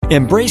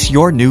Embrace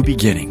your new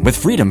beginning with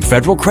Freedom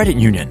Federal Credit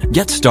Union.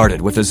 Get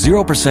started with a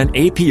 0%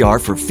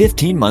 APR for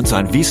 15 months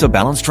on Visa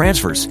balance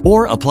transfers,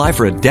 or apply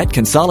for a debt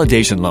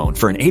consolidation loan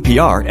for an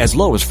APR as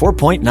low as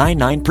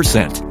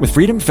 4.99%. With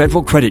Freedom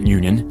Federal Credit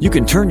Union, you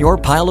can turn your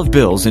pile of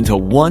bills into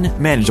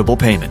one manageable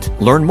payment.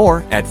 Learn more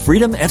at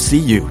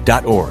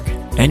freedomfcu.org.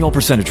 Annual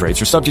percentage rates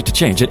are subject to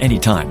change at any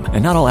time,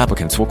 and not all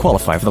applicants will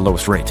qualify for the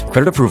lowest rate.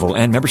 Credit approval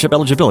and membership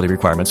eligibility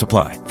requirements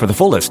apply. For the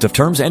full list of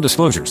terms and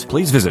disclosures,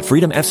 please visit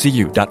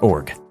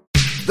freedomfcu.org.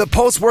 The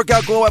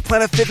post-workout glow at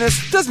Planet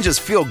Fitness doesn't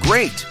just feel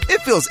great. It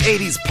feels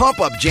 80s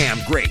pump-up jam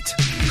great.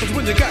 Cause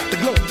when you got the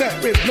glow,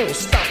 there is no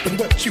stopping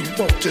what you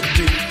want to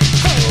do.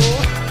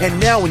 Oh. And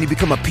now when you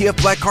become a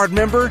PF Black Card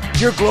member,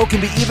 your glow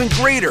can be even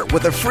greater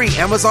with a free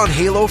Amazon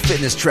Halo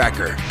fitness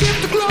tracker.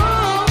 Get the glow.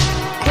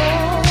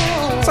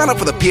 Sign up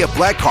for the PF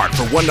Black Card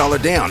for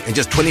 $1 down and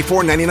just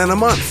 $24.99 a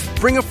month.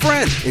 Bring a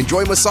friend,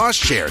 enjoy massage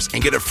chairs,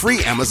 and get a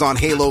free Amazon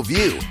Halo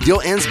View.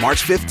 Deal ends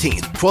March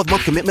 15th.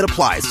 12-month commitment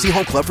applies. See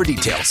Home Club for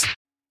details.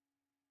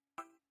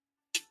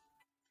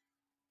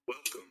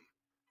 Welcome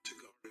to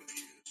Garden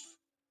Views.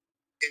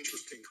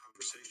 Interesting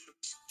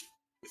conversations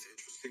with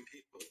interesting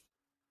people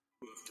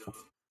who have done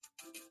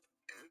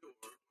and or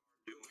are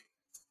doing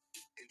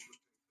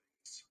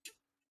interesting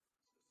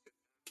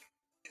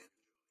things.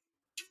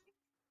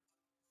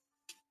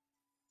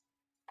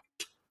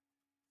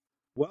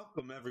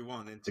 Welcome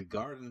everyone into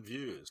Garden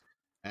Views.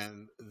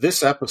 And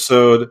this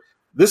episode,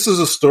 this is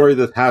a story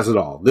that has it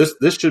all. This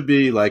should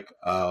be like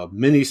a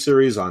mini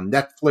series on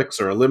Netflix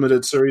or a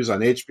limited series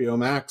on HBO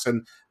Max,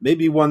 and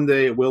maybe one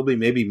day it will be.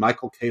 Maybe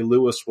Michael K.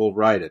 Lewis will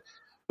write it.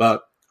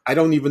 But I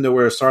don't even know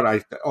where to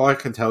start. All I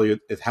can tell you,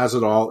 it has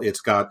it all.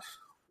 It's got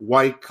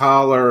white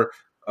collar,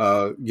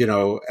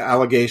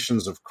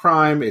 allegations of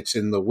crime. It's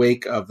in the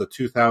wake of the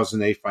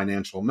 2008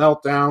 financial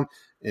meltdown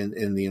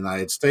in the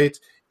United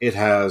States. It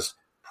has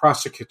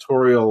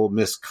prosecutorial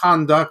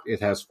misconduct.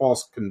 It has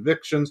false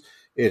convictions.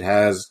 It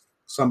has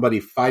somebody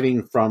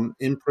fighting from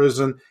in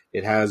prison.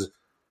 It has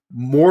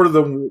more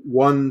than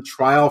one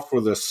trial for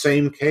the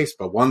same case,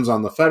 but one's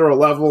on the federal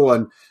level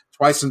and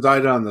twice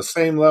indicted on the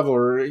same level,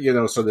 or,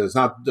 so there's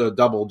not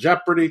double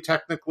jeopardy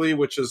technically,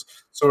 which is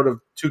sort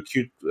of too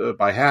cute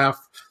by half,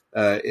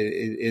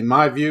 in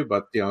my view.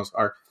 But,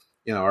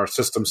 our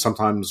system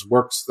sometimes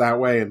works that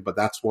way, but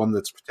that's one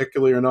that's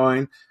particularly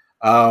annoying.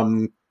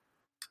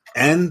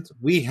 And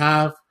we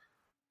have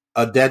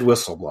a dead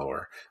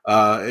whistleblower,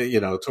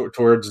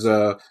 towards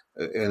an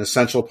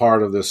essential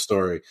part of this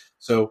story.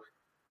 So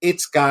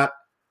it's got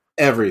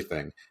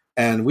everything.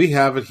 And we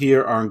have it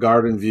here on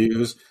Garden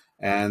Views.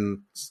 And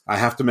I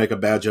have to make a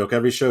bad joke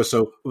every show.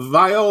 So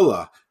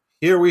Viola,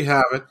 here we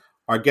have it.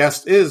 Our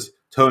guest is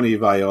Tony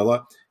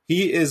Viola.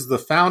 He is the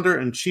founder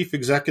and chief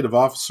executive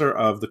officer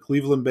of the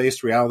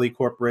Cleveland-based Reality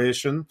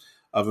Corporation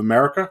of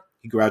America.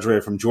 He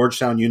graduated from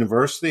Georgetown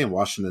University in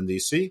Washington,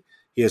 D.C.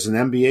 He has an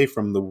MBA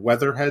from the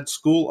Weatherhead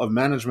School of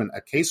Management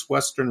at Case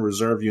Western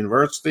Reserve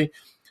University.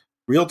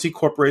 Realty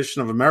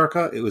Corporation of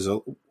America, it was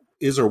a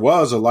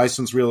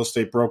licensed real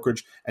estate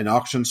brokerage and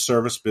auction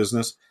service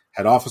business,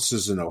 had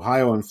offices in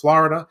Ohio and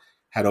Florida,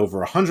 had over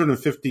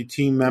 150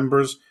 team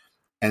members,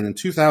 and in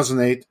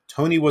 2008,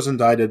 Tony was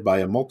indicted by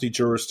a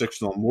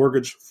multi-jurisdictional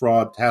mortgage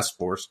fraud task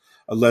force,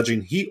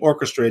 alleging he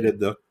orchestrated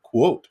the,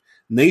 quote,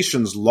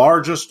 nation's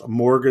largest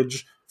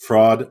mortgage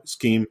fraud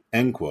scheme,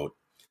 end quote.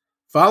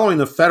 Following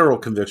the federal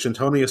conviction,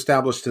 Tony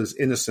established his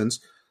innocence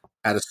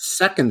at a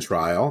second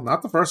trial,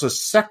 not the first, a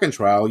second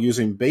trial,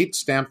 using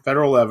bait-stamped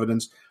federal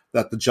evidence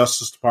that the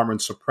Justice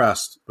Department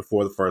suppressed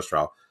before the first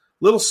trial.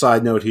 Little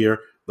side note here.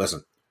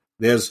 Listen,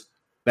 there's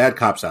bad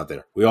cops out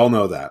there. We all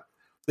know that.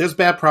 There's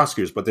bad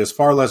prosecutors, but there's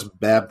far less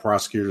bad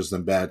prosecutors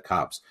than bad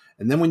cops.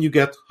 And then when you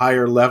get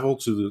higher level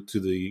to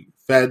the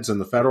feds and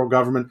the federal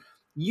government,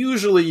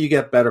 usually you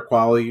get better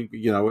quality,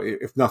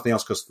 if nothing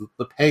else, because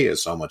the pay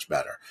is so much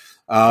better.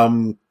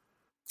 And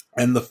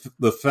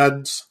the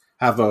feds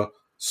have a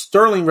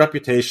sterling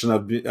reputation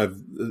of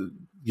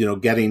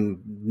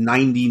getting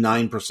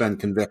 99%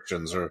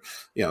 convictions, or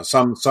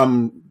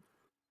some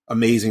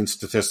amazing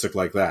statistic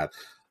like that.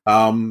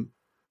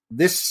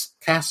 This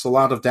casts a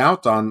lot of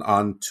doubt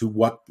on to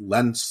what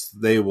lengths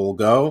they will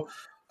go.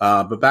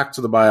 But back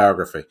to the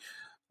biography.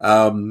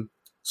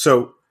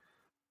 So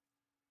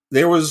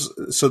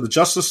the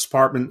Justice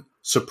Department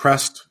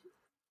suppressed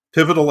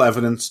pivotal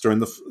evidence during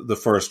the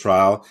first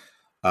trial.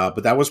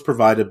 But that was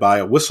provided by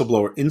a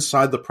whistleblower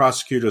inside the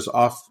prosecutor's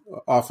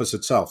office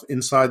itself,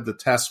 inside the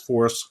task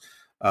force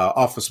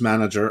office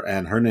manager,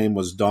 and her name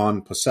was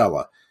Dawn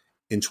Pasella.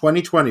 In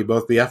 2020,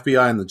 both the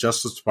FBI and the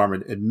Justice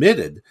Department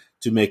admitted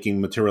to making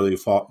materially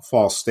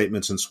false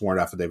statements in sworn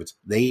affidavits.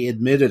 They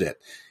admitted it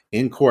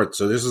in court.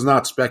 So this is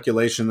not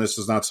speculation. This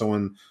is not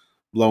someone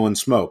blowing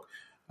smoke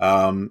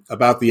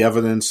about the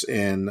evidence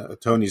in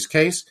Tony's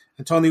case.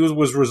 And Tony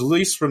was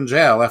released from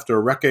jail after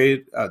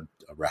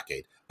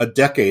a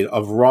decade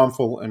of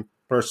wrongful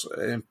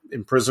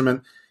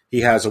imprisonment. He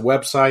has a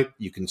website.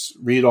 You can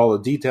read all the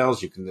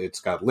details.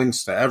 It's got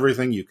links to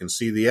everything. You can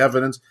see the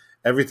evidence.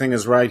 Everything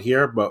is right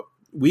here. But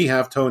we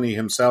have Tony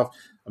himself.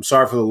 I'm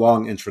sorry for the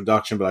long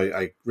introduction, but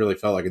I really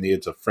felt like I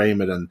needed to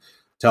frame it and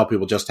tell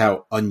people just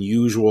how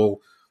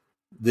unusual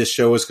this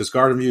show is, because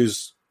Garden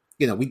Views,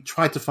 we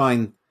tried to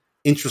find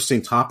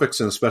interesting topics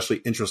and especially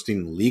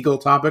interesting legal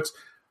topics.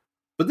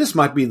 But this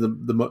might be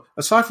the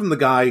aside from the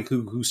guy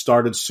who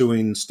started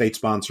suing state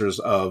sponsors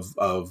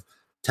of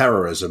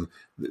terrorism,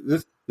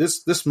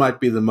 this might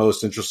be the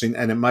most interesting,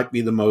 and it might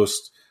be the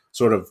most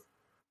sort of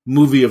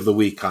movie of the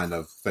week kind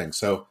of thing.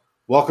 So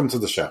welcome to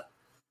the show.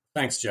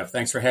 Thanks, Jeff.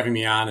 Thanks for having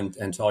me on.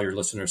 And to all your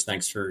listeners,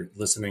 thanks for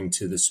listening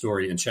to the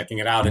story and checking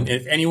it out. And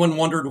if anyone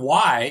wondered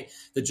why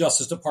the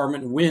Justice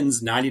Department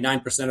wins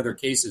 99% of their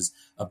cases,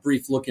 a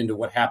brief look into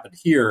what happened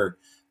here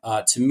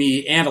to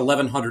me and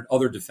 1,100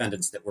 other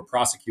defendants that were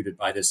prosecuted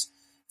by this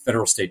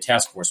federal state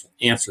task force will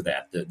answer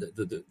that.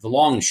 The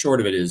long and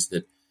short of it is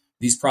that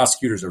these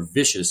prosecutors are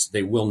vicious.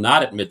 They will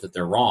not admit that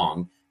they're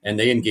wrong, and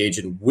they engage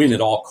in win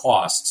at all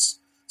costs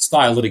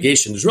style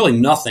litigation. There's really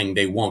nothing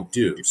they won't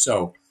do.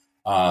 So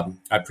I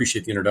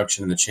appreciate the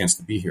introduction and the chance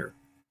to be here.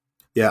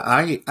 Yeah,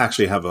 I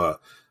actually have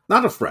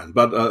not a friend,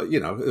 but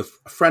a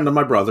friend of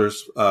my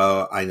brother's.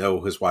 I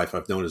know his wife.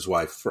 I've known his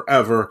wife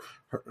forever.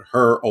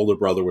 Her older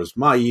brother was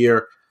my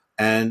year,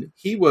 and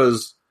he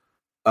was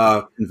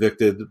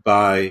convicted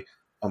by.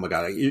 Oh my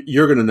God,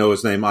 you're going to know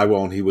his name. I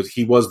won't. He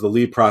was the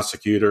lead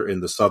prosecutor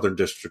in the Southern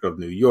District of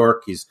New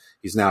York. He's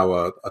now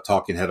a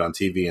talking head on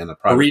TV and a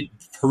private.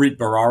 Preet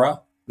Bharara.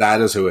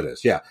 That is who it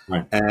is. Yeah.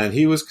 Right. And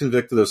he was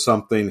convicted of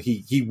something.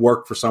 He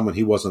worked for someone.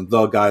 He wasn't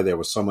the guy. There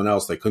was someone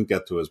else. They couldn't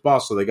get to his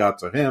boss, so they got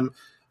to him.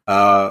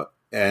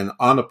 And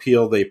on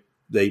appeal, they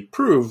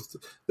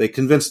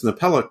convinced an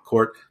appellate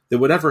court that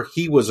whatever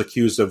he was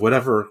accused of,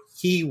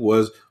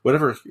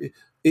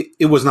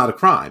 it was not a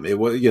crime. It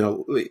was,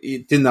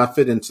 it did not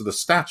fit into the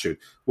statute,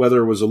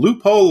 whether it was a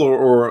loophole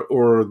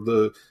or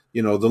the,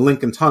 the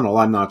Lincoln Tunnel.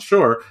 I'm not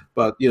sure,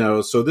 but,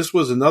 so this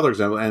was another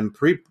example. And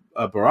Preet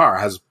Bharara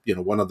has,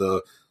 one of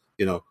the,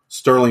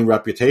 sterling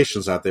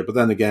reputations out there. But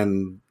then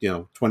again,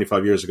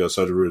 25 years ago,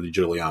 so did Rudy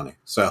Giuliani.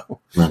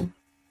 So,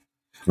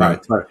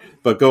 right.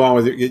 But go on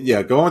with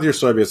your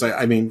story, because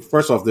I mean,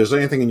 first off, if there's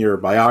anything in your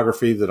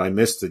biography that I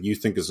missed that you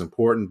think is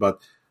important,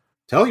 but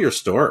tell your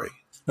story.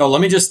 No,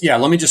 let me just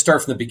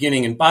start from the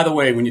beginning. And by the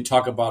way, when you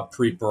talk about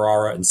Preet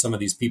Bharara and some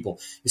of these people,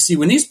 you see,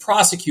 when these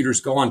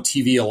prosecutors go on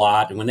TV a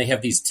lot and when they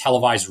have these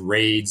televised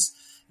raids,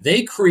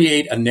 they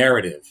create a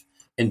narrative,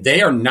 and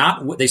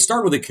they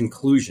start with a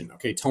conclusion.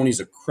 Okay, Tony's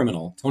a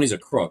criminal. Tony's a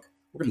crook.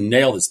 We're going to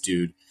nail this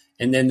dude.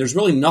 And then there's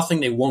really nothing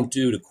they won't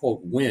do to,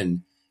 quote,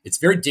 win. It's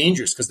very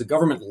dangerous because the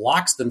government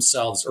locks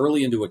themselves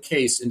early into a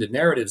case, into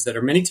narratives that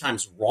are many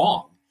times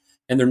wrong.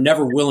 And they're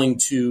never willing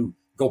to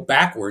go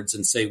backwards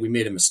and say, we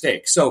made a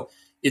mistake. So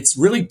it's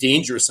really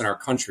dangerous in our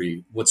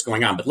country what's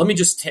going on. But let me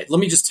just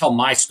tell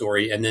my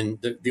story, and then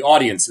the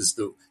audience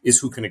is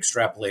who can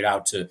extrapolate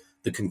out to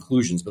the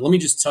conclusions. But let me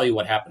just tell you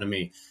what happened to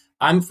me.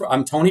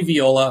 I'm Tony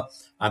Viola.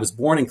 I was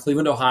born in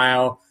Cleveland,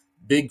 Ohio.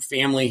 Big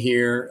family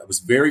here. I was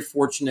very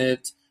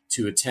fortunate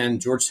to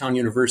attend Georgetown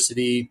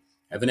University.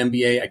 I have an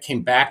MBA. I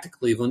came back to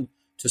Cleveland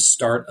to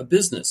start a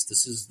business.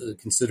 This is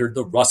considered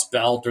the Rust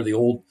Belt, or the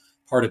old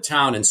part of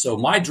town. And so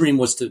my dream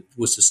was to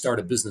start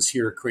a business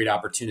here, create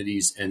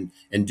opportunities, and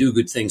do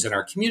good things in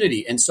our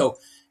community. And so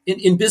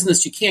in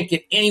business, you can't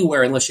get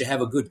anywhere unless you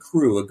have a good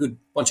crew, a good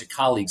bunch of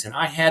colleagues. And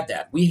I had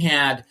that. We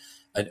had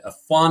a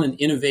fun and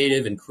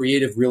innovative and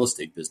creative real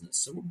estate business.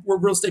 So we're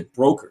real estate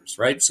brokers,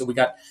 right? So we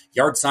got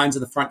yard signs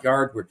in the front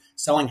yard. We're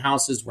selling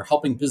houses. We're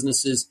helping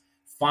businesses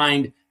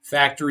find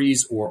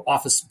factories or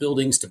office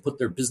buildings to put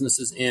their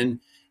businesses in.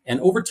 And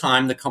over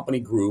time, the company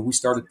grew. We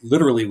started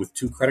literally with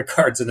 2 credit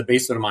cards in the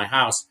basement of my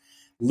house.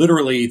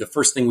 Literally, the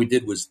first thing we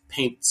did was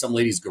paint some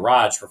lady's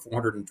garage for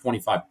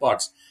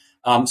 $425.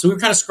 So we were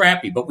kind of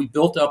scrappy, but we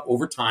built up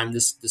over time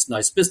this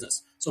nice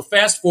business. So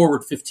fast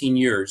forward 15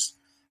 years.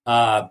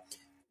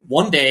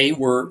 One day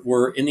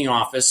we're in the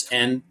office,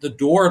 and the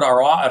door at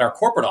our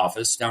corporate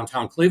office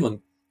downtown Cleveland,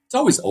 it's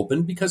always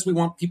open because we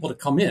want people to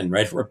come in,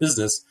 right, for a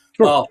business.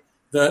 Sure. Well,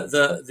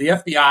 the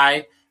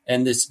FBI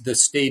and the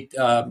state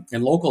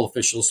and local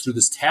officials through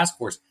this task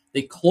force,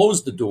 they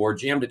closed the door,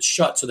 jammed it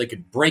shut so they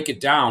could break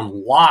it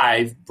down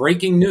live,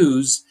 breaking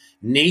news,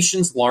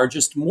 nation's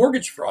largest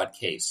mortgage fraud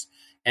case.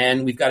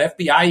 And we've got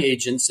FBI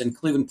agents and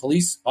Cleveland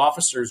police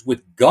officers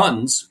with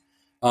guns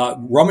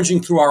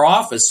rummaging through our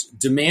office,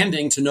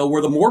 demanding to know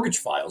where the mortgage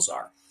files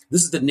are.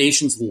 This is the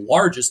nation's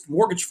largest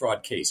mortgage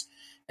fraud case.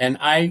 And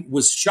I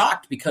was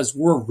shocked because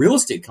we're a real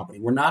estate company.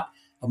 We're not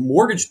a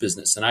mortgage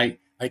business. And I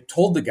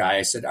told the guy,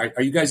 I said,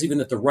 are you guys even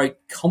at the right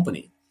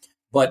company?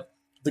 But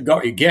the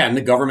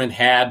government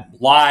had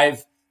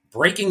live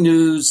breaking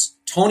news.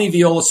 Tony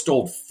Viola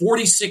stole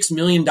 $46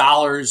 million.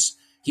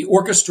 He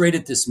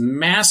orchestrated this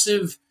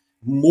massive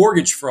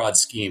mortgage fraud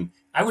scheme.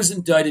 I was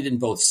indicted in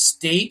both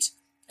state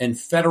and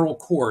federal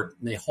court.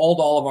 And they hauled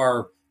all of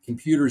our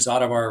computers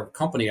out of our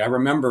company. I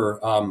remember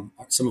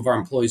some of our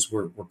employees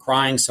were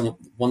crying.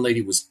 One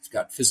lady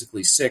got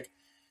physically sick.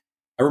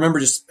 I remember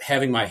just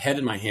having my head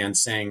in my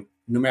hands saying,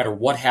 no matter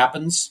what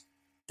happens,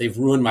 They've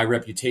ruined my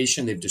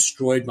reputation. They've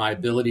destroyed my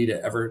ability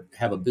to ever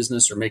have a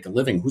business or make a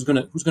living. Who's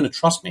gonna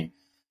trust me?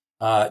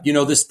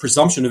 This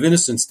presumption of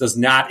innocence does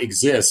not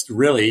exist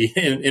really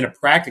in a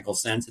practical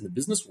sense in the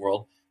business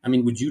world. I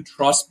mean, would you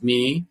trust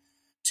me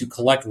to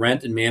collect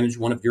rent and manage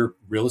one of your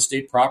real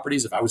estate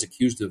properties if I was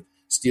accused of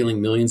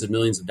stealing millions and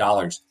millions of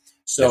dollars?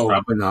 So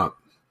probably not.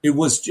 It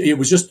was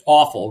just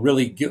awful,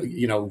 really.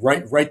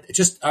 Right.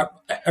 Just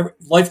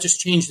life just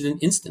changed in an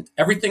instant.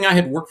 Everything I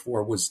had worked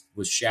for was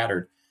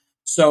shattered.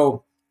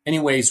 So,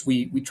 anyways,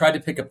 we tried to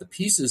pick up the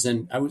pieces,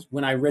 and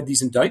when I read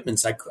these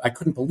indictments, I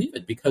couldn't believe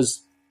it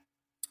because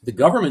the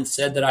government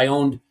said that I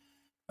owned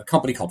a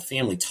company called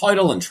Family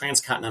Title and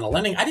Transcontinental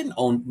Lending. I didn't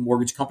own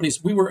mortgage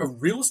companies. We were a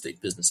real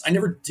estate business. I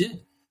never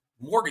did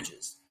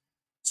mortgages.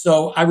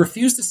 So I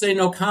refused to say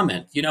no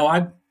comment.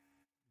 I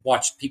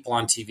watched people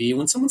on TV.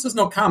 When someone says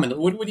no comment,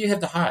 what do you have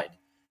to hide?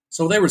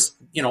 So there was,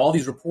 all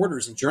these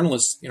reporters and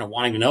journalists,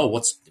 wanting to know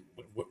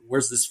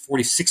where's this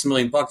 46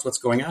 million bucks? What's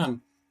going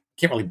on?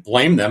 Can't really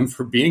blame them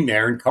for being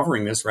there and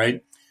covering this,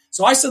 right?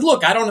 So I said,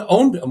 look, I don't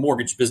own a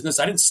mortgage business.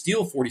 I didn't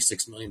steal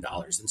 $46 million.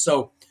 And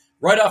so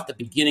right off the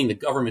beginning, the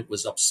government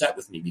was upset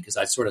with me because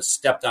I sort of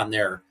stepped on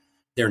their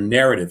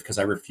narrative because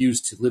I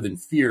refused to live in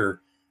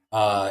fear.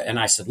 And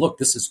I said, look,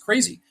 this is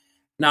crazy.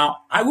 Now,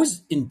 I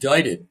was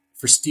indicted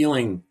for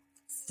stealing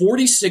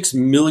 $46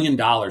 million.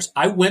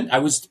 I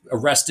was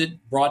arrested,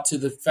 brought to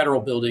the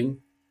federal building,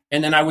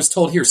 and then I was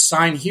told, here,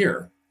 sign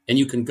here, and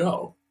you can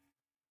go.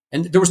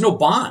 And there was no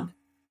bond.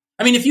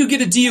 I mean, if you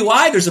get a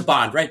DUI, there's a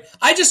bond, right?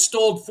 I just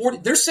stole 40.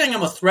 They're saying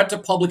I'm a threat to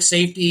public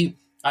safety.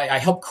 I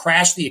helped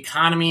crash the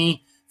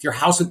economy. If your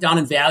house went down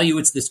in value,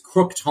 it's this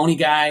crook Tony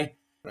guy.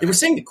 Right. They were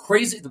saying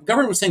the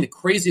government was saying the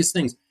craziest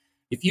things.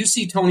 If you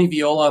see Tony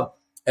Viola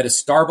at a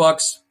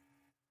Starbucks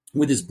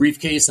with his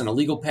briefcase and a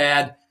legal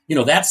pad,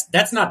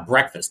 that's not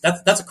breakfast.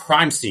 That's a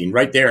crime scene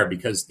right there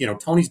because,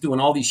 Tony's doing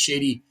all these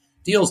shady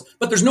deals,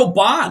 but there's no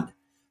bond.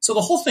 So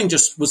the whole thing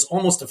just was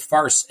almost a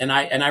farce. And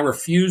I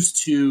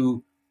refused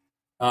to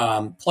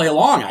play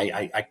along.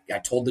 I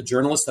told the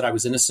journalist that I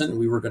was innocent and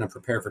we were going to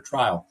prepare for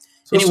trial.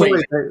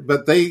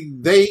 But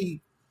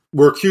they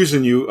were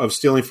accusing you of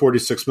stealing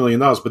 $46 million,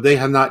 but they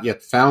have not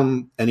yet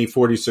found any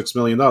 $46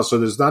 million. So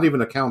there's not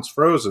even accounts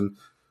frozen.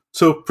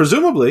 So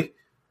presumably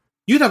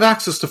you'd have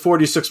access to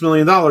 $46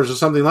 million or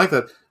something like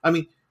that. I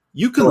mean,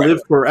 you can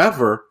live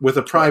forever with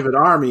a private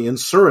army in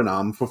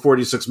Suriname for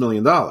 $46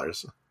 million.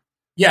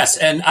 Yes,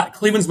 and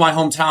Cleveland's my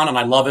hometown, and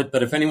I love it.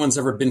 But if anyone's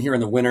ever been here in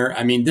the winter,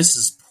 I mean, this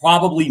is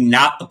probably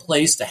not the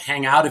place to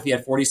hang out if you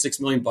had $46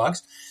 million.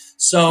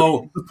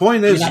 So the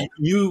point is,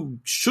 you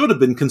should have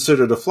been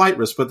considered a flight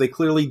risk, but they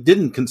clearly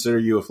didn't consider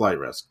you a flight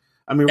risk.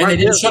 I mean, they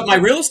didn't shut my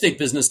real estate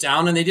business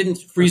down, and they didn't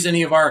freeze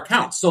any of our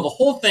accounts. So the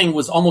whole thing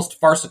was almost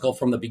farcical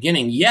from the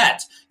beginning.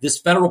 Yet this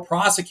federal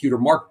prosecutor,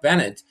 Mark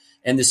Bennett,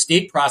 and the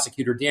state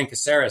prosecutor, Dan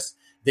Caceres,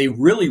 they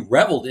really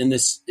reveled in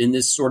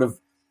this sort of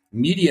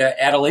media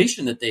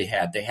adulation that they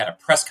had. They had a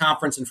press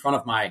conference in front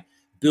of my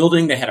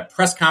building. They had a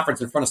press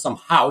conference in front of some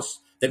house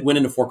that went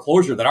into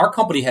foreclosure that our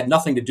company had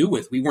nothing to do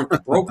with. We weren't the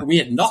broker. We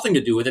had nothing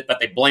to do with it, but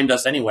they blamed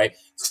us anyway.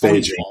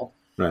 Staging.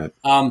 Right.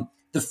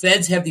 The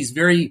feds have these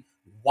very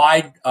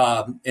wide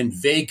and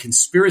vague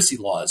conspiracy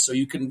laws. So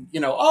you can, you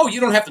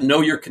don't have to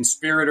know your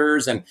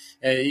conspirators, and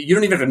you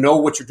don't even have to know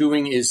what you're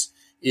doing is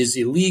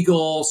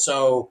illegal.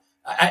 So,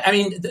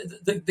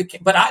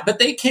 but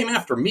they came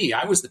after me.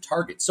 I was the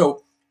target.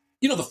 So,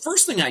 the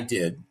first thing I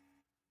did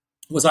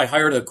was I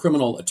hired a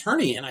criminal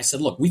attorney, and I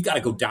said, look, we've got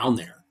to go down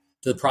there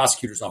to the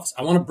prosecutor's office.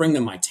 I want to bring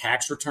them my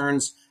tax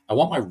returns. I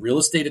want my real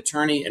estate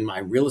attorney and my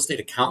real estate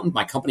accountant,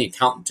 my company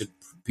accountant, to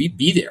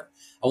be there.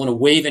 I want to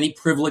waive any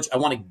privilege. I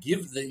want to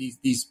give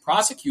these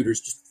prosecutors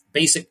just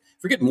basic,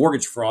 forget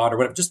mortgage fraud or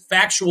whatever, just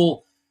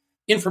factual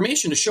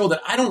information to show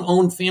that I don't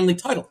own Family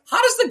Title.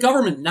 How does the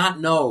government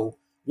not know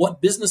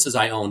what businesses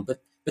I own?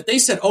 But they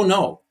said, oh,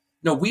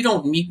 no, we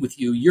don't meet with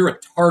you. You're a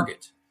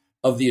target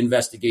of the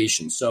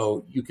investigation.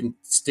 So you can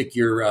stick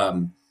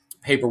your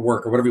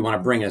paperwork or whatever you want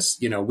to bring us.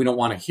 We don't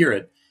want to hear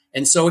it.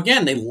 And so,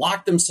 again, they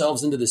locked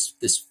themselves into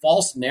this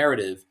false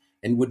narrative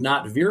and would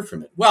not veer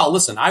from it. Well,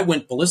 listen, I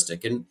went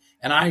ballistic, and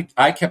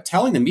I kept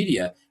telling the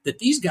media that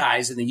these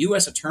guys in the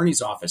U.S.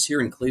 Attorney's Office here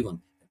in Cleveland,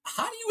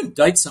 how do you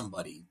indict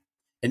somebody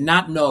and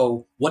not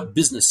know what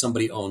business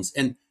somebody owns?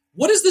 And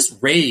what is this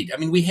raid? I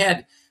mean, we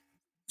had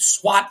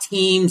SWAT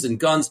teams and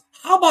guns.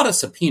 How about a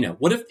subpoena?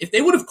 What if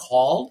they would have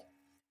called?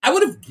 I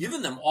would have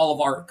given them all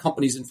of our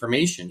company's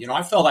information.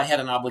 I felt I had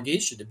an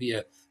obligation to be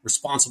a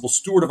responsible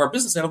steward of our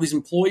business. I had all these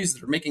employees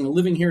that are making a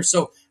living here.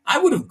 So I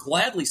would have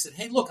gladly said,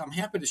 hey, look, I'm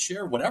happy to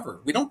share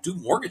whatever. We don't do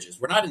mortgages.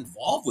 We're not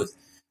involved with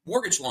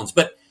mortgage loans.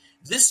 But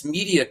this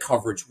media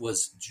coverage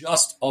was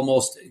just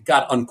almost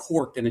got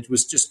uncorked. And it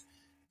was just,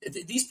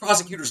 these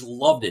prosecutors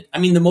loved it. I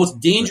mean, the most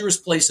dangerous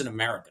place in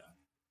America.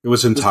 It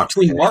was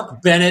intoxicating. Between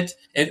Mark Bennett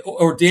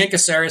or Dan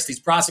Caceres, these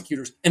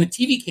prosecutors, and a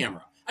TV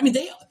camera. I mean,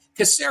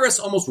 Caceres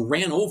almost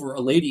ran over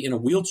a lady in a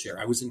wheelchair.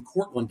 I was in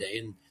court one day,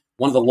 and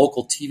one of the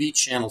local TV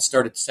channels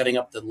started setting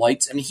up the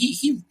lights. I mean,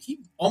 he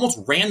almost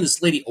ran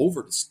this lady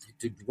over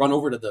to run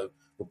over to the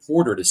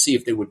reporter to see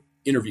if they would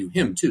interview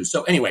him too.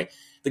 So anyway,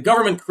 the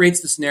government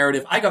creates this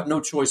narrative. I got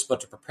no choice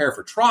but to prepare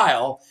for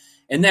trial.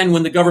 And then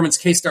when the government's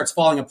case starts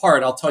falling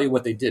apart, I'll tell you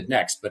what they did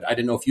next. But I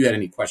didn't know if you had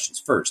any questions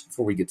first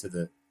before we get to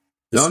the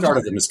start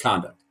of the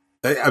misconduct.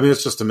 I mean,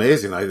 it's just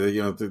amazing.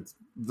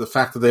 The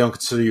fact that they don't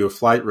consider you a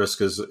flight risk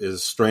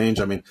is strange.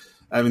 I mean,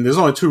 there's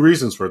only two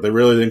reasons for it. They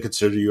really didn't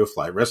consider you a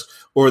flight risk,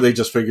 or they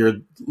just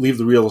figured leave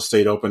the real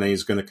estate open and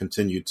he's going to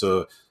continue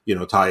to,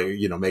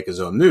 make his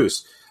own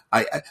noose.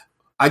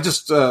 I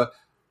just,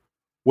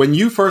 when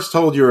you first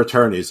told your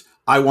attorneys,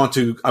 I want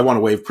to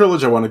waive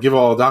privilege, I want to give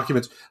all the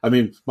documents. I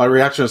mean, my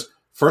reaction is,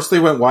 first they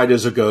went white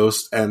as a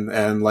ghost,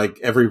 and like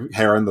every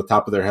hair on the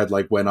top of their head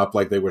like went up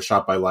like they were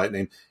shot by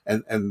lightning,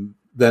 and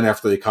then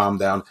after they calmed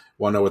down,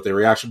 want to know what their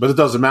reaction. But it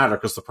doesn't matter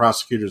because the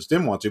prosecutors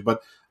didn't want to.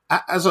 But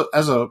as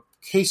a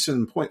case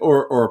in point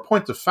or a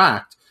point of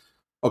fact,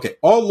 okay,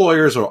 all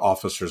lawyers are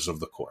officers of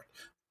the court,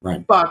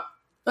 right? But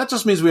that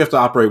just means we have to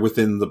operate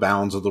within the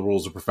bounds of the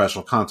rules of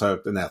professional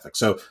conduct and ethics.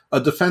 So a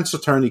defense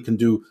attorney can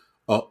do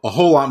a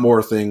whole lot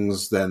more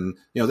things than,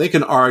 they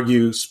can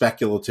argue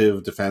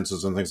speculative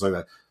defenses and things like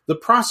that. The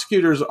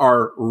prosecutors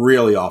are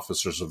really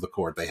officers of the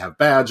court. They have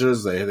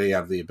badges. They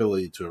have the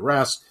ability to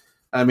arrest.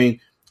 I mean,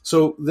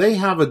 so they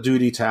have a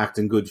duty to act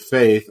in good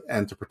faith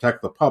and to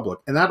protect the public.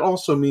 And that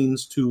also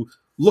means to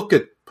look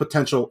at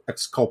potential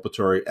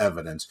exculpatory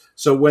evidence.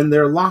 So when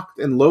they're locked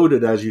and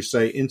loaded, as you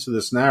say, into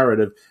this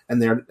narrative,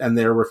 and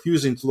they're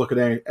refusing to look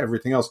at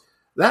everything else,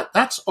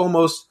 that's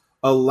almost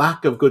a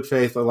lack of good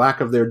faith, a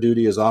lack of their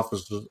duty as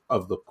officers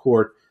of the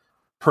court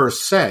per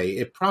se.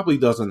 It probably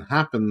doesn't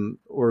happen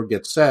or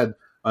get said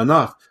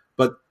enough,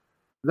 but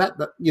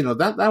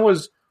that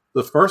was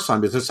the first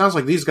time, because it sounds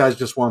like these guys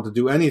just want to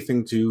do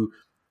anything to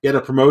get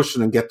a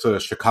promotion and get to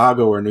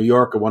Chicago or New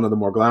York or one of the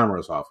more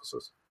glamorous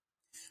offices.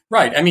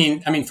 Right. I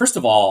mean, first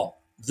of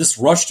all, this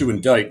rush to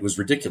indict was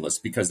ridiculous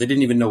because they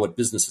didn't even know what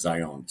businesses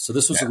I owned. So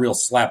this was a real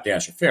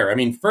slapdash affair. I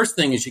mean, first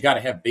thing is you got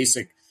to have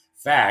basic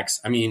facts.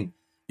 I mean,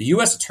 the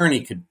U.S.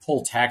 attorney could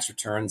pull tax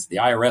returns. The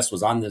IRS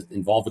was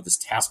involved with this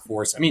task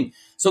force. I mean,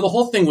 so the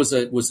whole thing was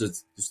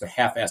just a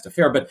half-assed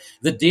affair. But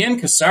the Dan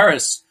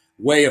Casares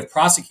way of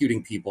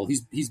prosecuting people,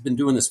 he's been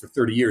doing this for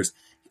 30 years.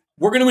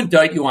 We're going to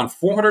indict you on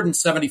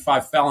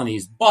 475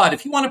 felonies, but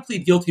if you want to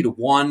plead guilty to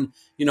one,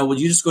 will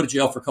you just go to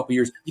jail for a couple of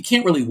years? You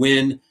can't really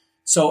win.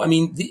 So, I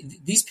mean,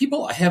 these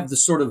people have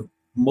this sort of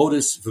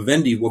modus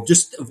vivendi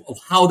of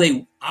how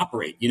they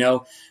operate.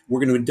 We're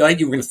going to indict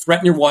you. We're going to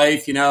threaten your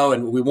wife,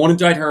 and we won't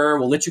indict her.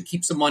 We'll let you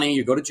keep some money.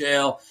 You go to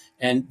jail.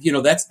 And,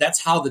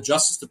 that's how the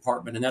Justice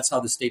Department and that's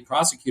how the state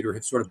prosecutor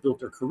have sort of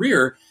built their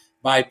career,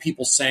 by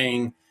people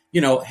saying,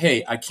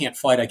 hey, I can't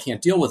fight. I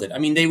can't deal with it. I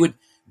mean, they would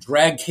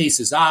drag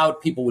cases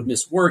out. People would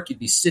miss work. You'd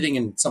be sitting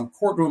in some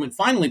courtroom. And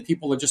finally,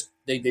 people are just,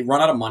 they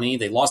run out of money.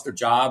 They lost their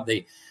job.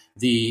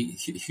 The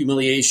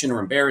humiliation or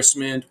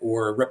embarrassment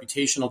or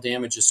reputational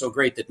damage is so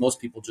great that most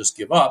people just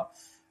give up.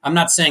 I'm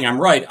not saying I'm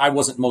right. I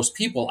wasn't most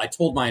people. I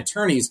told my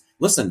attorneys,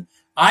 listen,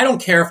 I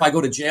don't care if I go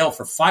to jail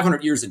for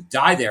 500 years and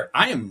die there.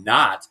 I am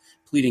not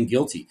pleading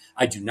guilty.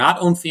 I do not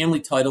own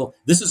family title.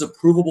 This is a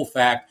provable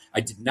fact.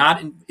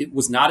 It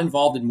was not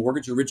involved in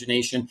mortgage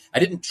origination. I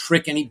didn't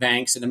trick any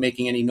banks into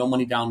making any no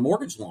money down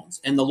mortgage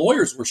loans. And the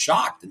lawyers were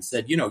shocked and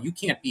said, you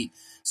can't be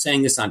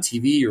saying this on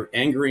TV. You're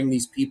angering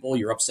these people.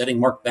 You're upsetting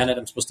Mark Bennett.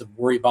 I'm supposed to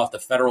worry about the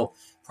federal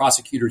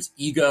prosecutor's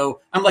ego.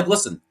 I'm like,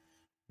 listen,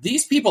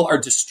 these people are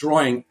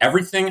destroying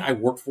everything I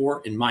worked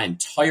for in my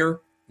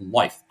entire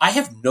life. I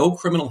have no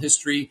criminal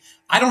history.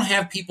 I don't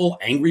have people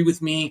angry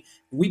with me.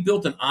 We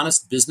built an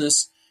honest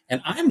business,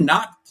 and I'm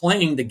not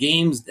playing the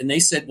games. And they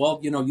said,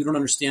 well, you don't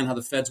understand how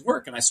the feds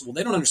work. And I said, well,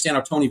 they don't understand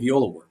how Tony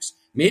Viola works.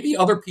 Maybe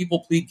other people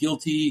plead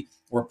guilty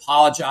or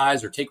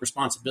apologize or take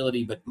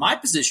responsibility. But my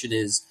position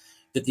is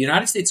that the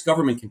United States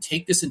government can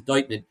take this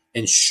indictment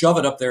and shove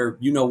it up there,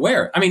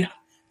 where. I mean,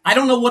 I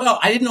don't know what else.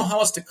 I didn't know how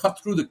else to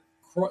cut through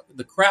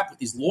the crap with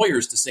these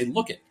lawyers to say,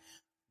 look,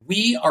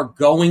 we are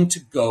going to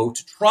go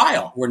to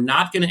trial. We're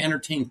not going to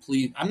entertain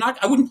plea.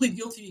 I wouldn't plead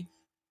guilty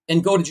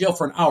and go to jail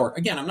for an hour.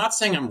 Again, I'm not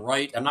saying I'm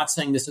right. I'm not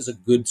saying this is a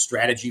good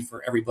strategy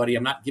for everybody.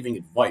 I'm not giving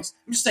advice.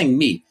 I'm just saying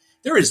me.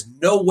 There is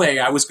no way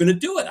I was going to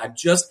do it.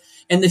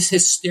 And this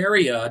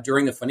hysteria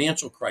during the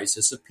financial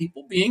crisis of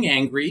people being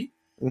angry,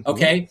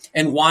 okay,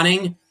 and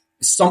wanting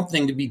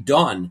something to be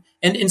done.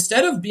 And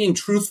instead of being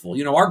truthful,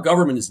 our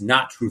government is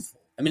not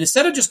truthful. I mean,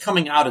 instead of just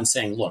coming out and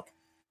saying, look,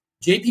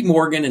 JP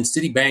Morgan and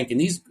Citibank and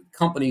these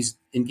companies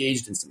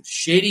engaged in some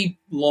shady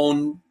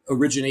loan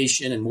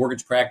origination and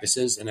mortgage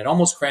practices, and it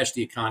almost crashed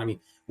the economy.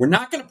 We're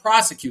not going to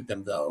prosecute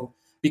them, though,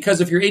 because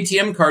if your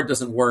ATM card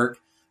doesn't work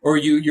or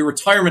your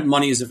retirement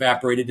money is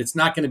evaporated, it's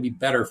not going to be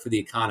better for the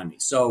economy.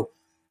 So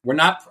we're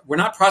not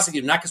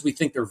prosecuting, not because we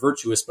think they're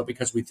virtuous, but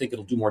because we think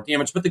it'll do more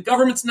damage. But the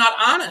government's not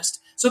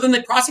honest. So then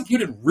they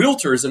prosecuted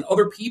realtors and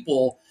other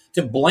people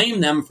to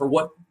blame them for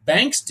what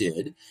banks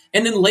did.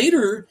 And then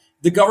later,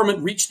 the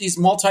government reached these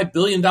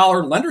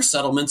multi-billion-dollar lender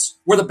settlements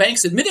where the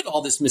banks admitted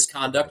all this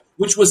misconduct,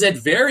 which was at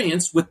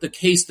variance with the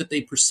case that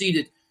they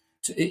proceeded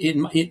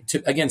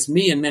against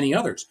me and many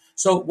others.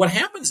 So what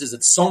happens is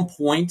at some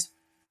point,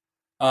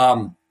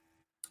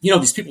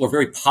 these people are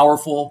very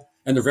powerful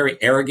and they're very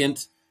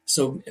arrogant.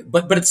 So,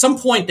 but at some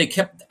point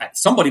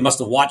somebody must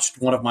have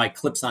watched one of my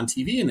clips on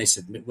TV and they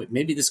said,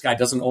 maybe this guy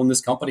doesn't own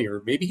this company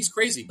or maybe he's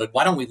crazy, but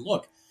why don't we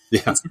look?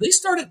 Yeah. And so they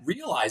started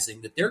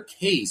realizing that their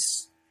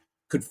case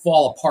could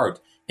fall apart.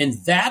 And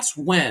that's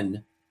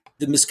when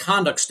the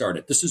misconduct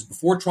started. This is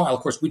before trial.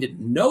 Of course, we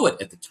didn't know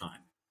it at the time.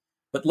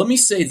 But let me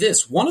say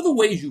this. One of the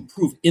ways you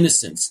prove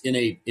innocence in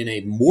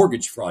a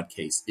mortgage fraud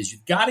case is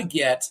you've got to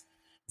get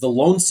the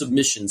loan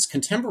submissions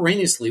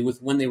contemporaneously with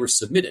when they were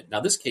submitted. Now,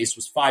 this case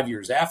was 6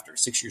 years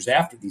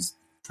after these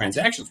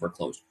transactions were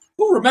closed.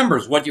 Who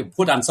remembers what you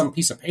put on some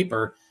piece of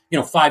paper,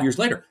 5 years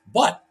later?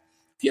 But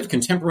if you have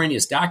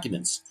contemporaneous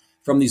documents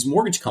from these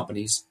mortgage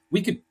companies,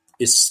 we could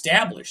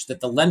establish that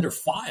the lender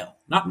file,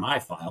 not my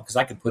file, because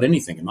I could put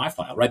anything in my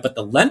file, right? But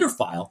the lender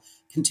file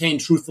contained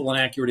truthful and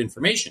accurate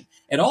information.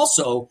 And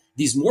also,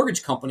 these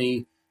mortgage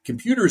company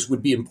computers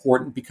would be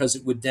important because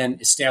it would then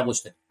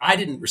establish that I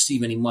didn't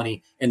receive any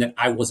money and that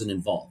I wasn't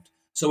involved.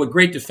 So a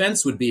great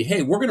defense would be,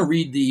 hey, we're going to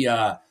read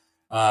the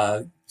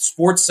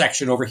sports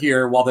section over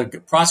here while the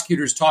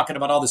prosecutor's talking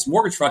about all this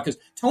mortgage fraud because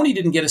Tony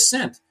didn't get a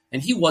cent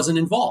and he wasn't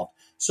involved.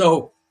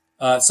 So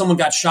someone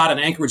got shot in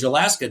Anchorage,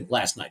 Alaska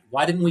last night.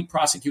 Why didn't we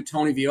prosecute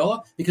Tony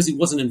Viola? Because he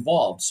wasn't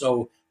involved.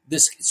 So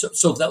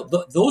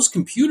those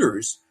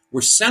computers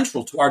were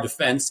central to our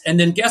defense. And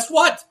then guess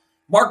what?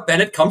 Mark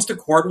Bennett comes to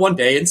court one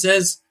day and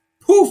says,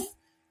 poof,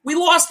 we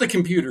lost the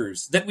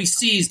computers that we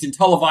seized in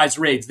televised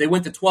raids. They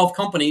went to 12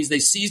 companies. They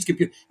seized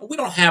computers. And we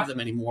don't have them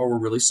anymore. We're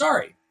really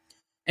sorry.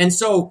 And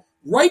so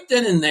right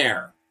then and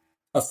there,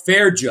 a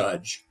fair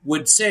judge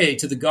would say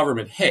to the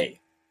government,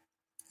 hey,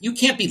 you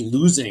can't be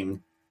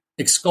losing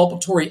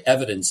exculpatory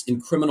evidence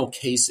in criminal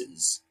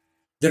cases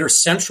that are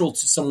central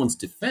to someone's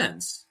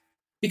defense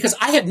because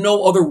I had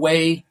no other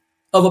way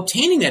of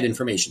obtaining that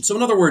information. So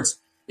in other words,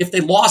 if they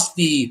lost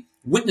the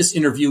witness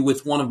interview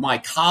with one of my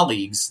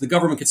colleagues, the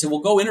government could say,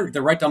 well, go interview.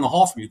 They're right down the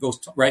hall from you.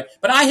 Right.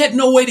 But I had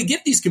no way to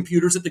get these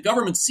computers that the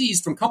government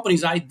seized from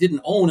companies I didn't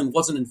own and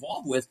wasn't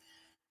involved with.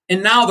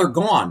 And now they're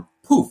gone.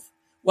 Poof.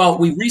 Well,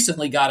 we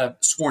recently got a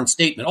sworn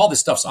statement. All this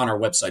stuff's on our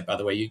website, by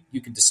the way.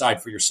 You can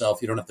decide for yourself.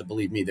 You don't have to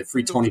believe me. That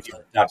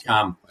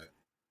freetonyviola.com.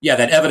 Yeah,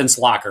 that evidence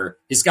locker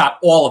has got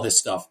all of this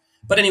stuff.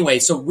 But anyway,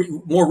 so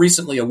more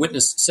recently, a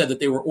witness said that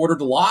they were ordered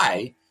to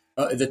lie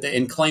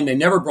and claim they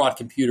never brought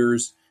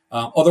computers.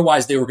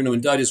 Otherwise, they were going to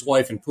indict his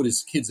wife and put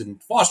his kids in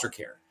foster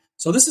care.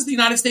 So this is the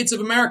United States of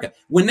America.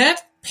 When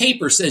that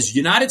paper says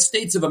United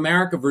States of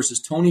America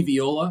versus Tony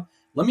Viola,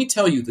 let me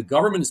tell you, the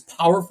government is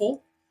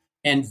powerful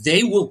and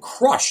they will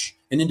crush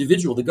an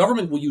individual. The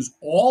government will use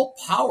all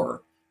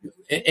power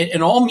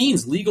and all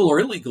means, legal or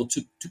illegal,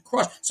 to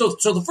crush. So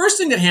the first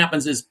thing that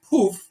happens is,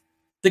 poof,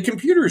 the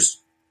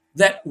computers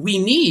that we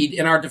need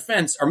in our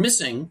defense are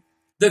missing.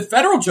 The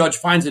federal judge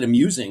finds it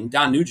amusing,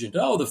 Don Nugent,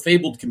 the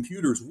fabled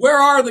computers. Where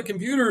are the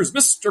computers?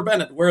 Mr.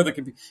 Bennett, where are the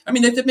computers? I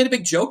mean, they've made a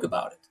big joke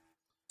about it.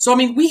 So, I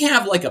mean, we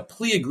have like a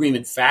plea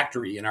agreement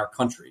factory in our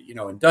country.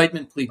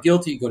 Indictment, plead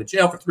guilty, go to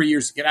jail for 3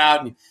 years to get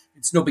out, and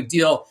it's no big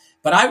deal.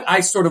 But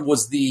I sort of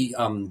was the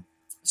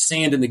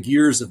sand in the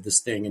gears of this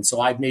thing. And so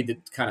I made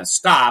it kind of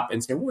stop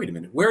and say, wait a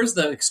minute, where's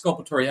the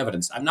exculpatory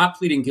evidence? I'm not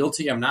pleading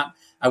guilty.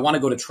 I want to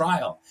go to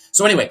trial.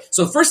 So anyway,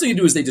 so the first thing you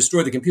do is they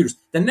destroy the computers.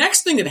 The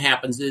next thing that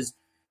happens is,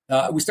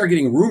 we start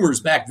getting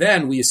rumors back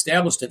then. We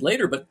established it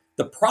later, but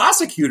the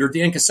prosecutor,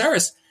 Dan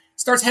Caceres,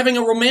 starts having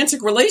a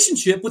romantic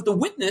relationship with the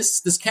witness,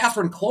 this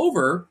Catherine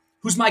Clover,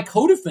 who's my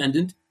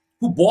co-defendant,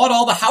 who bought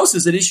all the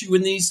houses at issue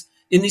in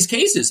these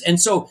cases.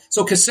 And so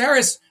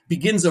Caceres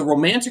begins a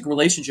romantic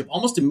relationship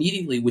almost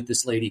immediately with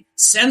this lady,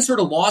 sends her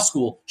to law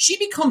school. She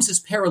becomes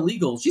his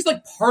paralegal. She's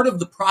like part of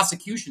the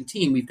prosecution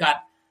team. We've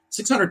got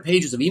 600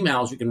 pages of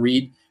emails you can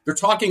read. They're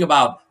talking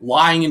about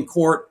lying in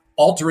court,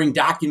 altering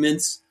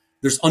documents.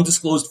 There's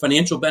undisclosed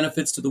financial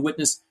benefits to the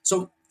witness.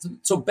 So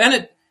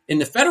Bennett, in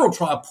the federal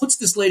trial, puts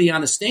this lady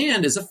on the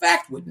stand as a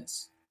fact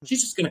witness.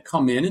 She's just going to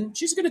come in and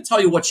she's going to tell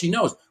you what she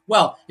knows.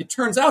 Well, it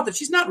turns out that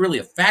she's not really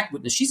a fact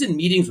witness. She's in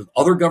meetings with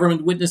other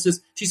government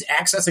witnesses. She's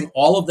accessing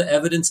all of the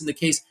evidence in the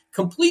case.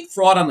 Complete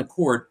fraud on the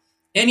court.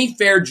 Any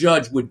fair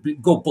judge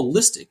would go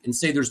ballistic and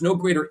say there's no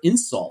greater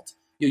insult.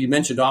 You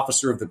mentioned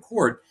officer of the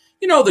court.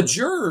 The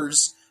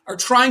jurors are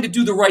trying to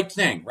do the right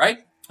thing,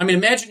 right? I mean,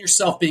 imagine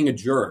yourself being a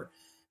juror.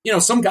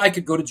 Some guy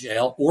could go to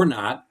jail or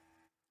not.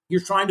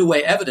 You're trying to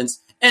weigh evidence.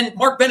 And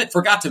Mark Bennett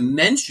forgot to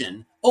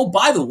mention,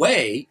 by the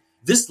way,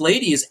 this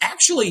lady is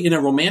actually in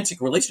a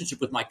romantic relationship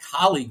with my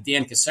colleague,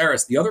 Dan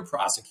Caceres, the other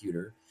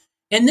prosecutor.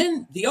 And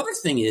then the other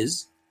thing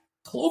is,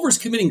 Clover's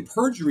committing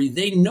perjury.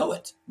 They know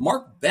it.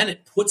 Mark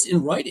Bennett puts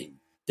in writing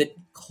that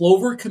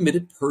Clover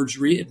committed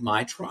perjury at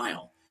my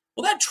trial.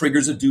 Well, that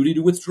triggers a duty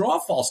to withdraw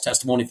false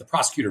testimony if the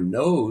prosecutor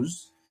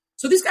knows.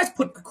 So these guys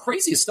put the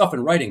craziest stuff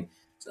in writing.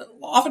 So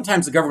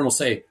oftentimes the government will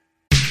say,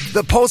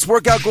 the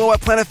post-workout glow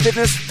at Planet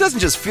Fitness doesn't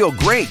just feel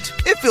great.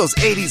 It feels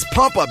 80s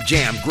pump-up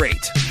jam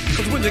great.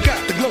 'Cause when you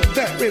got the glow,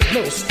 there is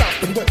no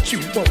stopping what you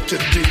want to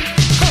do.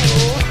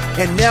 Oh.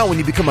 And now when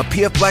you become a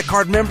PF Black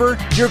Card member,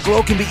 your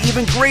glow can be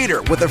even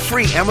greater with a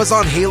free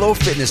Amazon Halo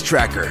fitness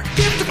tracker.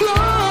 Get the glow.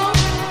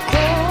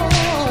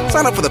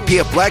 Sign up for the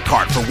PF Black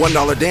Card for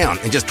 $1 down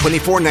and just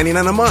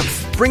 $24.99 a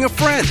month. Bring a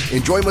friend,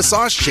 enjoy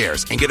massage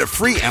chairs, and get a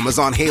free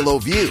Amazon Halo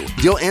View.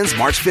 Deal ends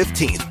March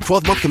 15th.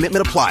 12-month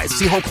commitment applies.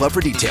 See Home Club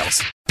for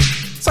details.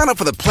 Sign up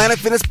for the Planet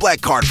Fitness Black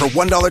Card for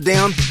 $1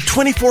 down,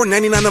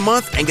 $24.99 a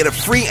month, and get a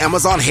free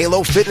Amazon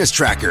Halo fitness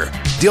tracker.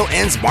 Deal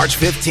ends March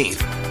 15th.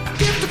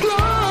 Get the glow.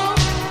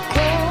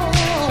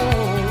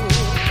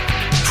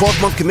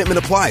 12-month commitment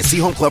applies. See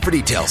Home Club for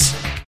details.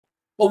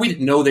 Well, we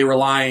didn't know they were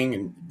lying,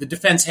 and the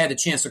defense had a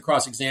chance to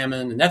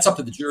cross-examine, and that's up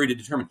to the jury to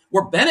determine.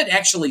 Where Bennett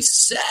actually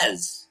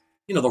says,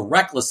 the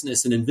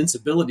recklessness and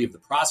invincibility of the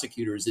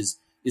prosecutors is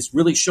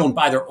really shown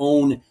by their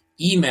own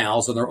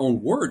emails or their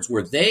own words,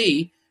 where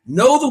they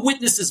know the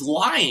witness is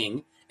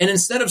lying, and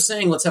instead of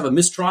saying, let's have a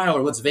mistrial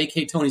or let's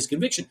vacate Tony's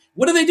conviction,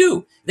 what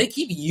do? They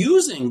keep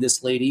using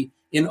this lady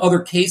in other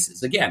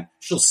cases. Again,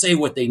 she'll say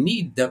what they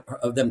need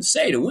of them to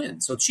say to win.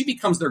 So she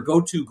becomes their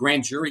go-to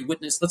grand jury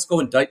witness. Let's go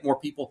indict more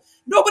people.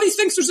 Nobody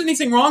thinks there's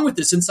anything wrong with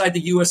this inside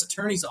the U.S.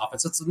 Attorney's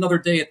Office. It's another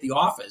day at the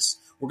office.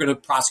 We're going to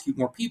prosecute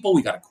more people.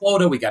 We got a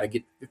quota. We got to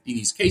get 50 of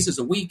these cases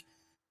a week.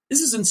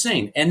 This is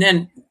insane. And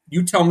then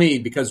you tell me,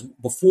 because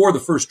before the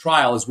first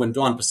trial is when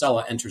Dawn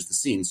Pasella enters the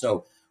scene.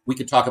 So we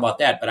could talk about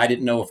that, but I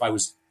didn't know if I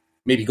was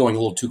maybe going a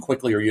little too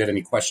quickly or you had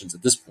any questions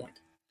at this point.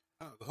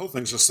 The whole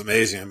thing's just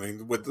amazing. I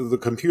mean, with the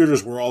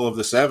computers where all of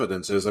this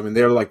evidence is, I mean,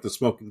 they're like the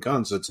smoking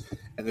guns.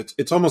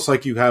 It's almost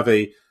like you have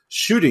a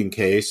shooting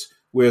case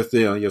with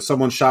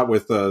someone shot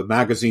with a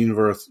magazine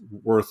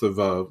worth of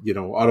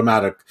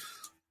automatic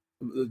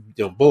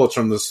bullets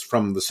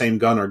from the same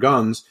gun or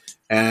guns,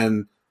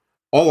 and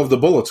all of the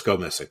bullets go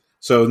missing.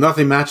 So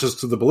nothing matches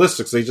to the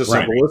ballistics. They just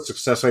have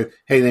ballistics that say,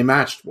 "Hey, they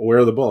matched. Where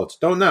are the bullets?"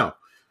 Don't know,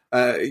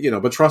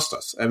 but trust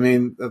us. I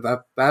mean,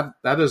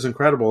 that is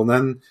incredible. And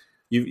then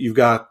you've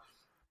got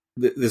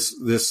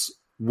this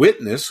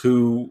witness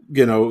who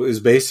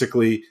is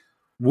basically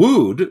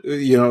wooed,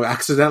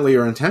 accidentally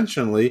or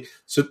intentionally,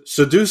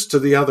 seduced to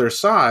the other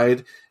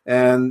side,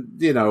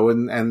 and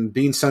and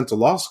being sent to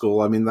law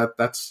school. I mean,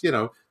 that's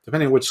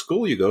depending on which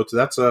school you go to,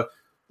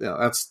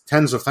 that's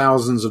tens of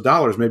thousands of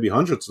dollars, maybe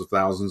hundreds of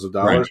thousands of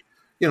dollars,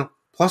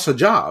 plus a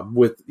job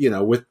with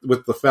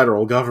the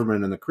federal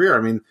government and a career.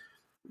 I mean,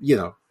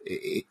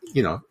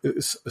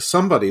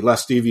 somebody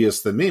less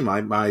devious than me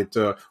might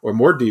or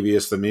more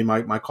devious than me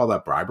might call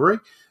that bribery.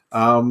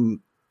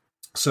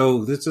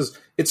 So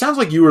it sounds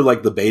like you were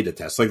like the beta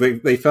test.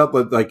 Like they felt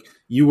that like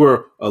you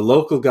were a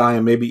local guy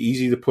and maybe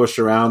easy to push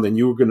around, and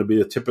you were going to be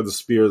the tip of the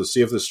spear to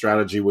see if the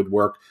strategy would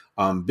work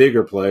on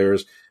bigger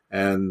players.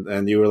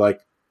 And you were like,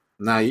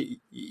 nah,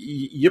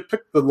 you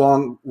picked the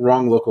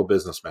wrong local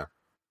businessman.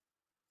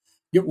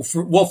 Yeah,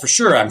 for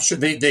sure. I'm sure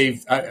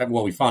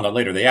we found out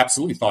later, they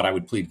absolutely thought I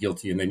would plead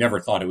guilty, and they never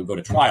thought it would go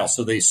to trial.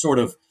 So they sort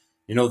of,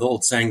 the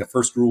old saying, the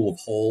first rule of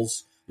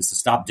holes is to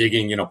stop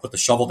digging, put the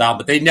shovel down.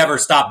 But they never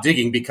stopped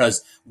digging,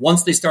 because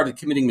once they started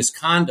committing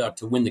misconduct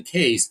to win the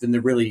case, then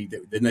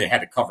they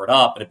had to cover it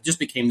up, and it just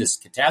became this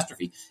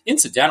catastrophe.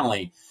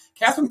 Incidentally,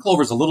 Catherine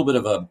Clover's a little bit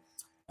of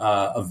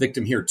a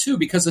victim here too,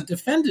 because a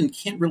defendant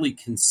can't really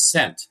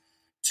consent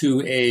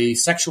to a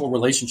sexual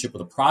relationship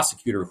with a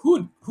prosecutor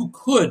who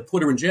could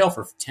put her in jail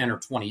for 10 or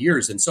 20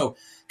 years. And so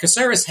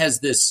Caceres has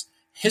this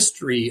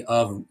history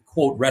of,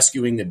 quote,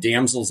 rescuing the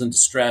damsels in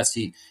distress.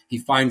 He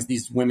finds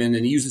these women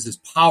and he uses his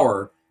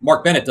power.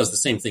 Mark Bennett does the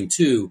same thing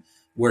too,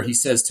 where he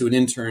says to an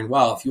intern,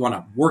 well, if you want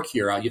to work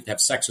here, you have to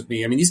have sex with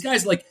me. I mean, these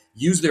guys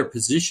use their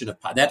position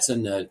of power. That's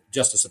in the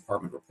Justice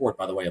Department report,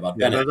 by the way, about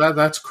Bennett.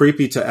 That's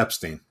creepy to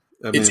Epstein.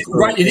 It's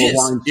right. It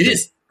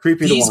is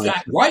creepy to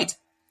Weinstein. Right.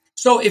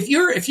 So if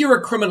you're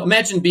a criminal,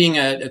 imagine being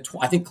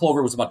I think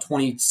Clover was about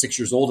 26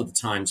 years old at the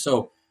time.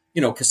 So,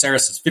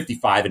 Caceres is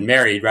 55 and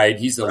married, right?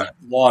 He's a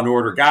law and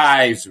order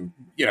guy,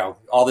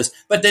 all this.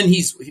 But then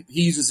he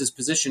uses his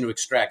position to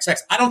extract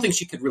sex. I don't think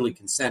she could really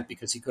consent,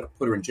 because he could have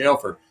put her in jail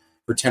for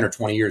 10 or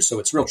 20 years. So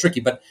it's real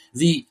tricky. But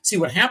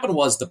what happened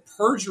was the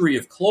perjury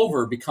of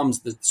Clover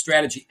becomes the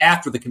strategy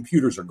after the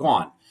computers are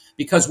gone.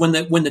 Because when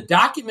the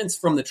documents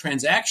from the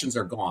transactions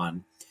are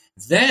gone,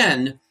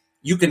 then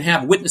you can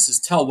have witnesses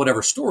tell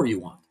whatever story you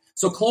want.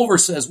 So Clover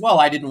says,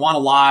 well, I didn't want to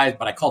lie,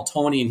 but I called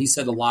Tony and he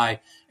said to lie.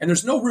 And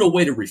there's no real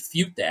way to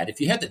refute that.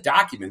 If you had the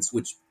documents,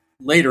 which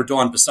later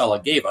Dawn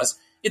Pasella gave us,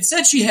 it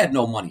said she had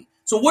no money.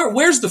 So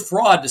where's the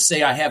fraud to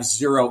say I have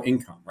zero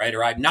income, right?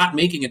 Or I'm not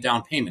making a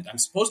down payment. I'm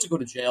supposed to go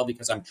to jail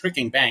because I'm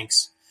tricking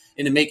banks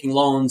into making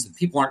loans and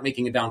people aren't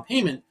making a down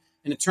payment.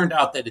 And it turned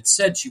out that it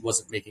said she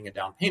wasn't making a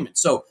down payment.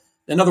 So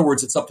in other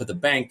words, it's up to the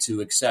bank to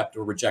accept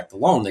or reject the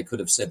loan. They could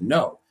have said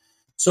no.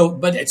 So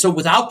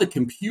without the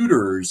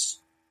computers,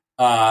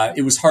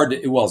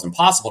 it was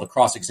impossible to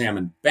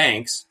cross-examine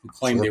banks who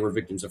claimed they were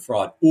victims of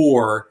fraud,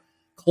 or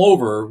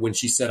Clover when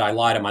she said, I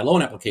lied on my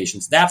loan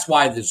applications. That's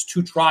why there's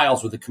two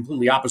trials with the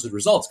completely opposite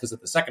results, because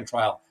at the second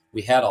trial,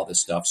 we had all this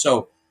stuff.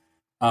 So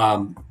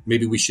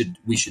maybe we should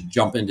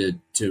jump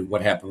into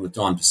what happened with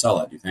Dawn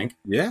Pasella. Do you think?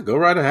 Yeah, go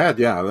right ahead.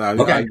 Yeah.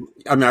 Okay.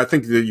 I mean, I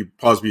think that you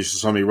possibly should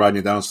saw me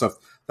writing down stuff.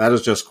 That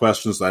is just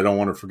questions that I don't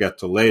want to forget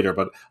till later,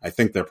 but I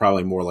think they're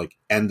probably more like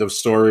end of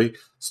story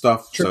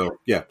stuff. Sure. So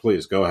yeah,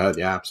 please go ahead.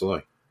 Yeah,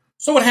 absolutely.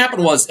 So what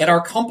happened was at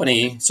our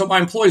company, so my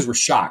employees were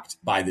shocked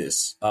by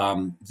this.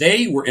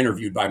 They were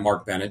interviewed by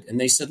Mark Bennett, and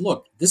they said,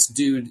 look, this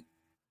dude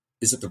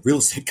is at the real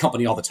estate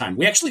company all the time.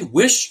 We actually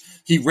wish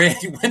he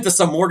went to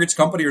some mortgage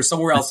company or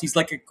somewhere else. He's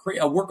like a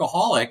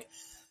workaholic.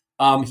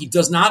 He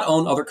does not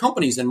own other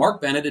companies. And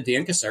Mark Bennett and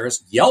Dan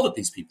Caceres yelled at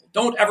these people.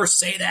 Don't ever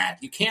say that.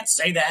 You can't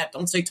say that.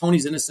 Don't say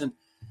Tony's innocent.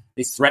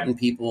 They threaten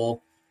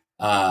people.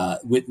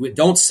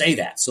 Don't say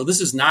that. So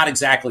this is not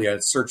exactly a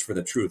search for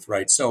the truth,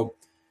 right? So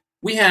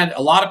we had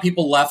a lot of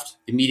people left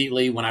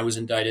immediately when I was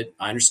indicted.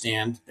 I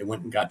understand. They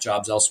went and got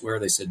jobs elsewhere.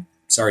 They said,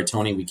 sorry,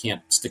 Tony, we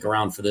can't stick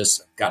around for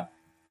this. I've got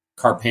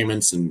car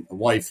payments and a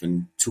wife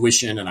and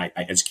tuition, and I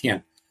just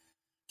can't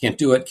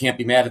do it. Can't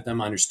be mad at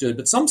them. I understood.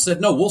 But some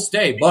said, no, we'll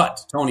stay.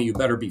 But Tony, you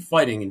better be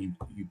fighting, and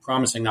you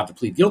promising not to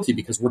plead guilty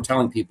because we're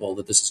telling people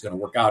that this is going to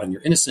work out and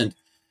you're innocent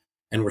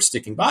and we're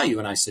sticking by you.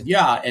 And I said,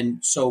 yeah.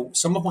 And so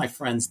some of my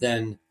friends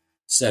then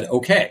said,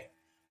 okay,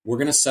 we're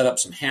going to set up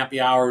some happy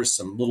hours,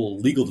 some little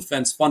legal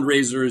defense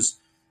fundraisers.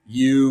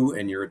 You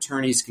and your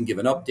attorneys can give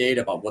an update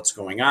about what's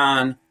going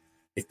on.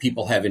 If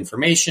people have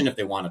information, if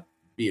they want to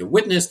be a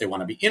witness, they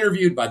want to be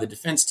interviewed by the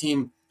defense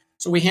team.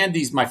 So we had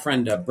these, my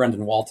friend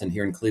Brendan Walton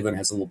here in Cleveland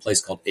has a little place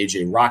called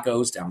AJ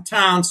Rocco's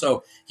downtown.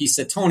 So he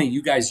said, Tony,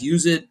 you guys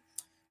use it.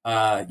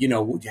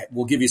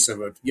 We'll give you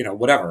some,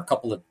 whatever, a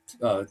couple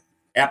of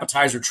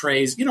appetizer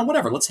trays,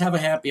 whatever. Let's have a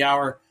happy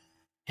hour,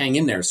 hang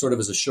in there sort of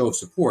as a show of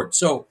support.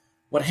 So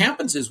what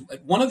happens is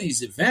at one of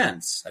these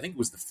events, I think it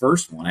was the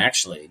first one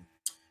actually,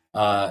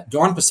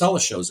 Dawn Pasella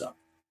shows up.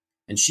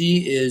 And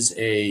she is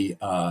a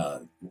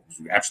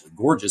actually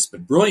gorgeous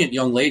but brilliant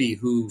young lady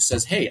who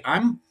says, hey,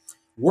 I'm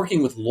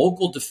working with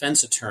local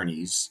defense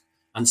attorneys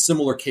on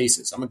similar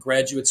cases. I'm a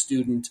graduate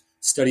student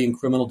studying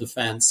criminal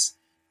defense.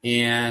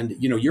 And,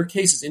 your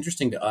case is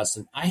interesting to us.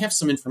 And I have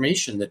some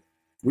information that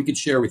we could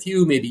share with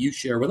you. Maybe you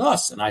share with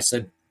us. And I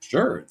said,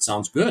 sure, it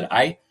sounds good.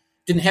 I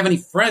didn't have any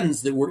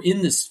friends that were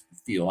in this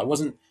field. I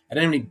didn't have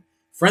any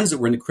friends that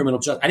were in the criminal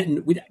justice.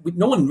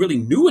 No one really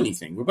knew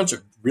anything. We're a bunch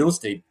of real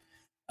estate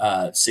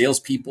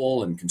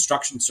salespeople and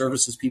construction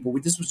services people.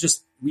 We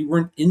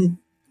didn't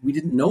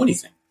know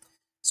anything.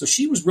 So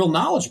she was real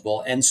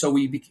knowledgeable. And so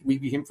we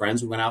became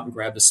friends. We went out and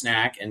grabbed a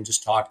snack and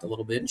just talked a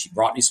little bit. And she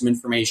brought me some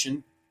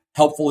information,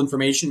 helpful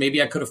information.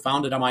 Maybe I could have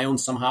found it on my own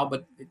somehow,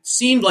 but it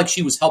seemed like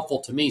she was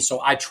helpful to me.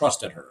 So I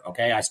trusted her.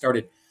 Okay. I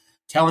started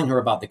telling her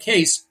about the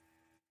case.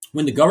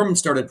 When the government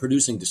started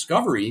producing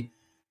discovery,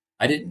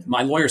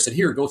 my lawyer said,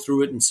 here, go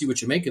through it and see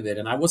what you make of it.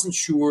 And I wasn't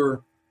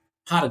sure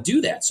how to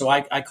do that. So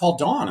I called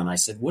Dawn and I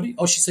said,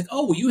 she said,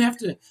 well, you have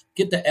to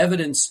get the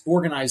evidence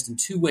organized in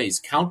two ways,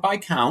 count by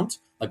count,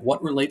 like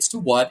what relates to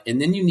what.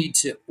 And then you need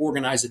to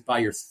organize it by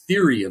your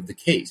theory of the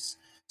case.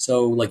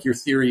 So like your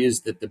theory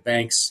is that the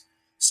banks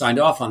signed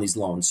off on these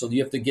loans. So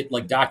you have to get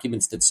like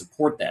documents that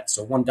support that.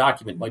 So one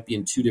document might be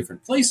in two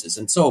different places.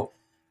 And so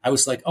I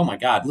was like, oh my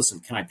God,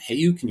 listen, can I pay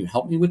you? Can you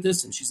help me with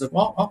this? And she's like,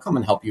 well, I'll come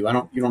and help you.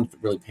 You don't have to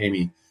really pay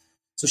me.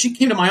 So she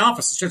came to my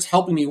office and starts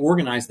helping me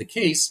organize the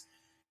case.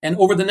 And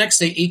over the next,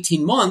 say,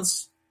 18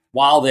 months,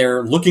 while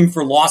they're looking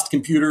for lost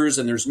computers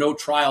and there's no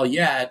trial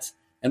yet,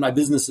 and my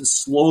business is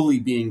slowly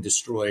being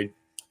destroyed,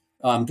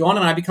 Dawn and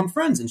I become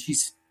friends, and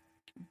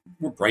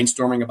we're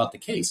brainstorming about the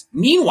case.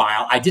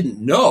 Meanwhile, I didn't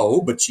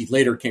know, but she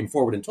later came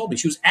forward and told me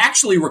she was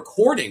actually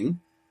recording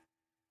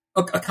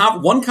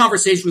one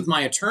conversation with my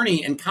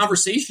attorney and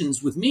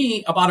conversations with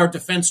me about our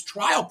defense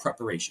trial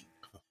preparation.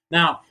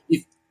 Now,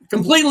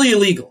 completely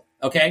illegal,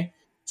 okay?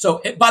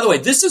 So, by the way,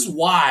 this is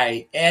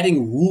why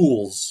adding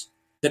rules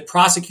that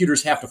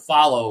prosecutors have to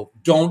follow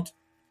don't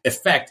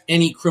affect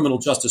any criminal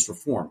justice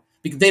reform,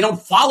 because they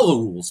don't follow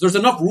the rules. There's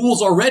enough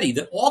rules already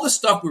that all the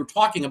stuff we were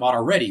talking about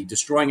already,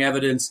 destroying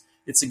evidence,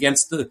 it's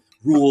against the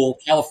rule,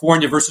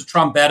 California versus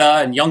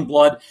Trombetta and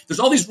Youngblood. There's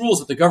all these rules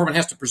that the government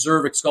has to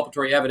preserve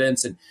exculpatory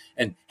evidence,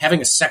 and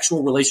having a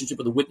sexual relationship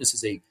with a witness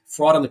is a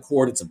fraud on the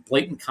court. It's a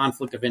blatant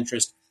conflict of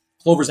interest.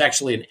 Clover's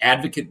actually an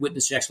advocate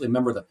witness. She's actually a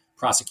member of the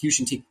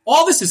prosecution team.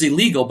 All this is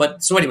illegal,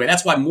 but so anyway,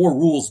 that's why more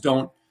rules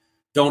don't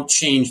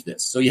change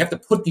this. So you have to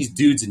put these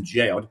dudes in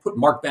jail, to put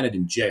Mark Bennett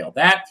in jail.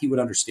 That he would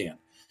understand.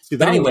 See,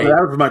 that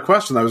was my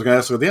question I was going to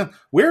ask at the end.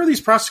 Where are these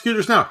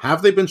prosecutors now?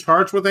 Have they been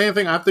charged with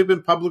anything? Have they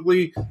been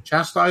publicly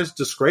chastised,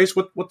 disgraced?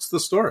 What's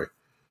the story?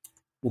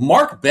 Well,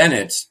 Mark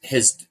Bennett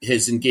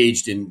has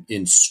engaged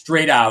in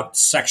straight out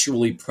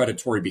sexually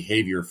predatory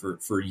behavior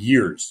for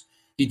years.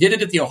 He did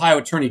it at the Ohio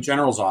Attorney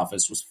General's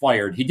office, was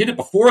fired. He did it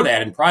before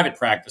that in private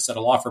practice at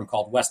a law firm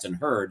called West &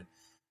 Hurd.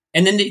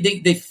 And then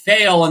they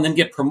fail and then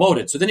get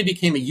promoted. So then he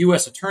became a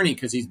U.S. attorney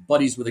because he's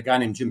buddies with a guy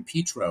named Jim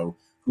Petro,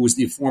 who was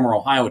the former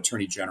Ohio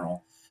Attorney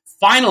General.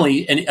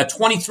 Finally, a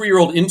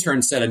 23-year-old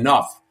intern said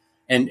enough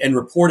and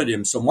reported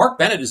him. So Mark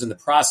Bennett is in the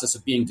process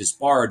of being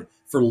disbarred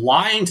for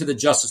lying to the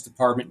Justice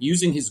Department,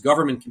 using his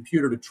government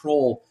computer to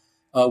troll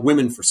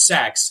women for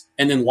sex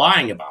and then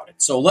lying about it.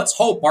 So let's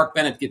hope Mark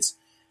Bennett gets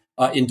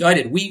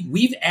indicted.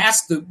 We've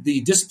asked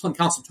the Discipline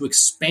Council to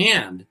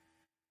expand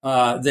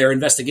their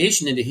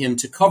investigation into him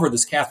to cover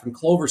this Catherine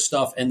Clover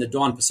stuff and the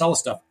Dawn Pasella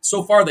stuff.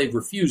 So far, they've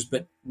refused,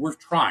 but we're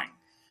trying.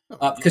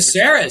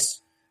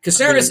 Caceres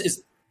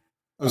is...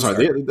 I'm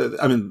sorry.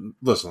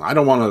 Listen, I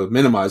don't want to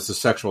minimize the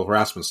sexual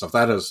harassment stuff.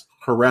 That is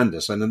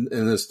horrendous. And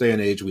in this day and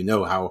age, we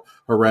know how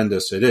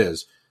horrendous it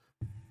is.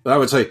 But I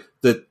would say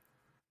that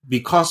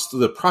because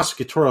the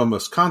prosecutorial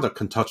misconduct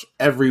can touch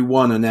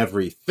everyone and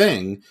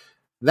everything,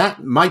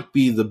 that might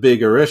be the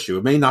bigger issue.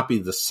 It may not be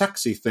the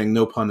sexy thing,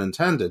 no pun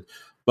intended,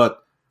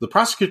 but the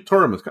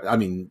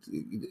prosecutorial,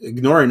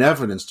 ignoring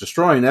evidence,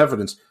 destroying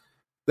evidence,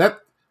 that,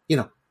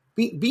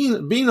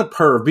 being a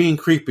perv, being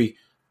creepy,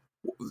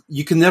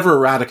 you can never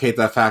eradicate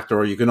that factor,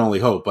 or you can only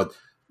hope. But,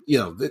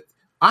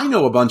 I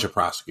know a bunch of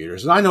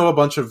prosecutors, and I know a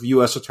bunch of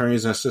U.S.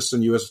 attorneys and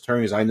assistant U.S.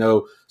 attorneys. I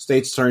know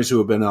state's attorneys who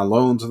have been on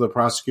loan to the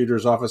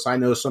prosecutor's office. I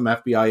know some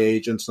FBI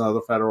agents and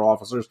other federal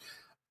officers.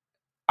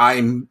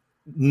 I'm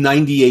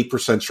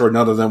 98% sure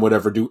none of them would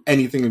ever do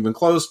anything even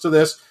close to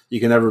this. You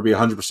can never be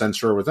 100%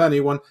 sure with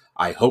anyone.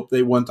 I hope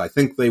they wouldn't. I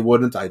think they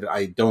wouldn't.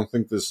 I don't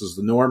think this is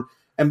the norm.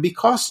 And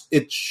because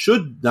it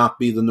should not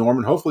be the norm,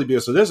 and hopefully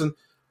because it isn't,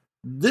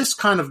 this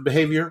kind of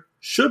behavior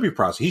should be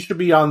prosecuted. He should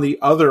be on the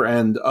other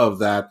end of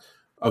that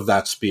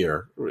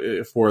spear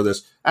for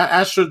this,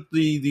 as should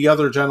the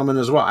other gentleman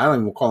as well. I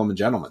don't even call him a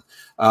gentleman.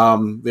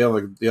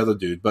 The other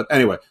dude. But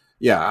anyway,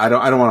 yeah, I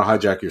don't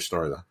want to hijack your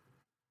story though.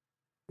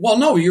 Well,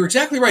 no, you're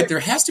exactly right. There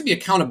has to be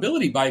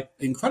accountability by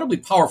incredibly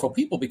powerful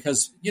people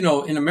because,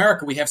 in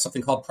America, we have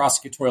something called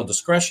prosecutorial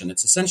discretion.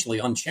 It's essentially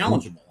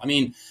unchallengeable. I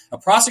mean, a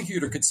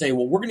prosecutor could say,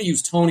 well, we're going to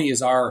use Tony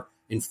as our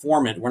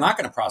informant. We're not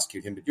going to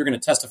prosecute him, but you're going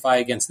to testify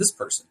against this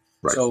person.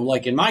 Right. So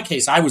like in my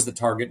case, I was the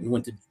target and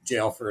went to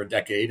jail for a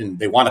decade, and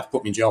they wanted to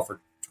put me in jail for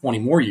 20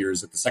 more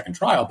years at the second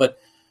trial.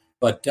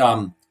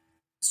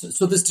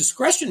 So this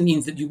discretion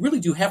means that you really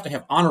do have to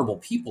have honorable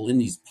people in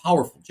these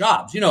powerful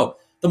jobs.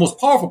 The most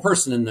powerful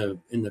person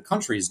in the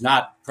country is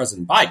not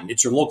President Biden.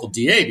 It's your local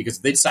DA, because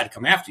if they decide to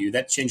come after you,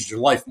 that changes your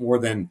life more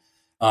than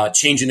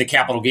changing the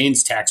capital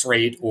gains tax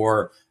rate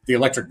or the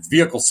electric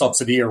vehicle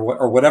subsidy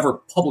or whatever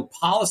public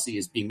policy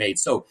is being made.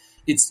 So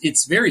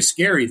it's very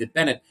scary that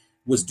Bennett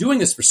was doing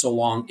this for so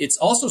long. It's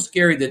also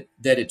scary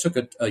that it took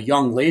a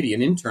young lady,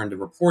 an intern, to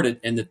report it,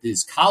 and that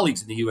his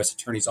colleagues in the U.S.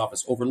 Attorney's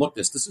Office overlooked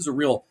this. This is a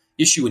real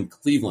issue in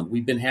Cleveland.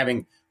 We've been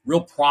having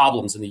real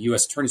problems in the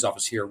U.S. Attorney's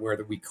Office here where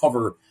we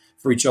cover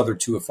for each other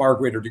to a far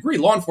greater degree.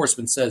 Law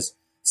enforcement says,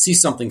 see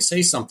something,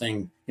 say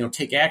something,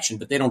 take action,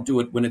 but they don't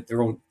do it when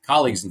their own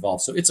colleagues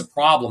involved. So it's a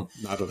problem.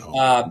 Not at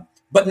all.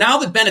 But now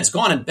that Bennett's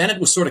gone, and Bennett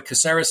was sort of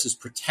Caceres'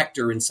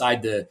 protector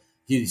inside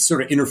he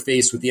sort of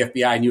interfaced with the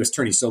FBI and U.S.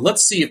 attorney. So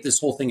let's see if this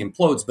whole thing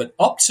implodes. But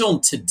up till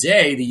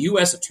today, the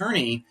U.S.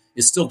 attorney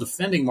is still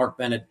defending Mark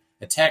Bennett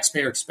at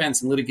taxpayer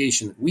expense and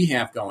litigation that we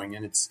have going,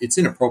 and it's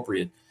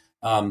inappropriate.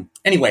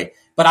 Anyway,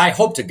 but I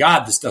hope to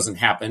God this doesn't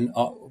happen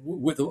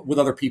with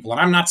other people.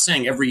 And I'm not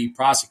saying every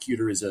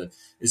prosecutor is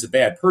a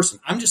bad person.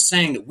 I'm just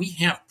saying that we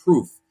have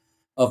proof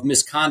of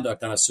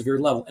misconduct on a severe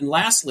level. And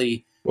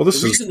lastly,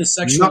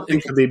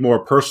 nothing can be more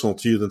personal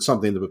to you than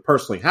something that would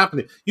personally happen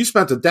to you. You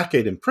spent a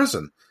decade in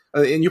prison,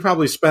 and you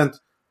probably spent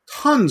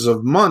tons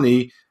of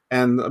money.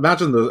 And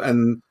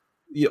imagine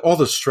all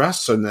the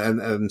stress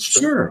and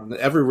sure, on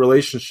every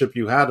relationship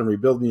you had in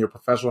rebuilding your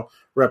professional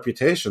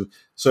reputation.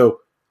 So,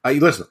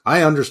 listen,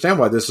 I understand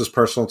why this is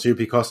personal to you,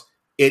 because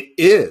it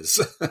is,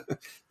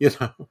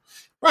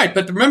 Right.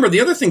 But remember, the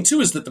other thing, too,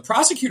 is that the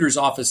prosecutor's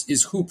office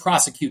is who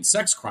prosecutes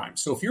sex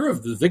crimes. So if you're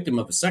the victim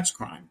of a sex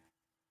crime,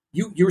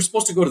 you're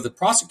supposed to go to the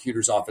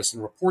prosecutor's office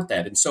and report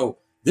that. And so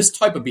this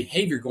type of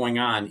behavior going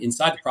on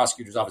inside the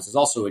prosecutor's office is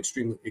also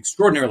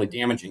extraordinarily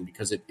damaging,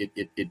 because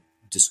it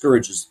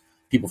discourages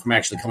people from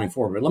actually coming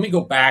forward. But let me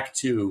go back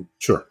to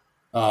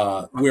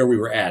where we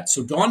were at.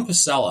 So Dawn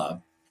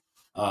Pasella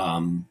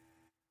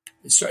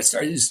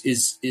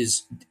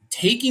is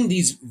taking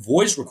these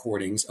voice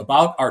recordings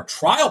about our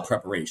trial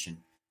preparation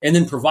and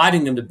then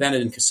providing them to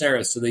Bennett and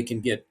Caceres so they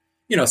can get,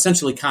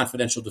 essentially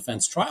confidential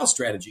defense trial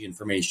strategy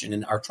information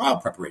in our trial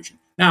preparation.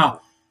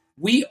 Now,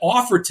 we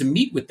offered to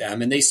meet with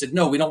them, and they said,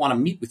 no, we don't want to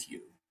meet with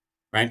you,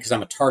 right, because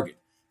I'm a target.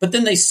 But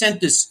then they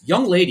sent this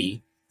young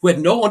lady who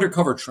had no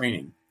undercover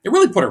training. It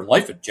really put her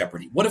life at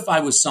jeopardy. What if I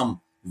was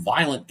some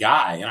violent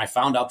guy and I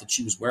found out that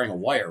she was wearing a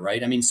wire,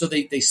 right? I mean, so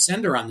they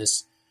send her on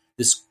this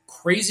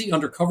crazy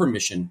undercover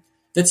mission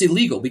that's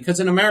illegal, because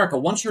in America,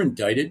 once you're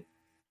indicted,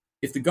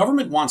 if the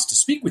government wants to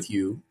speak with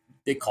you,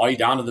 they call you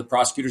down to the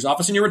prosecutor's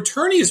office and your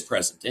attorney is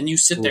present, and you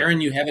sit there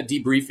and you have a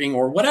debriefing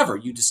or whatever.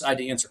 You decide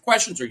to answer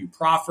questions or you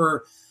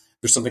proffer.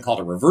 There's something called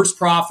a reverse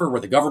proffer where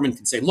the government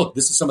can say, look,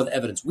 this is some of the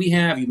evidence we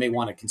have. You may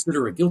want to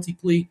consider a guilty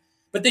plea.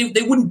 But they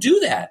wouldn't do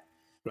that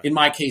in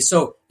my case.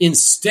 So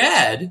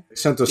instead, they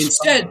sent a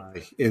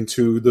spy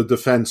into the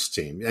defense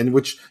team, and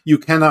which you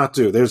cannot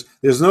do. There's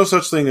no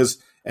such thing as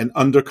an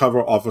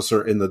undercover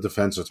officer in the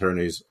defense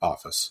attorney's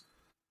office.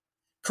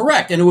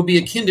 Correct. And it would be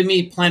akin to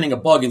me planting a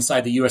bug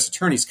inside the U.S.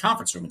 Attorney's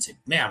conference room and say,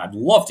 man, I'd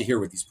love to hear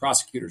what these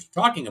prosecutors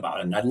are talking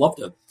about. And I'd love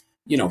to,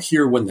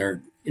 hear when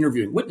they're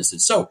interviewing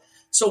witnesses. So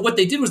what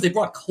they did was they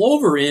brought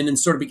Clover in and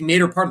sort of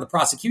made her part of the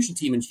prosecution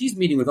team, and she's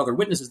meeting with other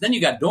witnesses. Then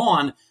you got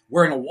Dawn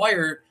wearing a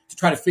wire to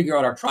try to figure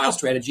out our trial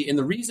strategy. And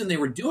the reason they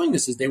were doing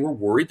this is they were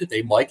worried that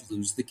they might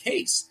lose the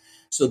case.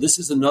 So this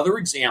is another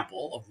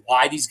example of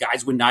why these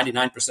guys win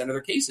 99% of their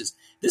cases.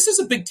 This is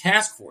a big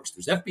task force.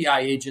 There's FBI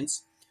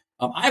agents.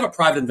 I have a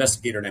private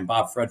investigator named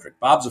Bob Frederick.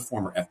 Bob's a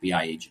former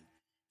FBI agent.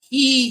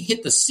 He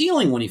hit the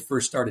ceiling when he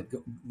first started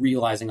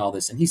realizing all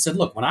this. And he said,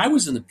 look, when I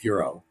was in the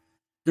Bureau,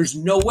 there's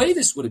no way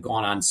this would have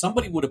gone on.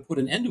 Somebody would have put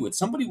an end to it.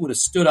 Somebody would have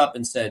stood up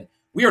and said,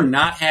 we are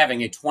not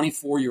having a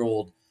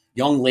 24-year-old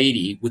young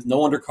lady with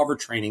no undercover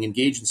training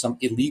engaged in some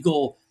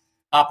illegal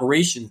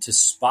operation to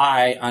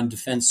spy on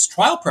defense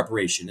trial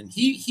preparation. And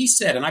he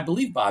said, and I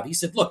believe Bob, he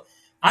said, look,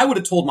 I would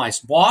have told my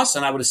boss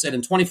and I would have said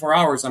in 24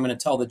 hours, I'm going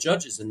to tell the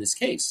judges in this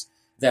case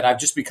that I've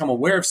just become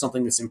aware of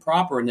something that's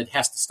improper and it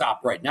has to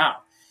stop right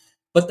now.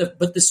 But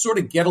this sort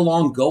of get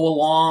along, go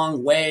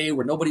along way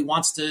where nobody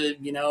wants to,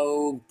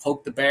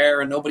 poke the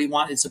bear and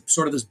it's a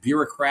sort of this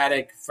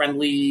bureaucratic,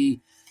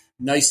 friendly,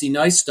 nicey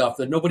nice stuff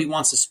that nobody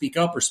wants to speak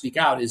up or speak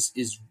out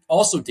is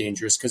also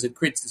dangerous because it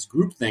creates this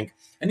groupthink.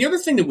 And the other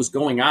thing that was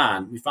going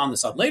on, we found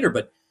this out later,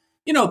 but,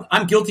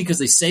 I'm guilty because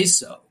they say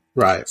so.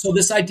 Right. So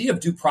this idea of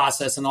due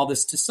process and all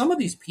this, to some of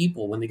these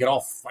people, when they get all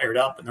fired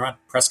up and they're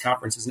at press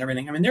conferences and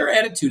everything, I mean, their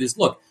attitude is,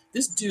 look,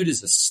 this dude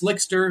is a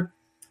slickster.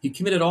 He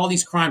committed all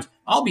these crimes.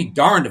 I'll be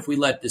darned if we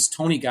let this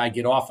Tony guy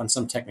get off on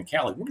some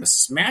technicality. We're going to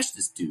smash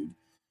this dude.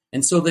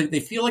 And so they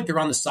feel like they're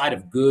on the side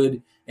of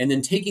good. And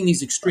then taking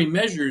these extreme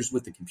measures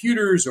with the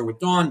computers or with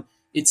Dawn,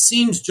 it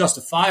seems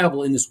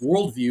justifiable in this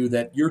worldview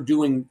that you're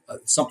doing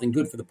something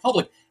good for the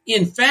public.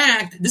 In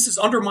fact, this is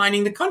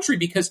undermining the country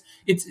because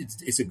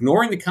it's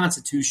ignoring the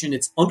Constitution.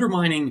 It's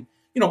undermining,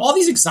 all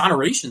these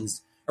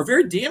exonerations are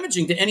very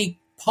damaging to any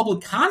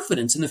public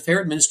confidence in the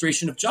fair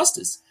administration of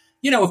justice.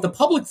 If the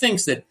public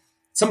thinks that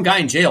some guy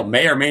in jail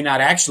may or may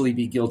not actually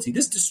be guilty,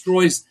 this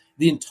destroys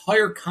the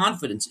entire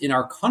confidence in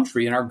our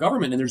country and our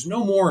government. And there's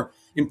no more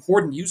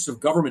important use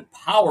of government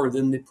power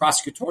than the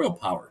prosecutorial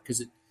power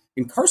because it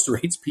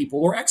incarcerates people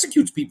or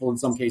executes people in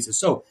some cases.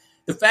 So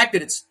the fact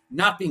that it's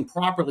not being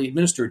properly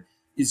administered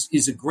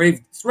is a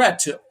grave threat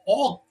to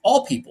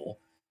all people.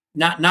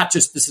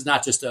 This is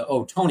not just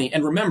Tony.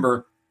 And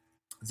remember,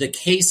 the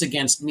case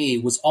against me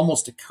was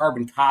almost a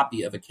carbon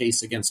copy of a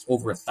case against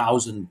over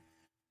 1,000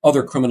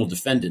 other criminal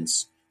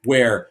defendants,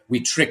 where we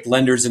tricked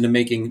lenders into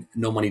making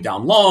no money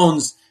down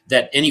loans,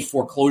 that any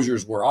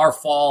foreclosures were our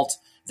fault,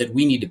 that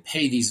we need to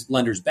pay these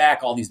lenders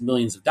back all these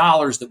millions of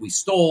dollars that we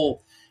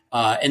stole.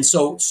 And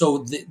so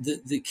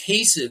the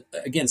case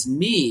against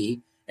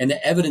me and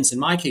the evidence in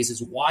my case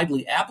is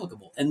widely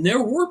applicable. And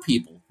there were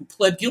people who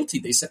pled guilty.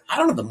 They said, I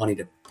don't have the money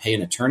to pay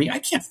an attorney. I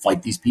can't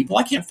fight these people.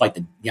 I can't fight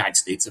the United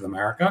States of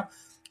America.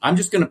 I'm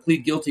just going to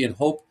plead guilty and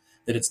hope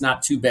that it's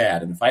not too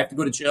bad. And if I have to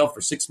go to jail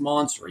for 6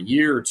 months or a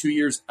year or 2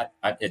 years,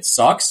 it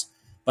sucks,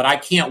 but I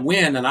can't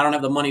win and I don't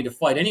have the money to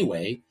fight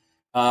anyway.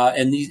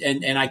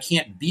 And I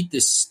can't beat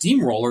this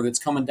steamroller that's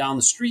coming down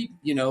the street,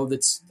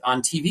 that's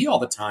on TV all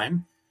the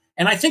time.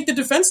 And I think the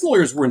defense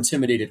lawyers were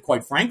intimidated,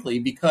 quite frankly,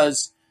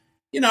 because,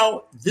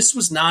 this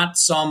was not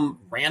some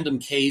random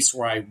case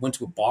where I went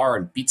to a bar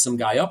and beat some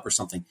guy up or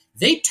something.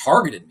 They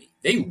targeted me.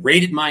 They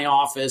raided my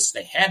office.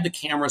 They had the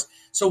cameras.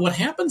 So what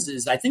happens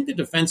is I think the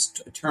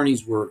defense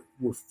attorneys were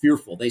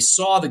fearful. They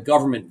saw the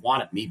government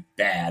wanted me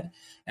bad.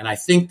 And I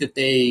think that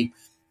they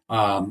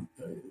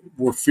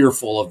were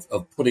fearful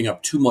of putting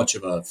up too much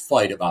of a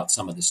fight about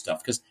some of this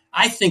stuff. Because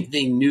I think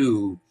they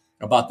knew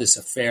about this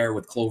affair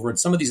with Clover. And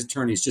some of these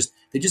attorneys just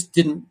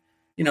didn't,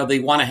 they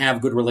want to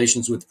have good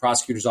relations with the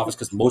prosecutor's office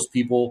because most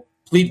people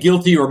plead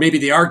guilty or maybe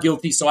they are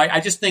guilty. So I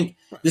just think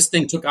this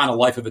thing took on a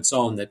life of its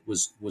own that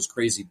was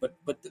crazy. But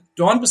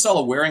Dawn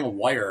Basella wearing a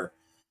wire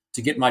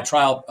to get my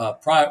trial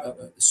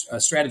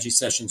strategy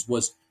sessions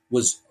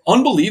was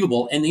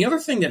unbelievable. And the other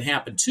thing that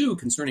happened too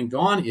concerning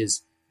Dawn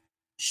is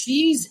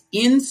she's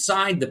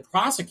inside the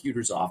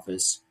prosecutor's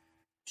office.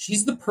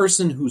 She's the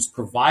person who's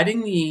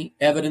providing the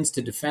evidence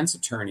to defense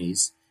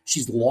attorneys.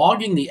 She's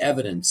logging the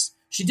evidence.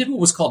 She did what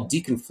was called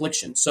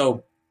deconfliction.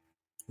 So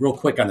real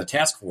quick on the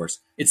task force,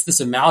 it's this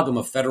amalgam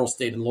of federal,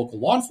 state, and local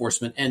law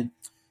enforcement. And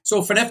so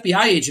if an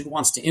FBI agent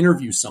wants to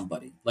interview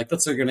somebody, like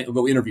let's say they're going to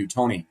go interview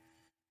Tony,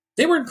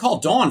 they were going to call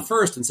Dawn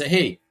first and say,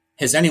 hey,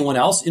 has anyone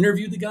else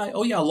interviewed the guy?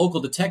 Oh, yeah, a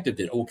local detective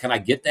did. Oh, can I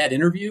get that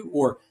interview?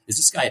 Or is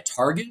this guy a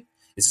target?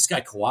 Is this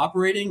guy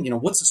cooperating?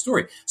 What's the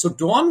story? So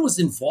Dawn was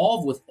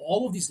involved with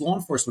all of these law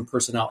enforcement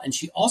personnel, and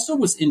she also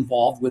was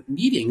involved with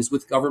meetings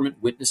with government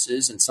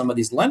witnesses and some of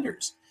these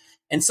lenders.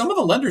 And some of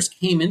the lenders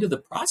came into the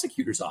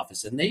prosecutor's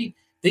office, and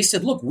they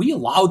said, look, we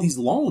allow these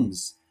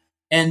loans.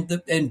 And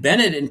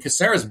Bennett and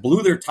Caceres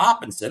blew their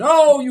top and said,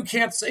 oh, you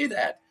can't say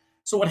that.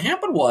 So what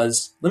happened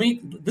was,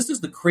 this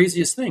is the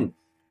craziest thing.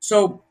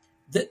 So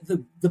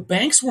the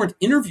banks weren't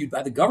interviewed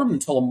by the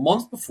government until a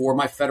month before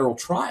my federal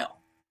trial.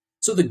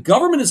 So the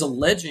government is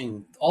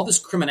alleging all this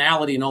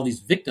criminality and all these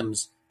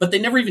victims, but they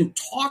never even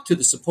talked to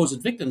the supposed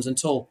victims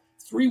until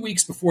 3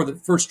 weeks before the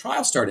first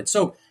trial started.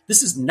 So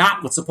this is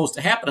not what's supposed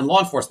to happen in law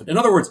enforcement. In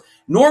other words,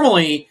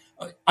 normally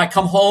I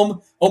come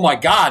home, oh my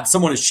God,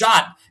 someone is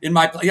shot in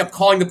my place. I'm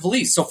calling the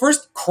police. So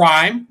first,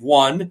 crime,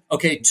 1.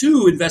 Okay,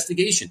 2,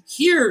 investigation.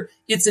 Here,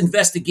 it's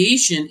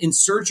investigation in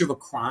search of a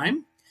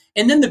crime.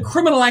 And then the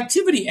criminal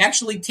activity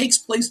actually takes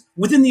place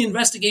within the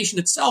investigation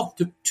itself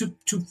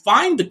to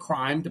find the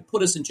crime to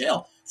put us in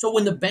jail. So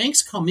when the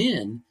banks come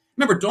in,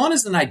 remember, Dawn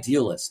is an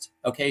idealist,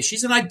 okay?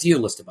 She's an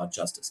idealist about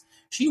justice.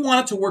 She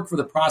wanted to work for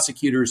the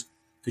prosecutors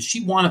because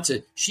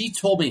she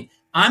told me,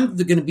 I'm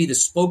going to be the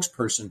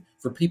spokesperson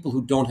for people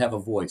who don't have a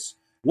voice.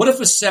 What if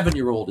a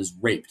 7-year-old is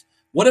raped?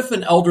 What if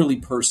an elderly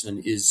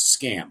person is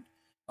scammed?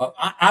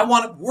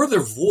 We're the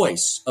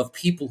voice of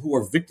people who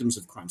are victims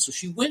of crime. So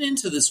she went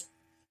into this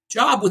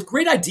job with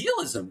great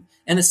idealism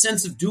and a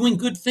sense of doing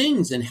good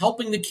things and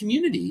helping the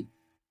community.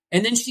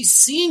 And then she's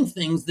seeing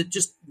things that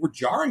just were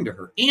jarring to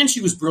her. And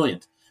she was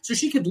brilliant. So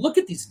she could look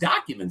at these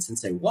documents and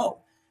say, whoa,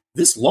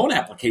 this loan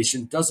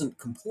application doesn't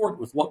comport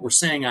with what we're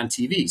saying on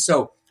TV.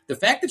 So the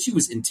fact that she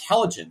was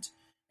intelligent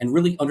and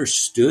really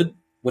understood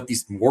what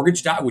these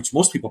mortgage which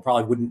most people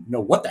probably wouldn't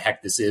know what the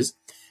heck this is.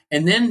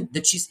 And then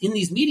that she's in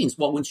these meetings.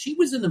 Well, when she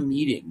was in a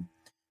meeting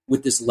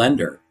with this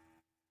lender,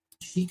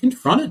 she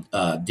confronted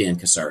Dan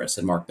Caceres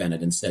and Mark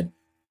Bennett and said,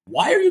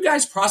 why are you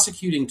guys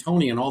prosecuting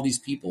Tony and all these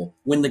people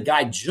when the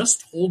guy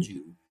just told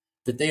you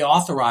that they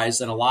authorize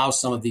and allow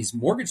some of these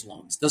mortgage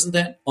loans? Doesn't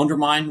that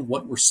undermine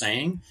what we're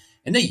saying?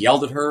 And they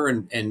yelled at her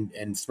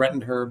and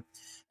threatened her.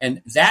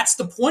 And that's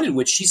the point at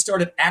which she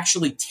started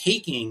actually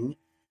taking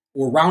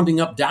or rounding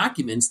up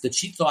documents that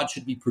she thought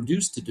should be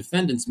produced to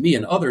defendants, me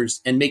and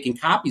others, and making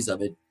copies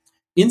of it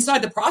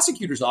inside the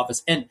prosecutor's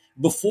office. And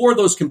before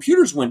those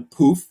computers went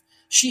poof,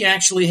 she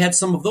actually had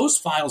some of those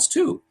files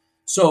too.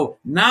 So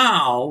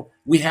now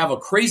we have a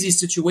crazy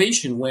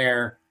situation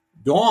where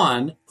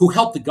Dawn, who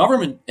helped the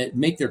government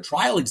make their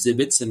trial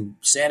exhibits and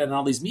sat in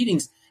all these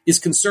meetings, is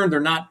concerned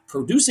they're not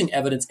producing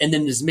evidence and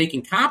then is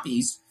making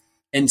copies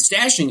and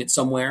stashing it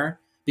somewhere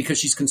because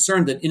she's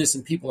concerned that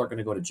innocent people are going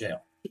to go to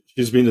jail.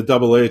 She's being a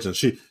double agent.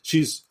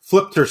 She's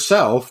flipped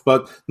herself,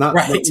 but not.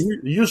 Right. But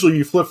usually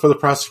you flip for the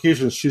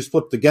prosecution. She's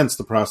flipped against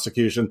the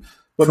prosecution,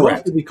 but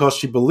Correct. mostly because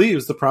she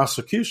believes the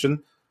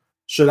prosecution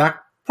should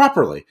act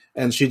properly,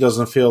 and she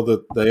doesn't feel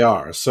that they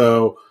are.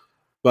 So,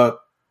 but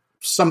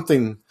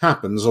something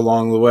happens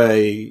along the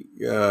way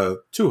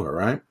to her,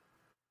 right?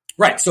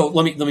 Right. So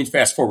let me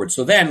fast forward.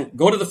 So then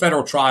go to the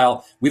federal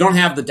trial. We don't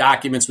have the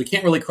documents. We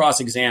can't really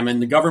cross-examine.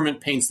 The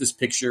government paints this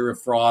picture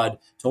of fraud.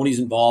 Tony's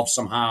involved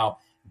somehow.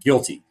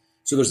 Guilty.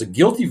 So there's a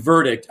guilty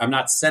verdict. I'm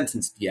not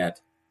sentenced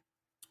yet.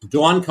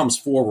 Dawn comes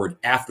forward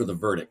after the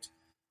verdict.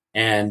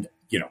 And,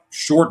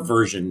 short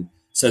version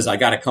says, I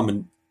got to come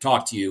and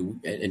talk to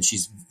you. And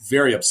she's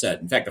very upset.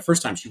 In fact, the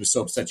first time she was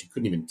so upset, she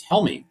couldn't even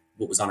tell me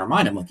what was on her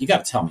mind. I'm like, you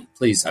got to tell me,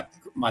 please.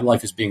 My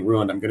life is being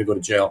ruined. I'm going to go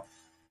to jail.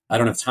 I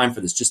don't have time for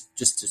this.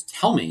 Just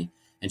tell me.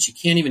 And she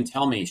can't even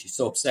tell me. She's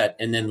so upset.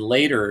 And then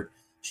later,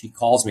 she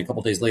calls me a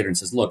couple days later and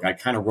says, look, I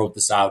kind of wrote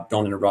this out.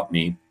 Don't interrupt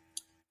me.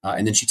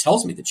 And then she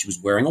tells me that she was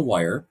wearing a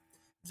wire,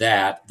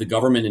 that the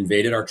government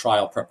invaded our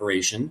trial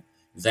preparation,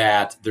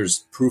 that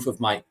there's proof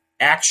of my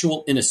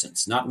actual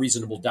innocence, not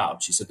reasonable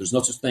doubt. She said there's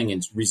no such thing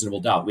as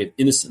reasonable doubt. We have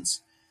innocence.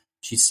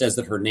 She says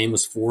that her name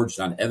was forged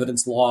on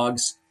evidence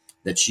logs,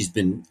 that she's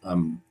been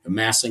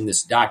amassing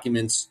this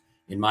documents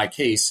in my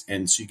case.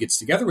 And she gets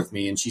together with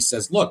me and she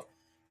says, look,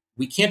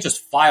 we can't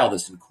just file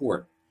this in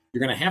court. You're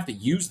going to have to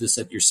use this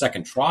at your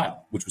second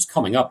trial, which was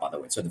coming up, by the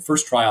way. So the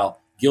first trial,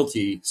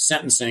 guilty,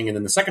 sentencing, and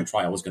then the second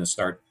trial was going to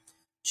start.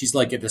 She's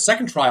like, at the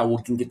second trial,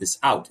 we can get this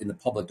out in the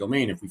public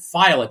domain. If we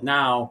file it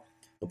now,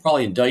 they'll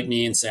probably indict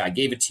me and say, I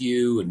gave it to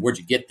you, and where'd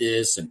you get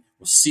this? And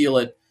we'll seal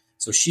it.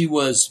 So she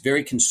was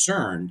very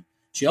concerned.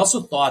 She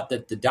also thought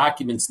that the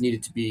documents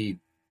needed to be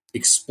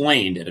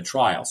explained at a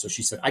trial. So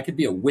she said, I could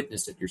be a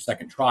witness at your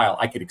second trial.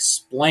 I could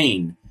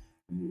explain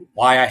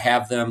why I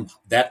have them,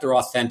 that they're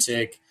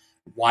authentic,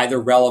 why they're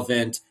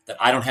relevant, that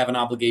I don't have an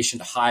obligation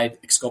to hide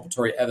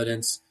exculpatory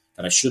evidence,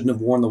 that I shouldn't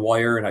have worn the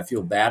wire and I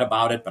feel bad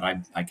about it, but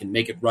I can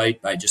make it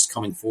right by just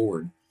coming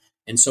forward.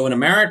 And so in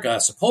America,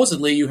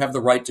 supposedly you have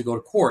the right to go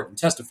to court and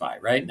testify,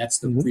 right? And that's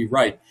the free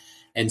right.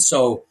 And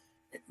so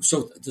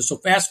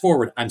fast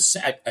forward, I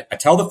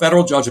tell the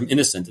federal judge I'm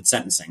innocent at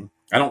sentencing.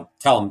 I don't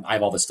tell him I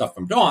have all this stuff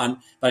from Dawn,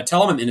 but I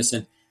tell him I'm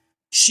innocent.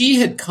 She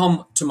had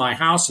come to my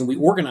house and we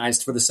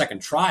organized for the second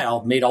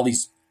trial, made all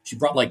these, she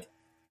brought like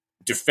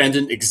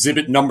defendant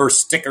exhibit number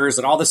stickers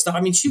and all this stuff.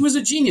 I mean, she was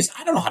a genius.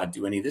 I don't know how to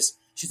do any of this.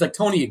 She's like,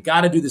 Tony, you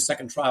got to do the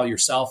second trial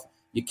yourself.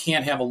 You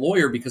can't have a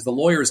lawyer because the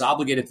lawyer is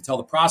obligated to tell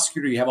the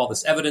prosecutor you have all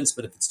this evidence.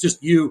 But if it's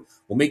just you,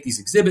 we'll make these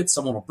exhibits.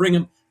 Someone will bring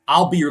them.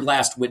 I'll be your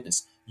last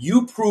witness.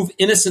 You prove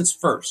innocence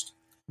first.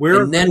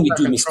 And then we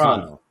do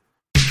misconduct.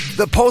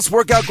 The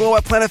post-workout glow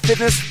at Planet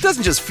Fitness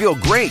doesn't just feel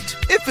great.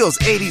 It feels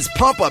 80s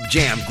pump-up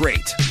jam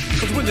great.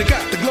 Cause when you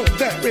got the glow,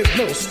 there is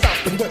no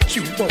stopping what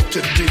you want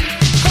to do.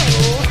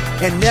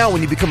 And now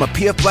when you become a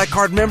PF Black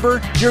Card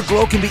member, your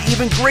glow can be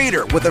even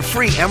greater with a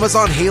free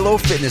Amazon Halo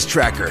fitness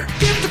tracker.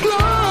 Get the glow.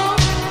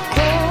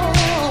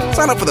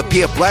 Sign up for the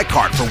PF Black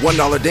Card for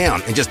 $1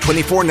 down and just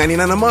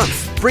 $24.99 a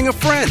month. Bring a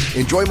friend,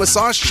 enjoy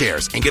massage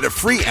chairs, and get a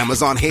free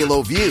Amazon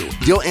Halo View.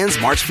 Deal ends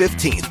March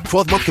 15th.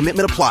 12-month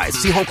commitment applies.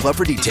 See Home Club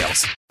for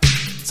details.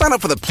 Sign up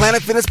for the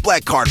Planet Fitness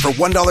Black Card for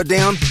 $1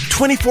 down,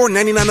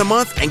 $24.99 a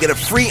month, and get a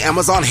free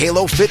Amazon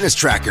Halo fitness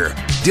tracker.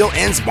 Deal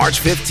ends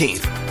March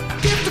 15th.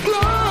 Get the glow.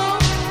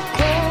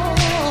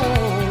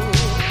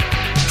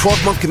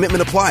 12-month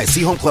commitment applies.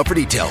 See Home Club for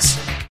details.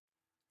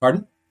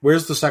 Pardon?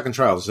 Where's the second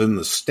trial? Is it in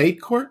the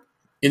state court?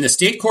 In the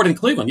state court in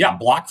Cleveland, yeah,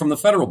 blocked from the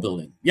federal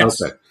building.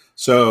 Yes. Okay.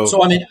 So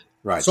I'm in.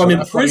 Right. So I'm in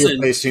that's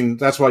prison.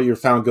 That's why you're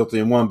found guilty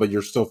in one, but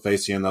you're still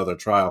facing another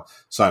trial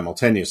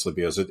simultaneously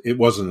because it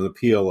wasn't an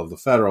appeal of the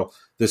federal.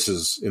 This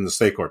is in the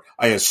state court.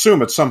 I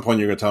assume at some point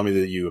you're going to tell me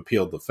that you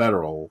appealed the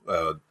federal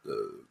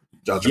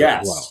judgment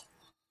Yes. as well.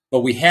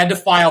 But we had to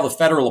file the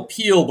federal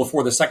appeal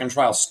before the second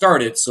trial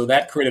started, so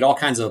that created all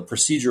kinds of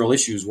procedural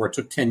issues where it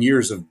took 10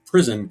 years of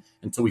prison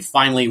until we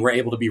finally were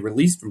able to be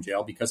released from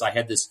jail because I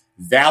had this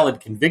valid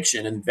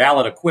conviction and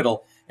valid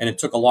acquittal, and it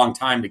took a long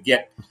time to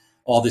get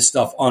all this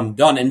stuff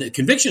undone. And the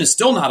conviction is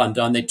still not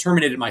undone. They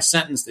terminated my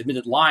sentence, they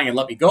admitted lying, and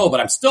let me go,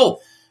 but I'm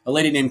still a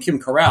lady named Kim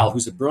Corral,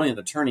 who's a brilliant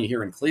attorney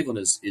here in Cleveland,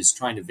 is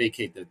trying to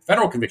vacate the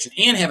federal conviction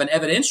and have an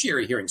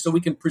evidentiary hearing so we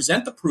can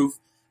present the proof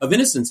of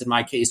innocence in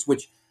my case,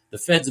 which the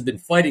feds have been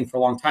fighting for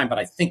a long time, but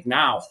I think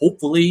now,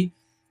 hopefully,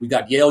 we've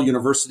got Yale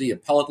University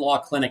Appellate Law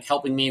Clinic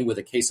helping me with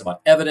a case about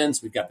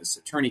evidence. We've got this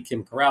attorney,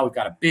 Kim Corral. We've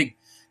got a big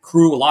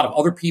crew. A lot of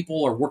other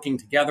people are working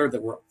together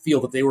that feel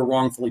that they were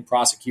wrongfully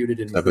prosecuted.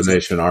 The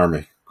Nation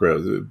Army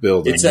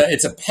building.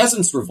 It's a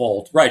peasants'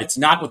 revolt, right? It's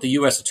not what the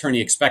U.S. attorney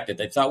expected.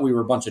 They thought we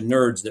were a bunch of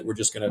nerds that were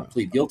just going to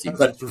plead guilty.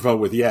 But revolt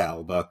with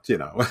Yale, but you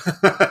know.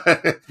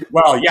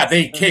 Well, yeah,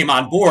 they came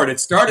on board. It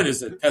started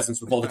as a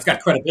peasants' revolt. It's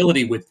got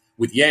credibility with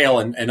Yale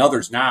and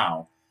others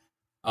now.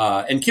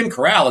 And Kim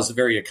Corral is a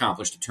very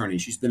accomplished attorney.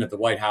 She's been at the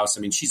White House.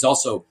 I mean, she's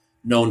also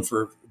known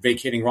for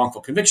vacating wrongful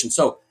conviction.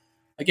 So,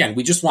 again,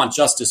 we just want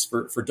justice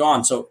for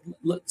Dawn. So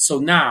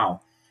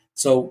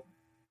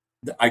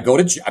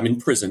I'm in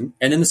prison,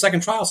 and then the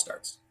second trial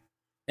starts.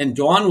 And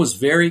Dawn was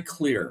very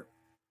clear.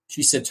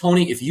 She said,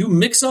 Tony, if you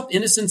mix up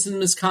innocence and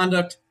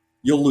misconduct,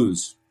 you'll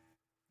lose.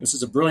 This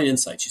is a brilliant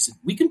insight. She said,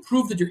 we can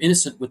prove that you're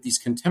innocent with these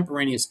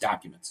contemporaneous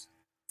documents.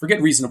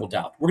 Forget reasonable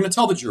doubt. We're going to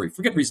tell the jury,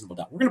 forget reasonable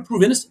doubt. We're going to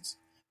prove innocence.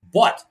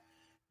 But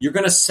you're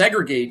going to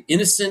segregate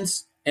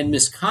innocence and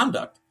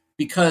misconduct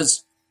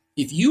because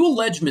if you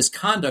allege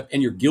misconduct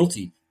and you're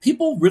guilty,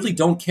 people really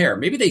don't care.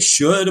 Maybe they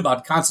should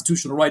about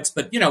constitutional rights,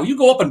 but you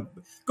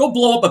go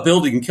blow up a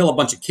building and kill a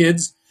bunch of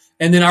kids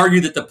and then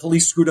argue that the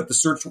police screwed up the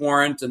search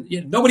warrant and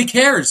nobody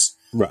cares,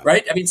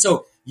 right? I mean,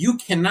 so you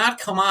cannot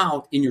come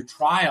out in your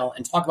trial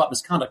and talk about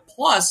misconduct.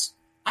 Plus,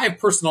 I have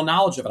personal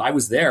knowledge of it. I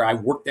was there. I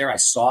worked there. I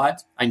saw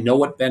it. I know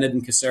what Bennett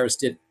and Caceres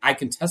did. I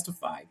can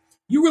testify.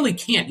 You really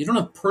can't. You don't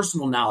have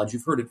personal knowledge.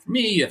 You've heard it from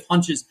me. You have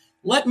hunches.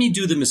 Let me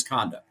do the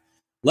misconduct.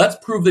 Let's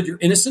prove that you're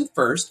innocent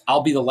first.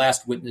 I'll be the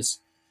last witness,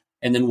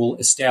 and then we'll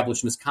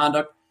establish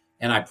misconduct.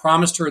 And I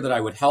promised her that I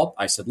would help.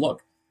 I said,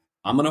 look,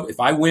 if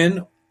I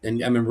win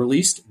and I'm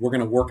released, we're going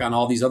to work on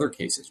all these other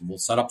cases. We'll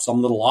set up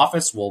some little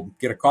office. We'll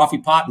get a coffee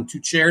pot and 2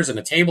 chairs and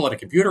a table and a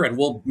computer, and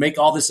we'll make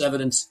all this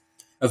evidence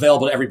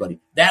available to everybody.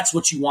 That's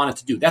what she wanted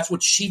to do. That's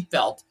what she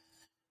felt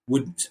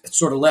would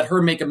sort of let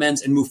her make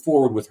amends and move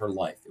forward with her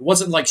life. It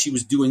wasn't like she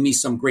was doing me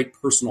some great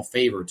personal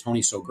favor.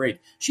 Tony's so great.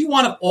 She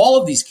wanted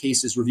all of these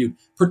cases reviewed,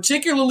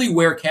 particularly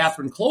where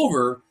Catherine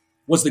Clover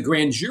was the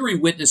grand jury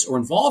witness or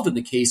involved in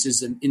the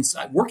cases and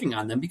inside working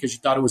on them because she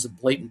thought it was a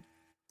blatant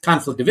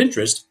conflict of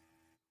interest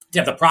to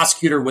have the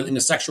prosecutor in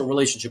a sexual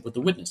relationship with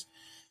the witness.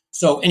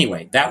 So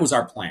anyway, that was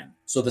our plan.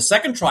 So the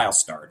second trial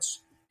starts,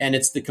 and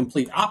it's the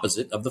complete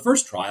opposite of the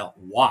first trial.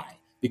 Why?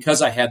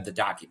 Because I had the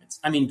documents.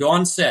 I mean,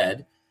 Dawn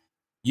said,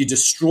 you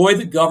destroy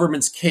the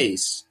government's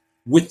case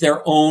with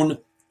their own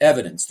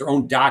evidence, their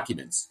own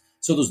documents.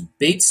 So those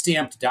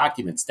bait-stamped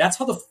documents, that's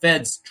how the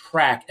feds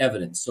track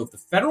evidence. So if the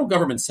federal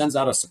government sends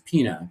out a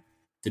subpoena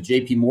to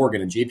J.P.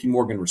 Morgan and J.P.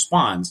 Morgan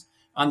responds,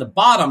 on the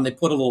bottom they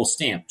put a little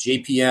stamp,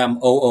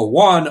 JPM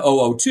 001,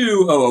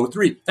 002,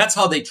 003. That's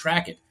how they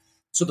track it.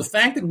 So the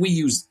fact that we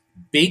use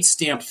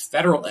bait-stamped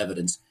federal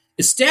evidence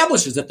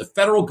establishes that the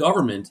federal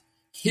government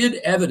hid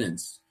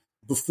evidence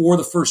before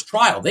the first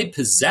trial. They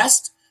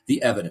possessed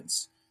the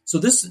evidence. So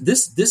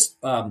this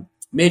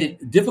made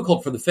it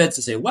difficult for the feds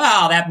to say,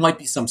 well, that might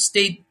be some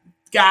state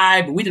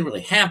guy, but we didn't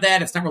really have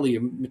that. It's not really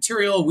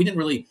material. We didn't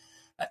really.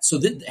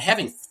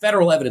 Having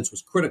federal evidence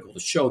was critical to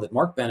show that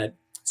Mark Bennett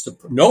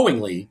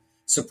knowingly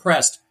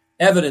suppressed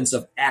evidence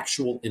of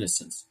actual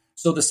innocence.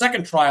 So the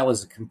second trial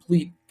is a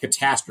complete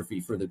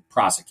catastrophe for the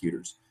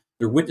prosecutors.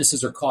 Their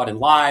witnesses are caught in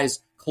lies.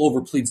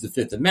 Clover pleads the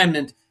Fifth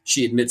Amendment.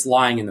 She admits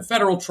lying in the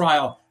federal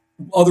trial.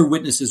 Other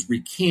witnesses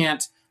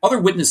recant. Other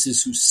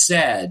witnesses who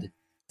said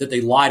that they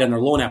lied on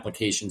their loan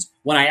applications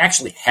when I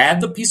actually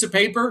had the piece of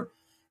paper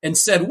and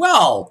said,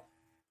 well,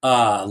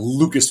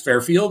 Lucas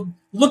Fairfield,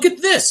 look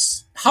at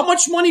this. How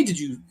much money did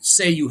you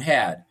say you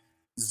had?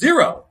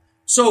 Zero.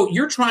 So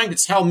you're trying to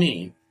tell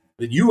me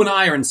that you and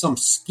I are in some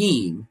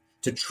scheme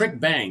to trick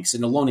banks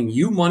into loaning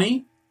you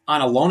money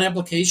on a loan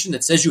application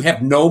that says you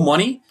have no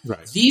money?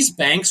 Right. These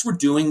banks were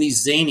doing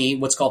these zany,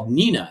 what's called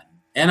NINA,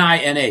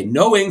 N-I-N-A,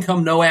 no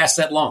income, no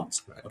asset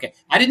loans. Right. Okay.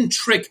 I didn't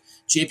trick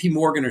JP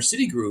Morgan or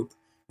Citigroup.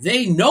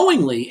 They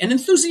knowingly and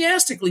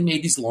enthusiastically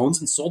made these loans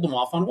and sold them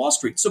off on Wall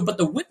Street. So, but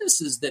the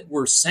witnesses that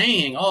were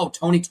saying, oh,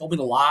 Tony told me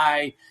to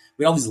lie,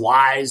 we had all these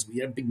lies, we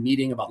had a big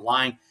meeting about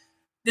lying,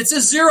 it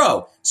says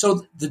zero.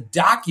 So the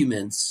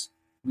documents,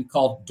 we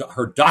called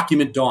her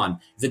document Dawn.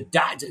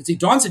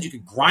 Dawn said you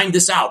could grind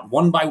this out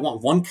one by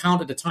one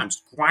count at a time.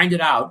 Just grind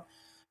it out.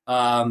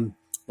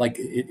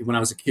 When I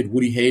was a kid,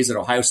 Woody Hayes at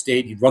Ohio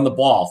State, he'd run the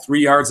ball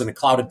 3 yards in a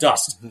cloud of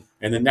dust. Mm-hmm.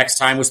 And the next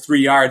time was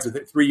 3 yards,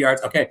 3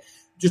 yards. Okay,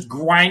 just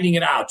grinding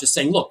it out, just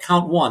saying, look,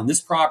 count one,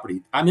 this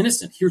property. I'm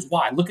innocent. Here's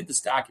why. Look at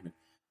this document.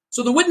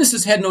 So the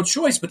witnesses had no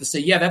choice but to say,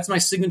 yeah, that's my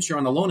signature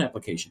on the loan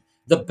application.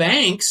 The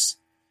banks,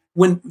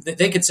 when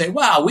they could say,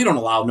 well, we don't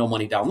allow no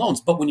money down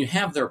loans. But when you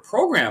have their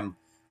program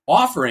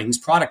offerings,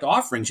 product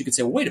offerings, you could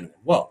say, well, wait a minute.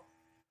 Whoa.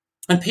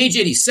 On page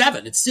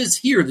 87, it says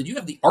here that you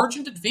have the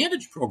Argent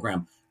Advantage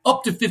program,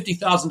 up to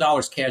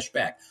 $50,000 cash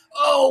back.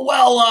 Oh,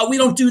 well, we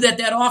don't do that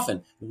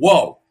often.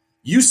 Whoa.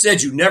 You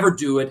said you never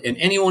do it, and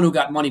anyone who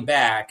got money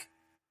back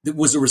that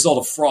was a result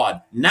of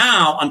fraud.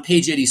 Now, on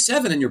page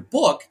 87 in your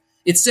book,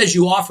 it says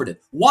you offered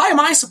it. Why am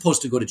I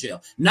supposed to go to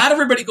jail? Not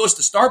everybody goes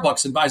to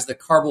Starbucks and buys the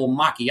caramel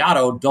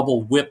macchiato,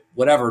 double whip,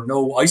 whatever,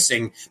 no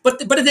icing, but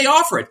they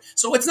offer it.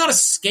 So it's not a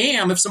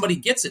scam if somebody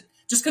gets it.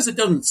 Just because it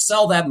doesn't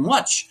sell that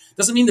much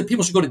doesn't mean that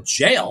people should go to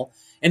jail.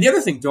 And the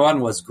other thing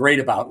Dawn was great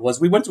about was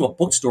we went to a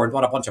bookstore and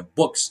bought a bunch of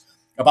books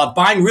about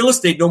buying real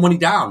estate, no money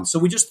down. So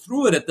we just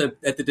threw it at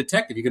the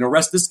detective. You can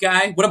arrest this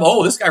guy. What about,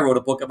 oh, this guy wrote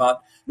a book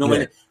about no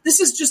money. This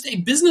is just a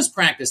business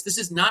practice. This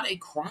is not a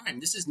crime.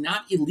 This is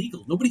not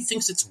illegal. Nobody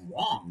thinks it's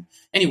wrong.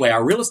 Anyway,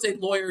 our real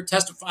estate lawyer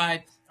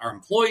testified. Our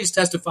employees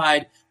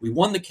testified. We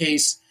won the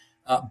case.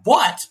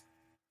 But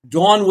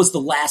Dawn was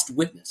the last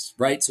witness,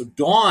 right? So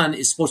Dawn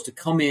is supposed to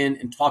come in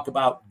and talk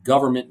about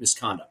government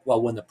misconduct.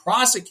 Well, when the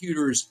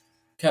prosecutors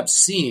kept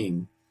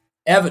seeing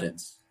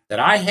evidence that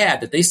I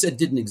had that they said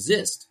didn't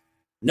exist,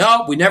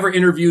 no, we never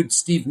interviewed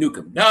Steve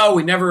Newcomb. No,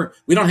 we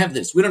don't have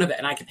this. We don't have that.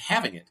 And I kept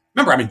having it.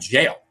 Remember, I'm in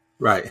jail.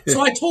 Right.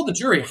 So I told the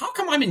jury, how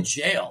come I'm in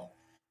jail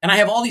and I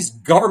have all these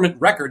government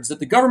records that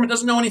the government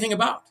doesn't know anything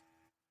about?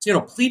 So,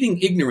 pleading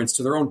ignorance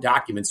to their own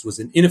documents was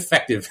an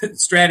ineffective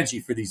strategy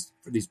for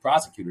these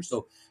prosecutors.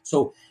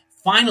 So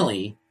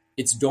finally,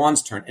 it's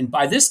Dawn's turn. And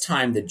by this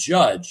time, the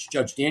Judge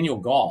Daniel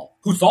Gall,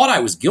 who thought I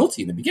was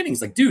guilty in the beginning,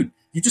 is like, dude,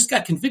 you just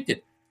got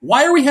convicted.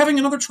 Why are we having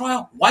another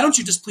trial? Why don't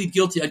you just plead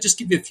guilty? I just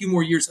give you a few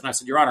more years. And I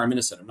said, Your Honor, I'm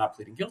innocent. I'm not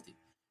pleading guilty.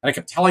 And I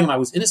kept telling him I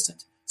was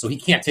innocent. So he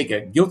can't take a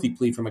guilty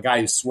plea from a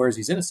guy who swears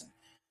he's innocent.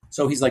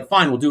 So he's like,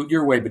 fine, we'll do it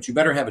your way, but you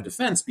better have a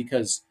defense,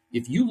 because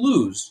if you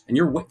lose, and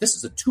this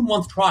is a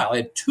 2-month trial. I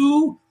had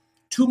two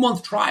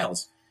 2-month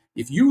trials.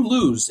 If you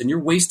lose and you're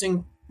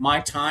wasting my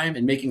time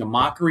and making a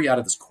mockery out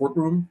of this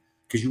courtroom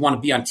because you want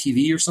to be on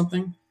TV or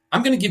something,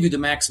 I'm going to give you the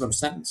maximum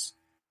sentence.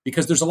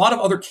 Because there's a lot of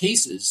other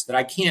cases that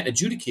I can't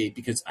adjudicate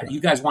because you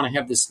guys want to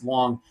have this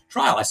long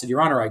trial. I said,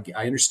 Your Honor,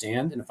 I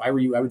understand. And if I were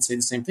you, I would say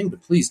the same thing.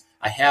 But please,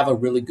 I have a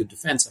really good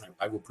defense and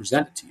I will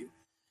present it to you.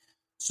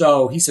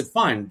 So he said,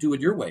 fine, do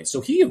it your way.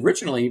 So he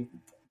originally,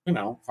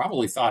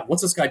 probably thought,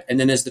 what's this guy? And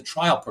then as the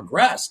trial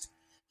progressed,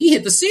 he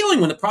hit the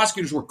ceiling when the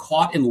prosecutors were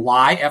caught in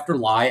lie after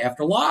lie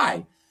after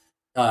lie.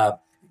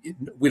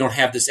 We don't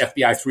have this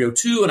FBI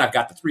 302 and I've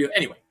got the 30.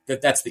 Anyway,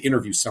 that's the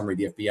interview summary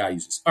the FBI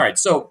uses. All right.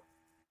 So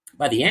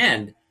by the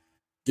end,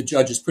 the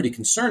judge is pretty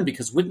concerned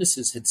because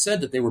witnesses had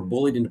said that they were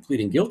bullied into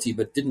pleading guilty,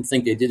 but didn't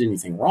think they did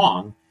anything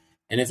wrong.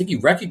 And I think he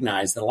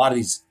recognized that a lot of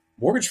these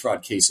mortgage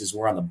fraud cases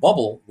were on the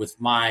bubble with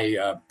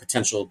my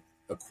potential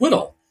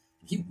acquittal.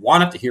 He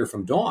wanted to hear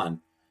from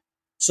Dawn.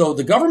 So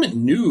the government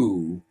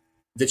knew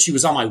that she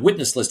was on my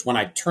witness list when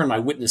I turned my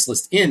witness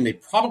list in. They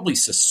probably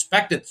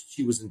suspected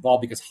she was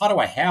involved because how do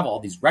I have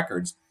all these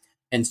records?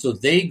 And so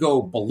they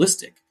go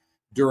ballistic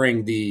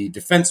during the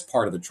defense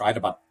part of the trial,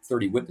 about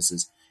 30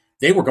 witnesses.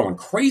 They were going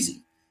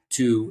crazy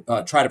to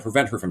try to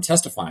prevent her from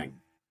testifying.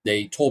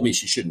 They told me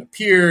she shouldn't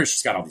appear.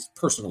 She's got all these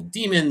personal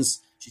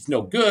demons. She's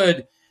no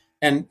good.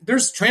 And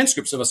there's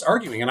transcripts of us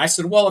arguing. And I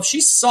said, well, if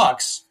she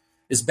sucks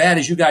as bad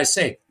as you guys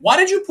say, why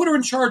did you put her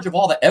in charge of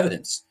all the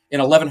evidence in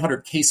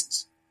 1,100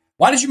 cases?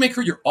 Why did you make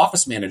her your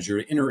office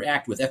manager to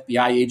interact with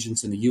FBI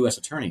agents and the U.S.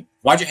 attorney?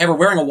 Why'd you have her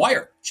wearing a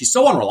wire? She's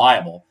so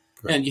unreliable.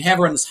 Right. And you have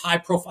her in this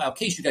high-profile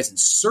case. You guys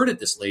inserted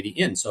this lady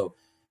in. So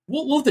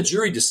we'll let the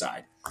jury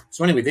decide.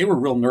 So anyway, they were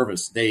real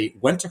nervous. They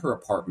went to her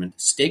apartment,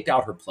 staked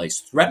out her place,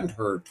 threatened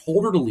her,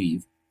 told her to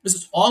leave. This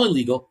is all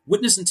illegal.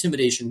 Witness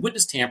intimidation,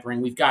 witness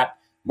tampering. We've got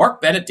Mark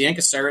Bennett, Dan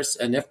Caceres,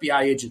 and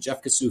FBI agent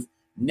Jeff Kassouf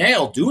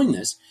nailed doing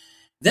this.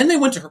 Then they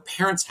went to her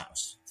parents'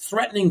 house,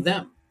 threatening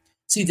them.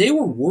 See, they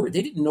were worried.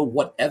 They didn't know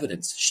what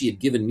evidence she had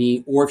given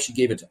me or if she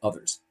gave it to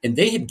others. And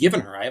they had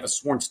given her, I have a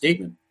sworn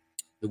statement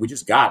that we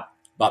just got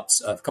about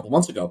a couple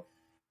months ago.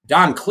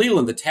 Don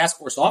Cleland, the task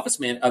force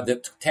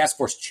the task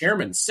force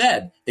chairman,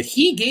 said that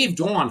he gave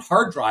Dawn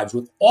hard drives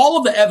with all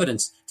of the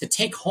evidence to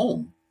take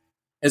home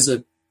as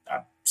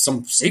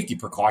some safety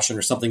precaution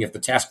or something. If the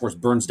task force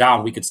burns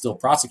down, we could still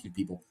prosecute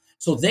people.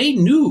 So they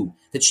knew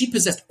that she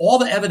possessed all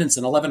the evidence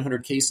in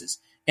 1,100 cases.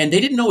 And they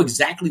didn't know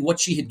exactly what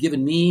she had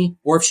given me,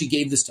 or if she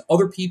gave this to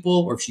other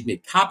people, or if she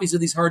made copies of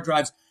these hard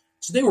drives.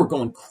 So they were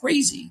going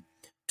crazy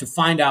to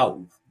find out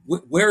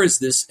where is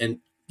this. And,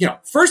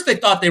 first they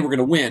thought they were going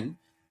to win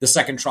the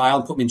second trial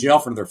and put me in jail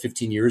for another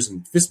 15 years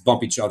and fist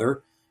bump each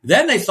other.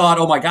 Then they thought,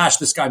 oh my gosh,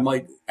 this guy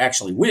might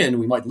actually win.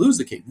 We might lose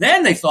the case.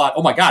 Then they thought,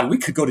 oh my God, we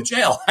could go to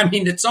jail. I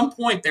mean, at some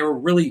point they were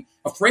really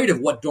afraid of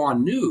what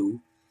Dawn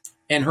knew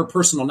and her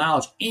personal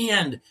knowledge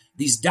and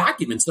these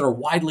documents that are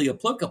widely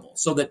applicable.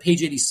 So that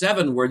page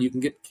 87, where you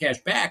can get cash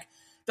back,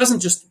 doesn't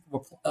just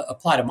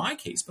apply to my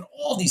case, but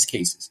all these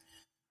cases.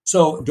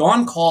 So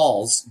Dawn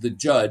calls the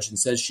judge and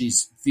says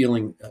she's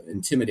feeling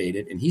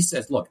intimidated. And he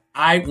says, look,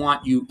 I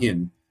want you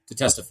in to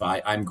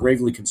testify. I'm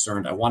gravely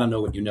concerned. I want to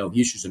know what you know.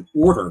 He issues an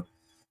order.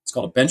 It's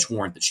called a bench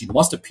warrant that she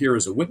must appear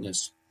as a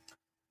witness.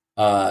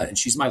 And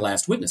she's my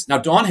last witness. Now,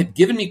 Dawn had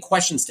given me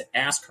questions to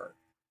ask her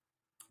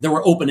that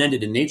were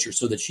open-ended in nature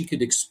so that she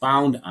could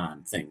expound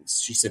on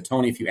things. She said,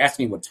 Tony, if you ask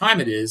me what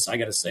time it is, I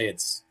got to say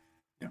it's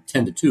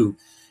 10 to 2.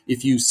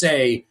 If you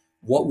say,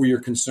 what were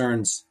your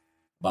concerns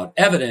about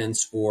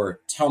evidence, or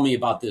tell me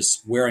about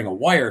this wearing a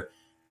wire.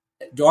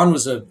 Dawn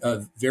was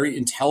a very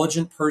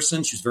intelligent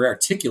person. She was very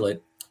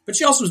articulate, but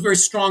she also was very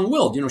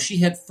strong-willed. She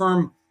had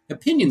firm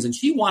opinions, and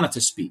she wanted to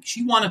speak.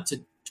 She wanted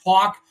to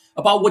talk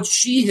about what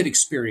she had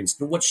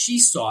experienced and what she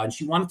saw, and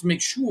she wanted to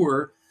make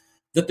sure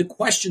that the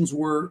questions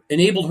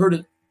enabled her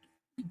to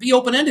be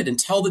open-ended and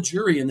tell the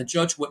jury and the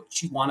judge what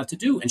she wanted to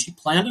do. And she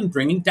planned on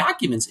bringing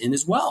documents in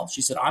as well.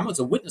 She said, I'm as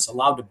a witness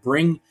allowed to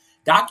bring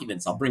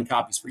documents. I'll bring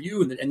copies for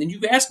you. And then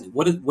you've asked me,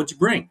 what'd you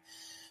bring?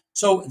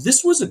 So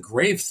this was a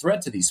grave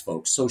threat to these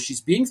folks. So she's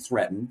being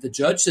threatened. The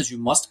judge says, you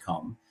must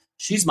come.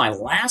 She's my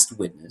last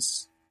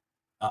witness.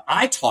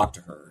 I talked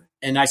to her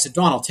and I said,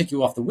 Dawn, I'll take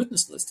you off the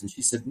witness list. And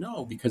she said,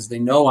 no, because they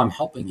know I'm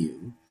helping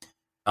you.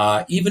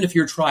 Even if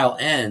your trial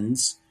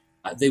ends,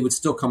 they would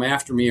still come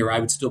after me, or I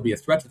would still be a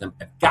threat to them.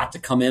 I've got to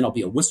come in. I'll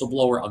be a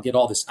whistleblower. I'll get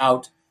all this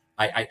out.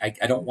 I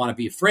don't want to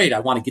be afraid. I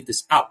want to get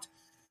this out.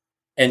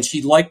 And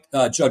she liked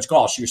Judge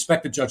Gall. She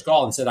respected Judge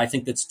Gall and said, I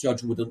think this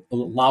judge would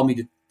allow me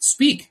to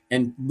speak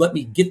and let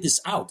me get this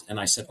out. And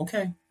I said,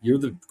 okay, you're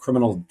the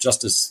criminal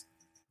justice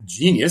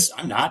genius.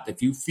 I'm not.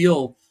 If you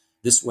feel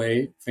this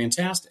way,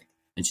 fantastic.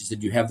 And she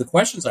said, you have the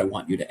questions I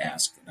want you to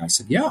ask. And I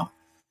said, yeah.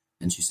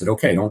 And she said,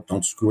 okay,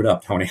 don't screw it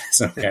up, Tony. I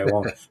said, okay, I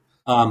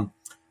won't.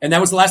 And that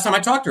was the last time I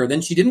talked to her.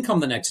 Then she didn't come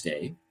the next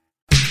day.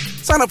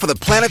 Sign up for the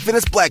Planet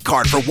Fitness Black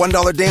Card for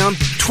 $1 down,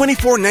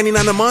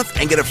 $24.99 a month,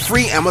 and get a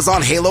free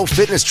Amazon Halo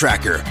fitness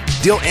tracker.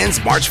 Deal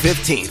ends March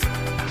 15th.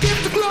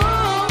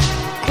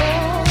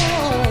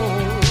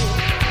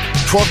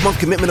 12-month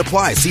commitment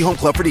applies. See Home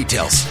Club for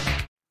details.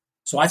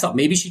 So I thought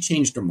maybe she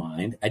changed her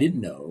mind. I didn't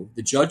know.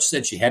 The judge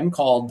said she hadn't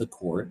called the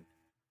court.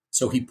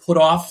 So he put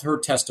off her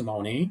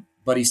testimony,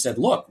 but he said,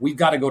 look, we've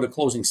got to go to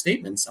closing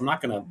statements. I'm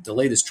not going to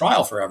delay this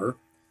trial forever.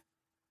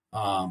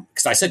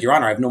 Because I said, Your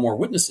Honor, I have no more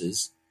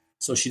witnesses.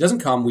 So she doesn't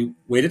come. We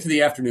waited to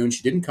the afternoon.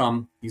 She didn't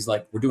come. He's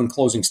like, we're doing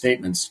closing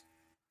statements.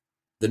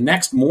 The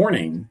next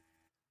morning,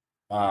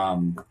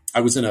 I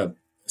was in a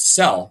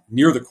cell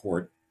near the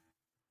court.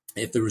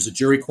 If there was a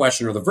jury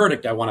question or the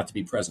verdict, I wanted to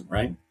be present,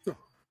 right? Sure.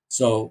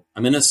 So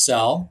I'm in a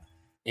cell,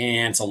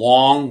 and it's a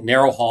long,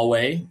 narrow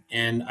hallway,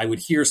 and I would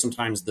hear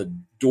sometimes the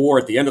door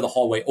at the end of the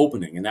hallway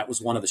opening, and that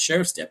was one of the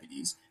sheriff's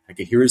deputies. I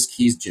could hear his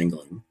keys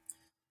jingling.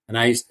 And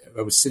I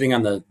was sitting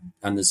on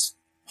this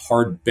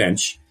hard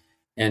bench,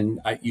 and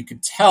you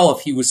could tell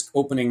if he was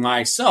opening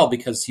my cell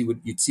because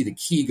you'd see the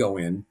key go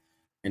in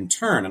and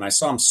turn. And I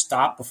saw him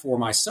stop before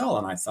my cell,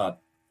 and I thought,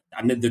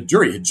 the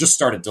jury had just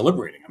started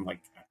deliberating. I'm like,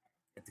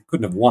 they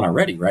couldn't have won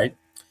already, right?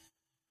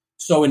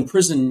 So in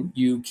prison,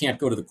 you can't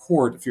go to the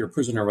court if you're a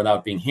prisoner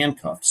without being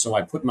handcuffed. So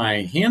I put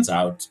my hands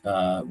out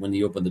when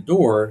he opened the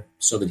door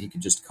so that he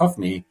could just cuff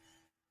me.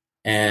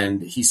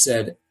 And he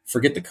said,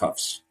 forget the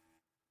cuffs.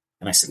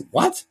 And I said,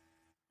 what?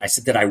 I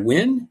said, did I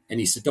win? And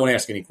he said, don't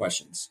ask any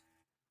questions.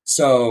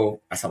 So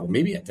I thought, well,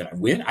 maybe did I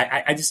win?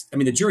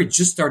 The jury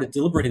just started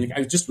deliberating.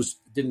 I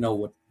didn't know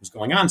what was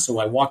going on. So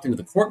I walked into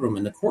the courtroom,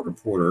 and the court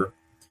reporter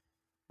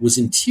was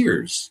in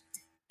tears,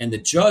 and the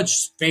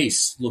judge's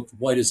face looked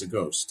white as a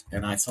ghost.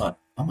 And I thought,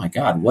 oh my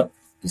God, what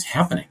is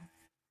happening?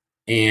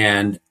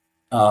 And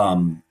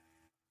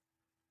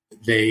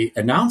they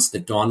announced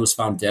that Dawn was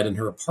found dead in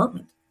her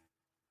apartment.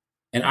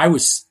 And I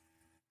was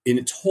in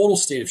a total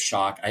state of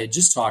shock. I had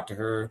just talked to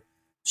her.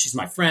 She's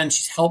my friend.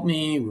 She's helped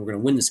me. We were going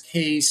to win this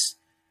case.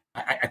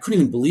 I couldn't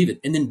even believe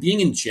it. And then being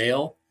in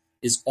jail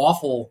is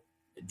awful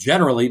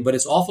generally, but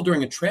it's awful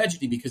during a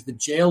tragedy because the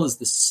jail is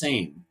the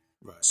same.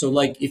 Right. So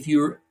like if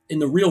you're in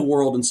the real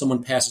world and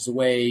someone passes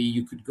away,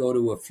 you could go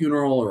to a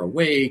funeral or a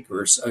wake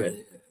or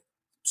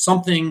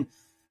something.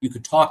 You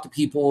could talk to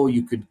people.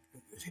 You could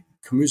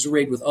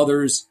commiserate with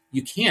others.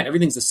 You can't.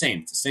 Everything's the same.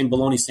 It's the same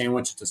bologna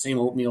sandwich. It's the same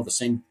oatmeal, the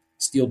same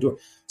steel door.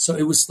 So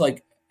it was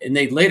like, and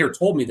they later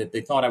told me that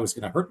they thought I was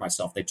going to hurt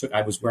myself.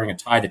 I was wearing a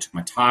tie. They took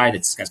my tie.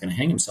 This guy's going to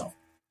hang himself.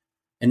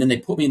 And then they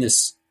put me in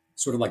this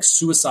sort of like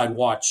suicide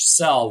watch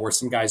cell where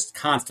some guy's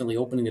constantly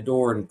opening the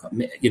door and,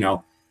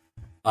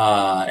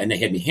 and they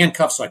had me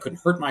handcuffed so I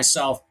couldn't hurt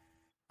myself.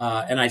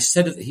 And I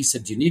said, he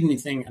said, do you need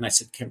anything? And I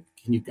said, can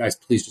you guys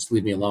please just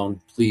leave me alone,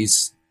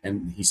 please?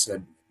 And he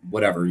said,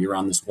 whatever, you're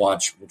on this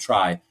watch, we'll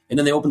try. And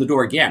then they opened the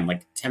door again,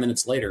 like 10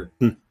 minutes later.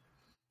 And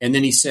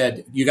then he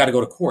said, you got to go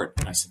to court.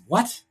 And I said,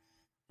 what?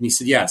 And he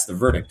said, yeah, it's the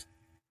verdict.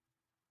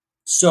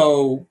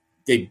 So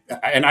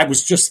I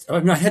was just,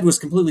 my head was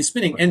completely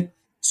spinning. And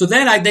so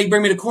then they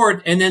bring me to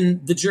court, and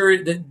then the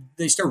jury,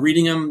 they start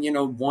reading them,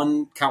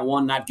 count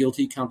one, not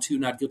guilty, count two,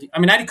 not guilty. I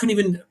mean, I didn't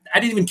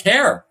even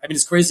care. I mean,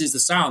 as crazy as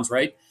this sounds,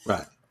 right?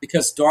 Right.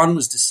 Because Dawn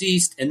was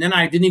deceased. And then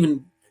I didn't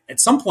even, at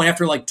some point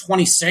after like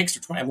 26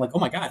 or 20, I'm like, oh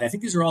my God, I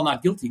think these are all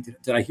not guilty.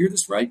 Did I hear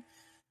this right?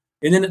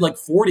 And then at like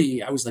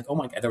 40, I was like, oh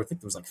my God, I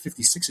think there was like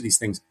 56 of these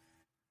things.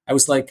 I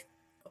was like,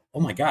 oh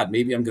my God,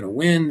 maybe I'm going to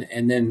win.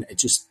 And then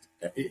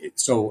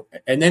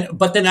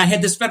but then I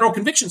had this federal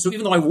conviction. So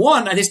even though I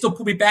won, they still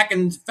put me back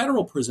in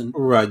federal prison.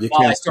 Right. You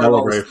can't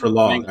celebrate for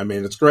long. I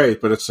mean, it's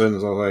great, but it's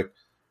like,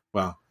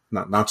 well,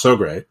 not so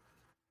great.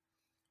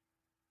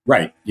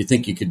 Right. You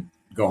think you could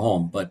go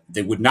home, but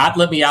they would not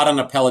let me out on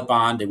appellate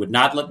bond. They would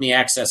not let me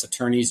access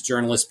attorneys,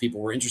 journalists, people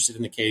who were interested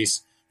in the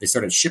case. They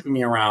started shipping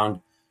me around.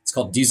 It's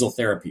called diesel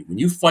therapy. When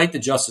you fight the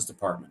Justice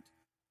Department,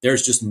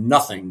 there's just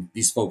nothing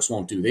these folks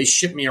won't do. They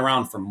ship me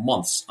around for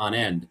months on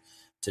end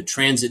to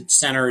transit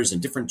centers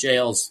and different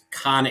jails,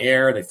 Con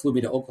Air. They flew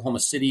me to Oklahoma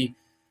City,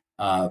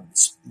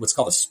 what's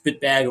called a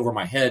spit bag over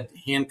my head,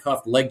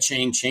 handcuffed, leg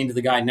chained to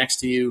the guy next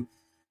to you,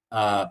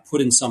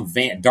 put in some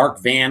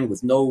dark van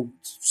with no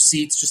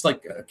seats, just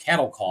like a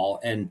cattle call,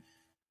 and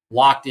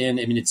locked in.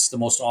 I mean, it's the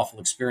most awful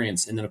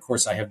experience. And then, of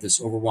course, I have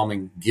this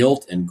overwhelming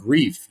guilt and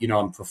grief.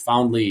 I'm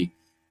profoundly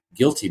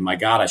guilty. My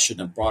God, I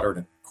shouldn't have brought her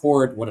to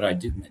court. What did I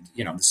do?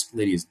 This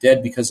lady is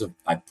dead because of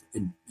I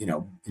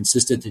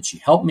insisted that she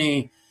help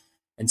me.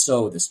 And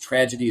so this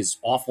tragedy is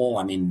awful.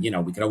 I mean,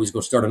 we could always go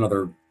start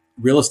another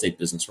real estate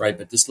business, right?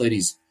 But this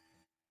lady's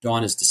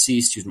Dawn is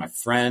deceased. She was my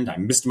friend. I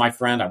missed my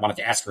friend. I wanted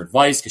to ask her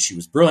advice because she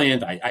was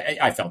brilliant.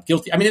 I felt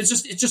guilty. I mean, it's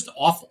just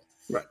awful.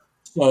 Right.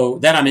 So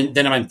then I'm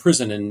in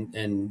prison, and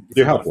if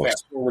you're you want to helpless.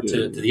 fast forward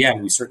to the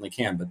end, we certainly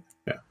can. But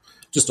yeah,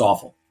 just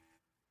awful.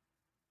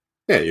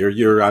 Yeah,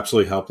 you're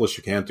absolutely helpless.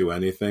 You can't do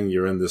anything.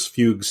 You're in this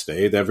fugue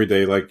state. Every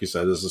day, like you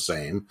said, is the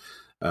same.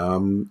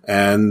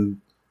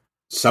 And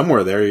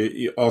somewhere there,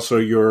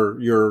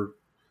 you're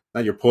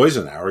not your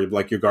poison hour,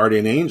 like your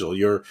guardian angel,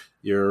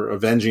 your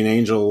avenging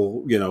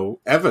angel,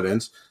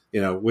 evidence,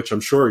 which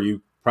I'm sure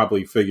you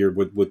probably figured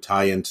would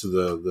tie into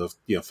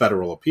the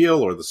federal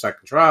appeal or the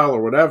second trial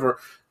or whatever,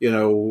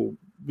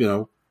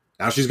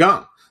 now she's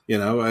gone,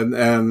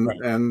 and right.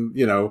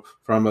 And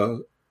from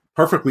a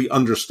perfectly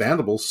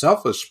understandable,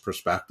 selfish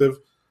perspective,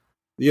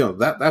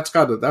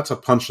 that's a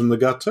punch in the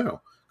gut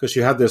too, because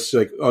you had this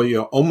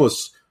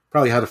almost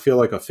probably had to feel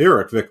like a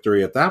Pyrrhic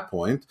victory at that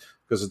point,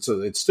 because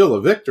it's still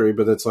a victory,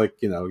 but it's like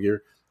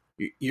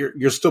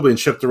you're still being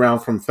shipped around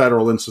from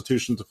federal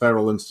institution to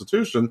federal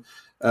institution,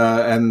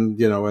 and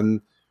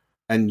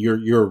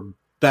your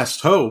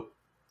best hope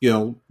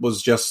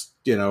was just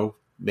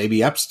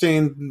maybe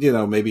Epstein,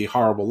 maybe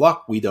horrible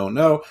luck, we don't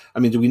know. I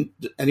mean,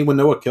 anyone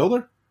know what killed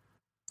her?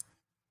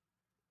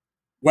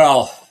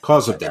 Well,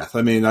 cause of death.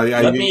 I mean,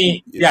 let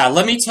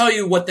me tell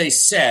you what they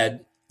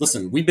said.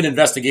 Listen, we've been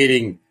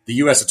investigating the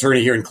U.S.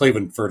 attorney here in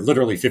Cleveland for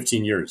literally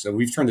 15 years. So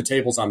we've turned the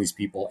tables on these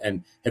people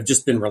and have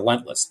just been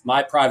relentless.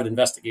 My private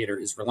investigator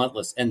is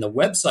relentless. And the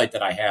website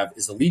that I have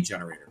is a lead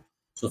generator.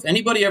 So if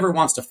anybody ever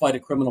wants to fight a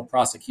criminal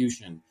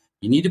prosecution,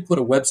 you need to put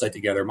a website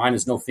together. Mine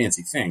is no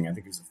fancy thing. I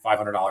think it's a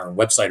 $500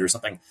 website or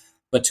something.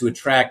 But to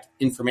attract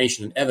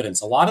information and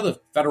evidence, a lot of the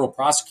federal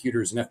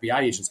prosecutors and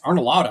FBI agents aren't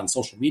allowed on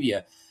social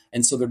media.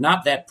 And so they're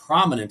not that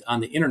prominent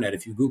on the internet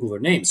if you Google their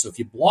names. So if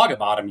you blog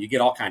about them, you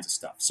get all kinds of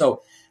stuff.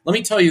 So let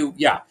me tell you,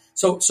 yeah.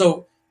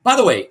 So by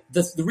the way,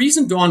 the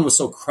reason Dawn was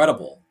so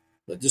credible,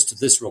 just to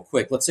this real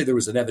quick, let's say there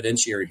was an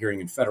evidentiary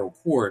hearing in federal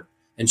court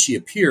and she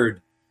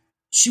appeared,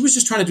 she was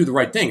just trying to do the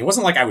right thing. It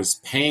wasn't like I was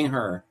paying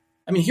her.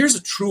 I mean, here's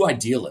a true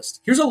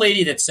idealist. Here's a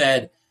lady that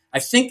said, I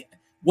think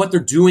what they're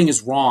doing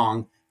is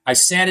wrong. I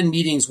sat in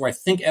meetings where I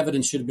think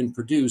evidence should have been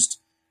produced.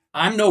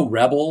 I'm no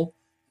rebel.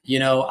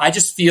 I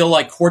just feel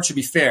like court should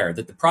be fair,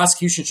 that the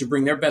prosecution should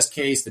bring their best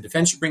case, the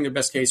defense should bring their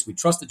best case. We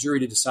trust the jury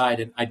to decide,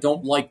 and I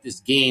don't like this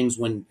games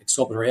when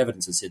exculpatory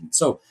evidence is hidden.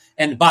 So,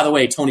 and by the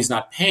way, Tony's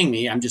not paying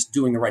me. I'm just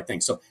doing the right thing.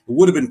 So it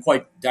would have been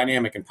quite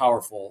dynamic and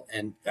powerful,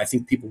 and I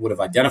think people would have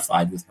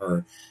identified with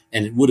her,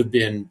 and it would have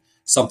been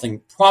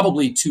something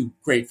probably too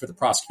great for the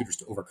prosecutors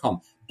to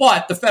overcome.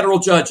 But the federal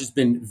judge has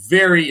been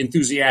very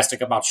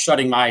enthusiastic about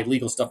shutting my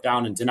legal stuff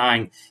down and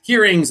denying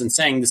hearings and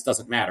saying this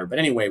doesn't matter. But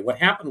anyway, what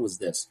happened was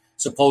this,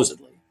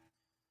 supposedly.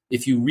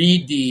 If you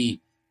read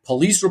the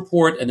police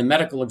report and the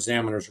medical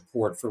examiner's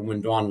report for when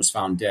Dawn was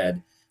found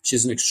dead, She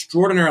has an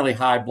extraordinarily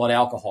high blood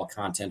alcohol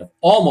content of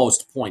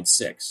almost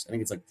 0.6. I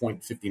think it's like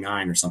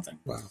 0.59 or something.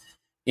 Wow.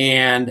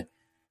 And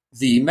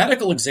the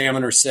medical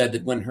examiner said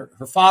that when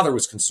her father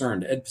was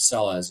concerned, Ed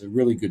Pasella is a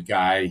really good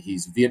guy.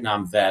 He's a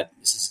Vietnam vet.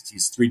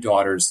 He's 3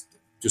 daughters,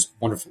 just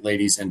wonderful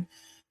ladies.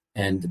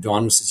 And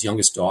Dawn was his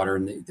youngest daughter,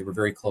 and they were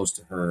very close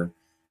to her.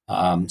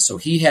 So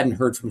he hadn't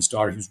heard from his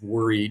daughter. He was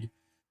worried.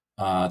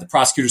 The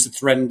prosecutors had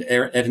threatened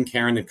Ed and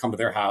Karen to come to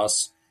their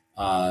house.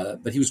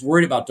 But he was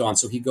worried about Dawn.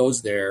 So he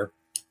goes there.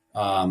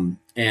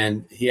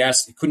 And he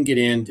couldn't get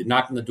in,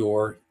 knocked on the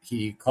door.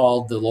 He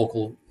called the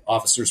local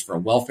officers for a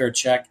welfare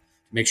check to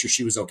make sure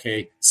she was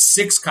okay.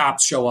 6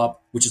 cops show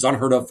up, which is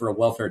unheard of for a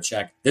welfare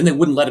check. Then they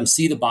wouldn't let him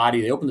see the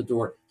body. They open the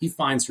door. He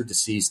finds her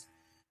deceased.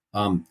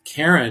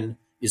 Karen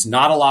is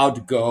not allowed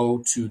to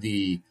go to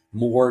the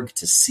morgue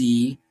to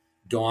see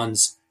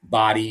Dawn's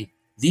body.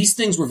 These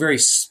things were very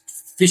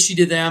fishy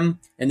to them.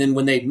 And then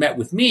when they met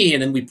with me,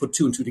 and then we put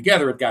 2 and 2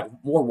 together, it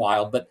got more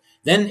wild. But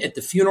then at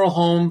the funeral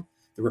home,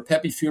 the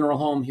Repepe Funeral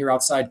Home here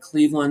outside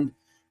Cleveland,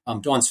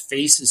 Dawn's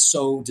face is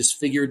so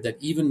disfigured that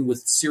even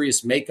with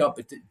serious makeup,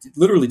 it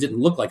literally didn't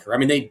look like her. I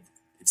mean,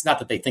 it's not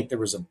that they think there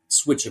was a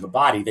switch of a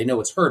body. They know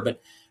it's her, but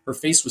her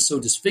face was so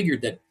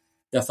disfigured that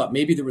they thought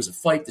maybe there was a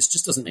fight. This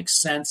just doesn't make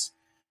sense.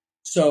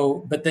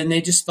 So, but then they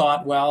just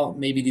thought, well,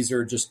 maybe these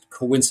are just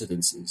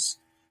coincidences.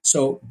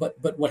 So,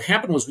 but what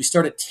happened was we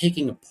started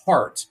taking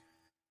apart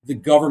the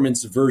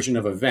government's version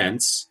of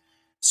events.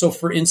 So,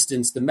 for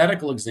instance, the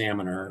medical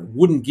examiner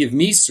wouldn't give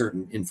me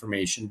certain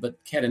information, but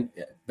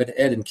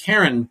Ed and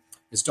Karen,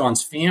 as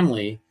Dawn's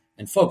family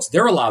and folks,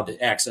 they're allowed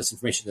to access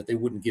information that they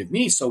wouldn't give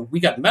me. So we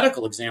got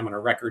medical examiner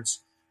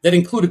records that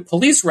included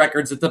police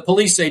records that the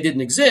police say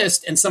didn't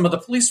exist. And some of the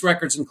police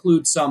records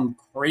include some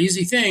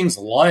crazy things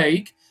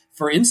like,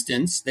 for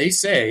instance, they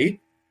say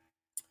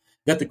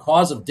that the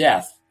cause of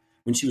death,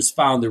 when she was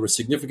found, there was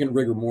significant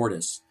rigor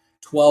mortis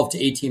 12 to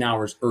 18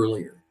 hours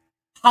earlier.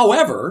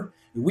 However,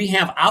 we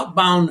have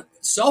outbound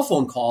cell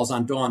phone calls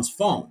on Dawn's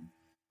phone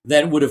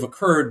that would have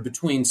occurred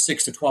between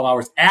 6 to 12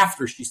 hours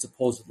after she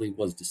supposedly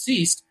was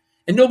deceased.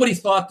 And nobody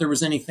thought there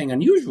was anything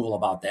unusual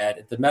about that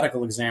at the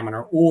medical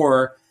examiner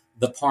or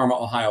the Parma,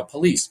 Ohio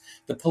police.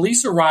 The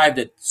police arrived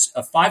at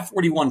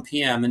 5:41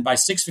 p.m. and by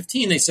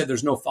 6:15 they said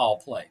there's no foul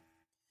play.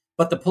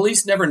 But the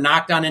police never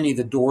knocked on any of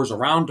the doors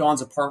around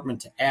Dawn's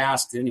apartment to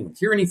ask, did anyone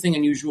hear anything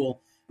unusual?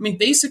 I mean,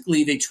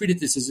 basically, they treated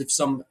this as if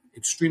some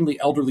extremely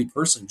elderly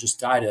person just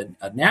died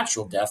a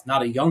natural death,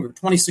 not a younger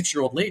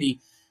 26-year-old lady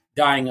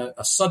dying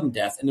a sudden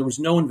death, and there was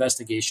no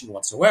investigation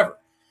whatsoever.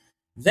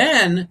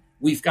 Then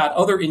we've got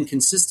other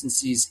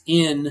inconsistencies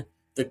in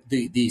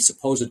the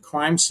supposed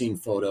crime scene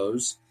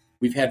photos.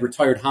 We've had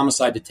retired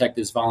homicide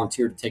detectives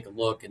volunteer to take a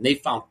look, and they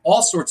found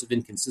all sorts of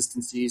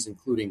inconsistencies,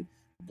 including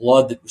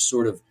blood that was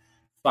sort of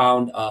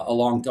found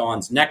along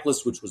Dawn's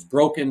necklace, which was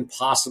broken,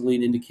 possibly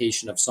an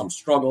indication of some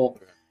struggle.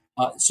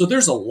 So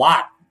there's a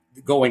lot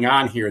going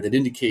on here that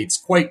indicates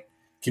quite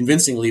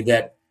convincingly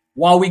that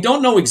while we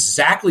don't know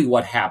exactly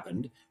what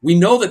happened, we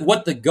know that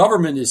what the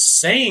government is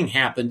saying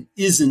happened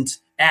isn't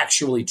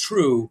actually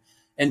true.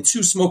 And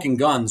 2 smoking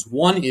guns.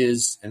 One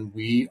is, and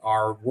we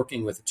are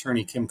working with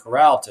attorney Kim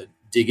Corral to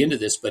dig into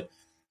this, but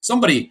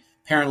somebody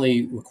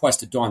apparently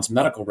requested Dawn's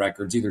medical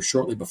records either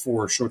shortly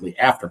before or shortly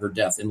after her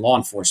death in law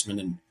enforcement,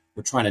 and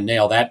we're trying to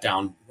nail that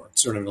down. We're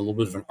sort of in a little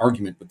bit of an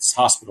argument with this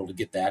hospital to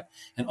get that.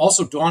 And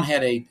also, Dawn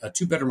had a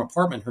 2-bedroom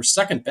apartment. Her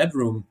second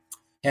bedroom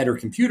had her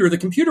computer. The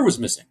computer was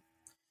missing.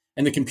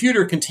 And the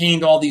computer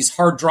contained all these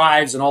hard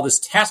drives and all this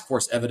task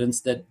force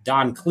evidence that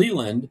Don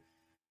Cleland,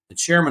 the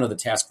chairman of the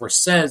task force,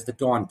 says that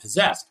Dawn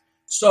possessed.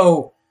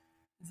 So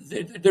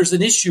there's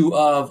an issue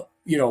of,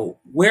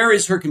 where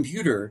is her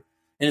computer?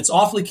 And it's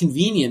awfully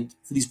convenient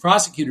for these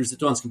prosecutors that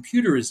Dawn's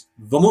computer is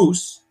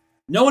vamoose.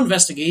 No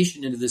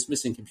investigation into this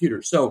missing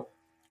computer. So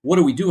what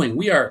are we doing?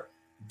 We are,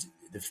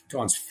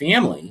 Dawn's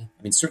family,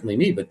 I mean, certainly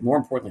me, but more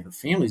importantly, her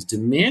family is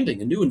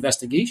demanding a new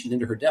investigation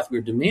into her death. We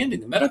are demanding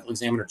the medical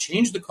examiner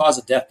change the cause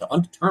of death to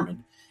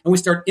undetermined, and we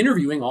start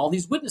interviewing all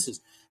these witnesses.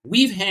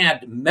 We've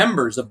had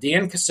members of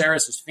Dan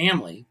Caceres'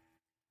 family,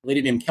 a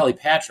lady named Kelly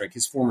Patrick,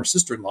 his former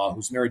sister-in-law,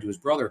 who's married to his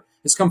brother,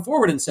 has come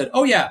forward and said,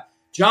 oh yeah,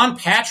 John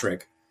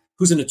Patrick,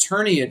 who's an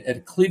attorney at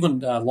a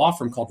Cleveland law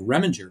firm called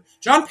Reminger,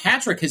 John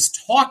Patrick has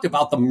talked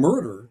about the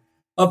murder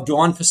of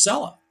Dawn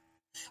Pasella.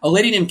 A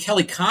lady named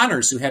Kelly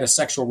Connors, who had a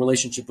sexual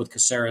relationship with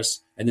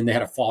Caceres, and then they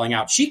had a falling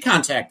out, she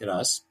contacted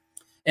us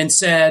and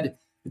said,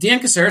 Dan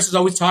Caceres is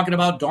always talking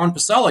about Dawn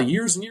Pasella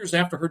years and years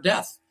after her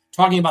death,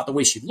 talking about the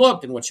way she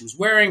looked and what she was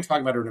wearing,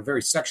 talking about her in a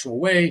very sexual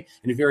way,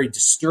 in a very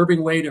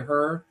disturbing way to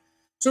her.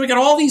 So we got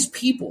all these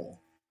people.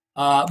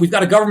 We've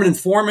got a government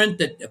informant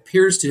that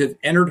appears to have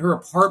entered her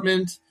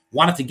apartment,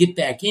 wanted to get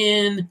back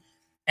in.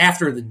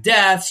 After the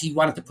death, he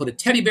wanted to put a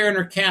teddy bear in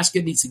her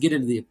casket, needs to get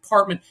into the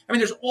apartment. I mean,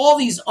 there's all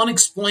these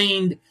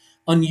unexplained,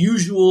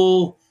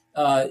 unusual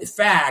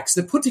facts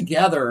that put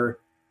together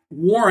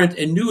warrant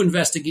a new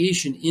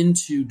investigation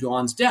into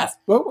Dawn's death.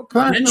 What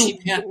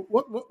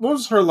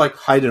was her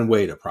height and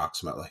weight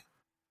approximately?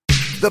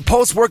 The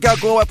post-workout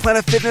glow at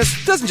Planet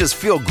Fitness doesn't just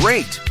feel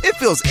great. It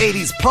feels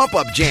 80s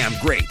pump-up jam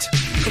great.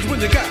 Cause when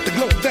you got the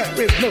glow,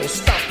 there is no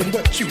stopping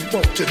what you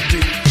want to do.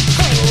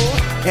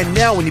 Oh. And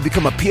now when you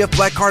become a PF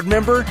Black Card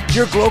member,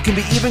 your glow can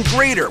be even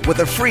greater with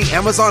a free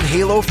Amazon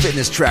Halo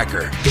fitness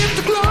tracker. Get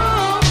the glow.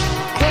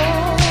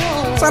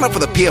 Sign up for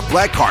the PF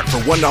Black Card for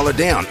 $1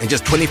 down and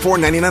just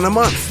 $24.99 a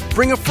month.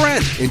 Bring a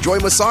friend, enjoy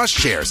massage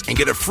chairs, and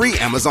get a free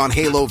Amazon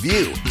Halo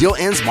View. Deal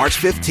ends March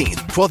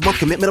 15th. 12-month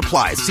commitment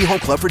applies. See Home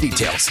Club for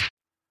details.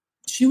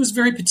 She was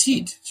very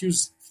petite. She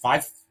was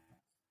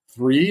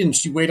 5'3", and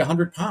she weighed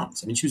 100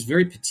 pounds. I mean, she was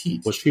very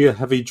petite. Was she a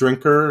heavy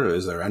drinker?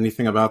 Is there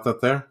anything about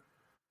that there?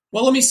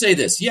 Well, let me say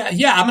this. Yeah,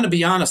 I'm going to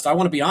be honest. I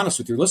want to be honest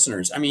with your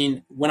listeners. I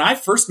mean, when I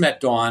first met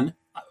Dawn,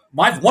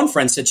 my one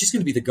friend said she's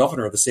going to be the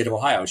governor of the state of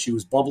Ohio. She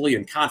was bubbly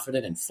and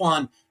confident and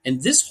fun.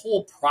 And this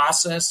whole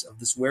process of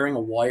this wearing a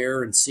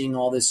wire and seeing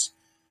all this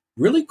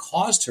really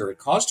caused her. It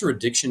caused her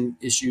addiction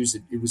issues.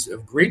 It was a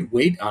great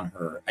weight on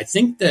her. I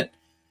think that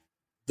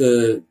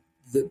the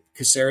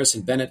Caceres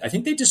and Bennett, I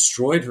think they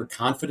destroyed her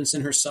confidence in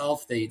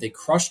herself. They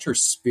crushed her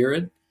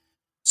spirit.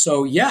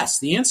 So, yes,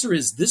 the answer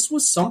is this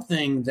was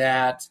something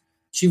that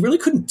she really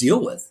couldn't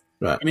deal with.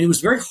 Right. I mean, it was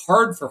very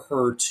hard for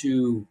her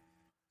to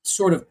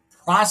sort of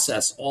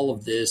process all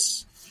of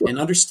this and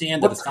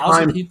understand that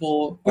 1,000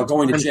 people are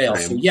going to jail.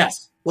 So,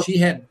 yes, she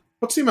had.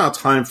 What's the amount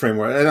of time frame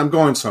where, and I'm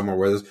going somewhere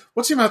where this,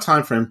 what's the amount of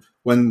time frame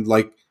when,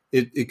 like,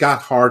 it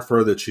got hard for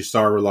her that she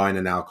started relying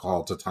on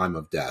alcohol to time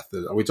of death?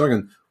 Are we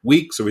talking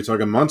weeks? Are we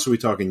talking months? Are we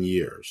talking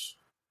years?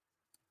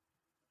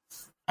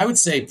 I would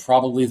say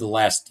probably the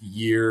last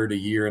year to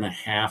year and a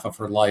half of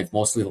her life,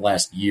 mostly the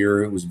last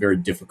year. It was very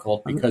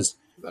difficult because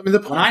when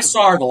I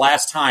saw her the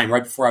last time,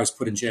 right before I was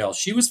put in jail,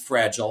 she was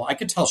fragile. I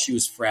could tell she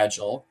was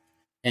fragile,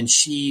 and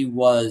she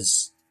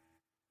was,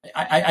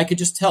 I could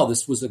just tell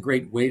this was a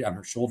great weight on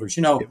her shoulders,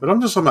 you know. Yeah, but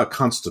I'm just talking about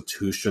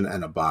constitution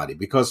and a body,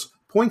 because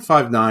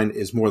 0.59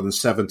 is more than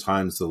 7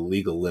 times the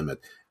legal limit.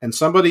 And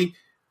somebody,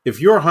 if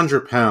you're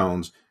 100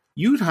 pounds,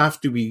 you'd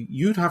have to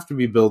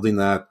be building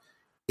that.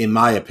 In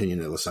my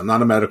opinion, listen, I'm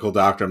not a medical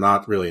doctor. I'm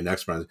not really an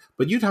expert,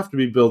 but you'd have to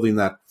be building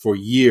that for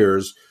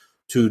years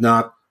to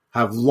not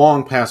have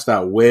long passed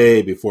out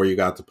way before you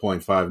got to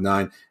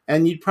 0.59.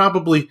 And you'd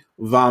probably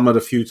vomit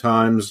a few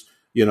times,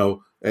 you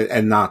know,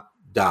 and not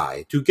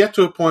die. To get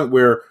to a point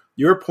where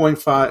you're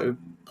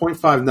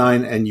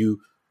 0.59 and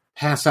you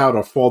pass out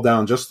or fall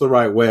down just the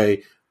right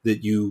way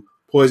that you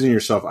poison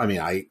yourself. I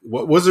mean,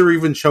 was there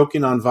even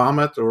choking on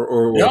vomit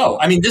or no?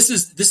 I mean, this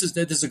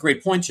is a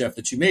great point, Jeff,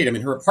 that you made. I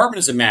mean, her apartment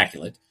is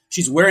immaculate.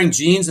 She's wearing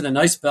jeans and a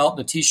nice belt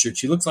and a t-shirt.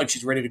 She looks like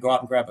she's ready to go out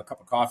and grab a cup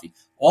of coffee.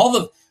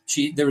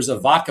 There was a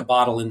vodka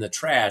bottle in the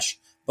trash,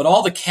 but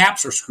all the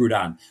caps are screwed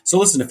on. So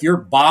listen, if you're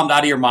bombed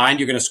out of your mind,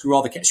 you're going to screw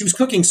all the caps. She was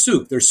cooking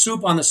soup. There's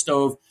soup on the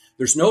stove.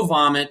 There's no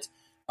vomit.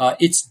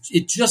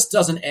 It just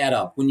doesn't add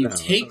up when you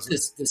take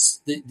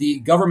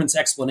the government's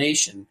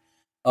explanation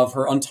of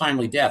her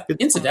untimely death.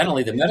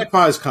 Incidentally, the medical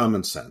defies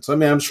common sense. I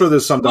mean, I'm sure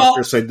there's some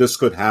doctors say this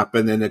could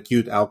happen in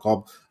acute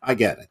alcohol. I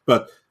get it,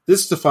 but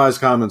this defies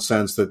common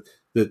sense that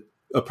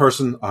a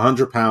person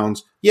 100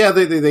 pounds,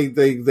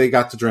 they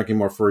got to drinking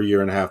more for a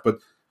year and a half, but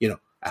you know,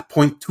 at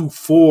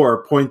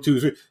 0.24,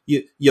 0.23,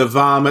 you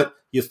vomit,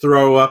 you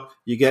throw up,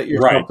 you get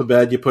yourself to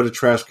bed, you put a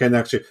trash can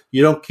next to you.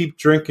 You don't keep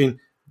drinking,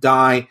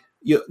 die,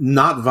 you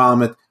not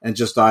vomit and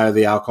just die of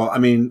the alcohol. I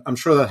mean, I'm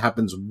sure that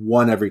happens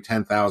 1 every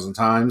 10,000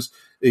 times.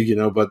 You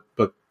know, but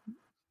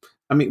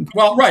I mean,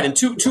 well, right. And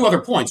two other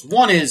points.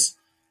 One is,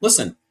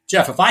 listen,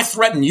 Jeff, if I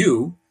threaten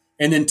you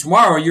and then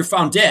tomorrow you're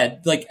found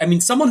dead, like, I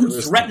mean, someone who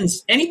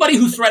threatens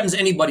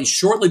anybody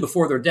shortly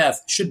before their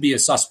death should be a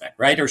suspect,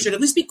 right? Or should at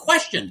least be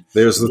questioned.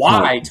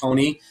 Why,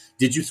 Tony,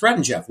 did you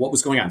threaten Jeff? What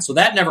was going on? So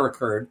that never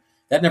occurred.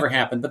 That never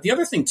happened. But the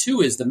other thing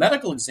too is the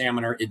medical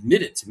examiner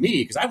admitted to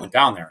me, because I went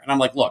down there and I'm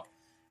like, look,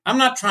 I'm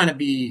not trying to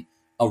be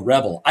a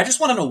rebel. I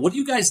just want to know, what do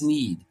you guys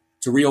need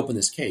to reopen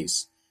this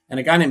case? And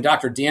a guy named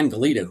Dr. Dan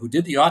Galita, who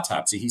did the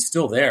autopsy, he's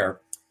still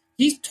there.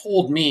 He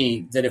told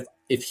me that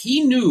if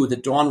he knew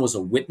that Dawn was a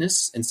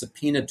witness and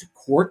subpoenaed to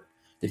court,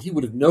 that he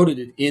would have noted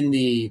it in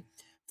the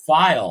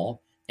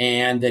file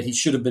and that he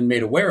should have been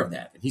made aware of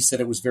that. And he said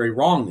it was very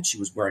wrong that she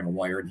was wearing a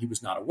wire and he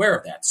was not aware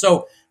of that.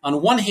 So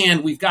on one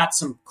hand, we've got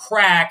some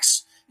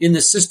cracks in the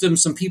system.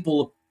 Some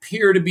people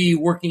appear to be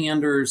working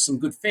under some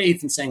good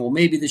faith and saying, well,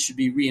 maybe this should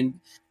be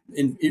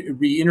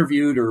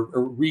re-interviewed or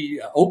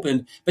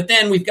reopened. But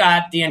then we've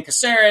got Dan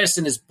Caceres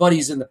and his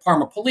buddies in the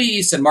Parma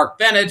police and Mark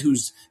Bennett,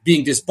 who's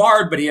being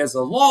disbarred, but he has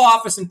a law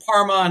office in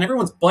Parma and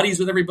everyone's buddies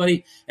with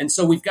everybody. And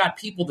so we've got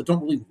people that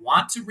don't really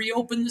want to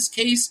reopen this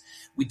case.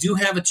 We do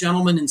have a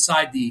gentleman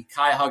inside the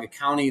Cuyahoga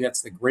County,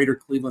 that's the Greater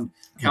Cleveland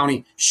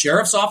County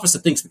Sheriff's Office,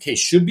 that thinks the case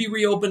should be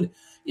reopened.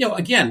 You know,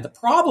 again, the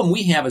problem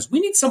we have is we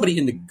need somebody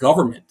in the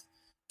government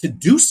to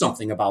do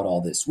something about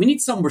all this. We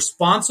need some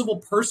responsible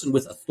person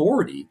with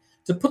authority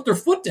to put their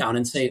foot down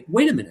and say,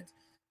 wait a minute,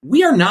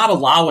 We are not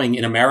allowing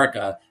in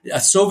America a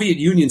Soviet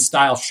Union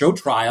style show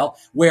trial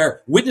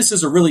where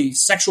witnesses are really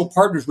sexual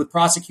partners with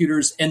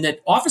prosecutors and that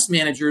office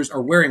managers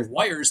are wearing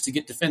wires to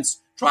get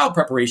defense trial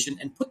preparation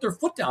and put their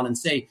foot down and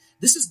say,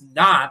 this is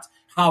not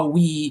how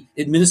we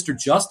administer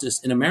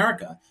justice in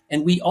America.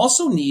 And we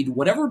also need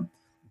whatever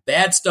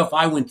bad stuff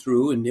I went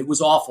through, and it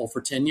was awful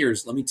for 10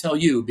 years. Let me tell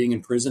you, being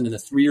in prison in the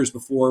 3 years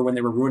before when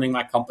they were ruining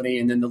my company,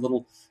 and then the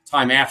little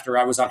time after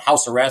I was on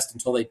house arrest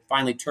until they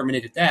finally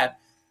terminated that,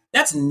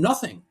 that's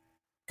nothing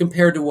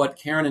compared to what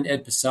Karen and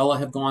Ed Pasella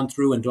have gone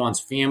through and Dawn's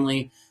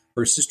family.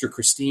 Her sister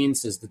Christine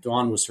says that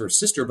Dawn was her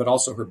sister, but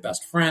also her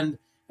best friend.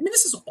 I mean,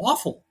 this is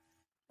awful.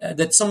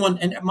 That someone,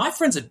 and my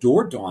friends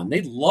adored Dawn.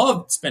 They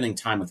loved spending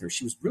time with her.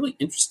 She was really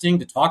interesting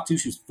to talk to.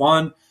 She was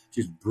fun.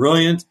 She was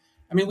brilliant.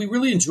 I mean, we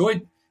really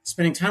enjoyed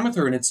spending time with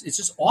her, and it's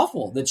just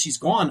awful that she's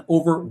gone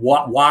over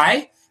what?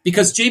 Why?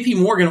 Because J.P.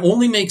 Morgan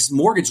only makes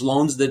mortgage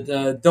loans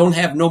that don't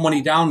have no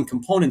money down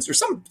components or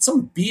some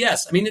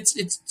BS. I mean,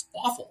 it's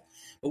awful.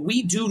 But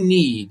we do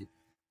need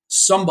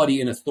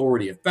somebody in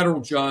authority, a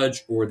federal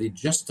judge or the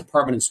Justice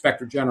Department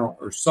Inspector General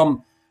or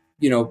some,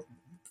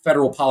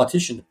 federal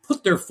politician to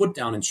put their foot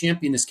down and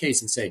champion this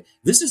case and say,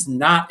 this is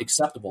not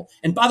acceptable.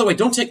 And by the way,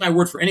 don't take my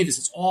word for any of this.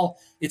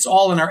 It's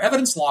all in our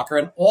evidence locker,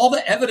 and all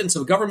the evidence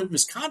of government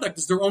misconduct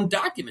is their own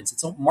documents.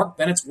 It's Mark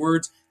Bennett's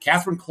words.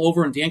 Catherine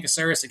Clover and Dan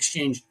Caceres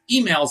exchanged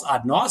emails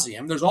ad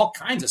nauseum. There's all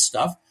kinds of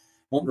stuff.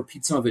 Won't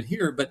repeat some of it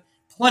here, but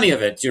plenty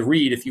of it to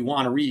read if you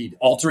want to read.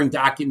 Altering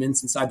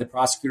documents inside the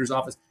prosecutor's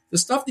office. The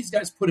stuff these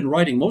guys put in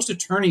writing, most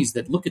attorneys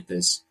that look at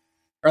this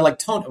are like,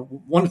 Tony.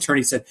 One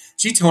attorney said,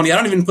 gee, Tony, I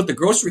don't even put the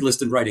grocery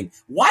list in writing.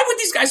 Why would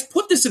these guys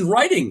put this in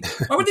writing?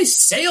 Why would they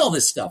say all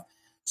this stuff?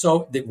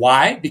 So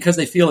why? Because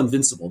they feel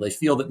invincible. They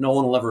feel that no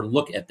one will ever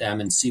look at them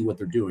and see what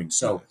they're doing.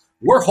 So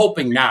we're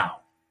hoping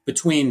now,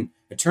 between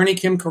Attorney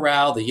Kim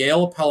Corral, the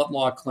Yale Appellate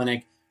Law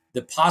Clinic,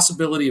 the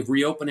possibility of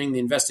reopening the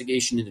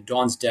investigation into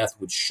Dawn's death,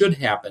 which should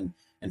happen,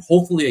 and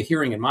hopefully a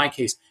hearing in my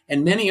case,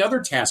 and many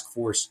other task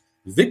force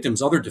victims,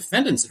 other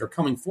defendants that are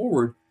coming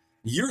forward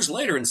years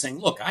later and saying,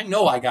 look, I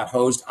know I got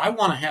hosed. I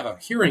want to have a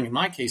hearing in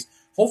my case.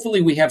 Hopefully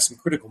we have some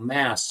critical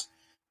mass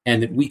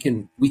and that we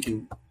can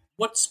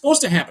what's supposed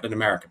to happen in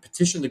America,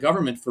 petition the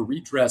government for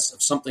redress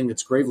of something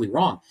that's gravely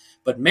wrong.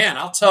 But man,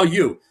 I'll tell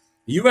you,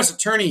 the U.S.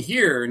 attorney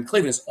here in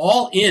Cleveland is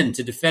all in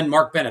to defend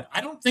Mark Bennett.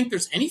 I don't think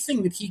there's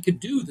anything that he could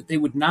do that they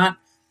would not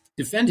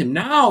defend him.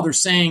 Now they're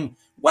saying,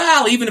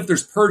 well, even if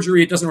there's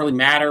perjury, it doesn't really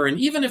matter. And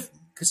even if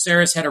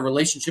Caceres had a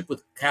relationship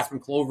with Catherine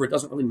Clover, it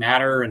doesn't really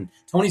matter. And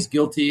Tony's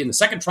guilty, and the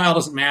second trial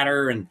doesn't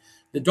matter. And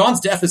the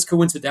Dawn's death is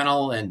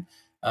coincidental, and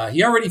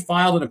he already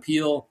filed an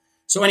appeal.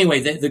 So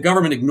anyway, the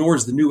government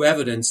ignores the new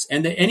evidence,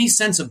 and any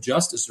sense of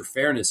justice or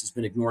fairness has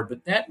been ignored.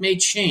 But that may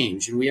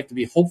change, and we have to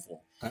be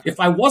hopeful. If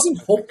I wasn't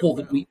hopeful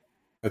that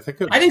I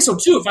think so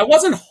too. If I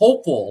wasn't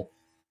hopeful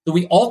that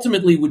we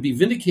ultimately would be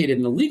vindicated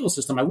in the legal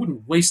system, I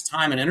wouldn't waste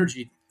time and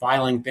energy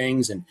filing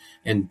things and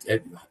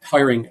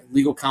hiring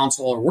legal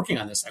counsel or working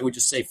on this. I would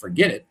just say,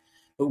 forget it.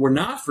 But we're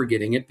not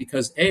forgetting it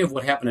because A, of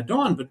what happened to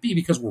Dawn, but B,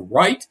 because we're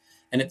right.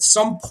 And at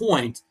some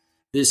point,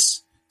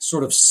 this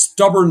sort of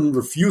stubborn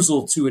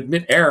refusal to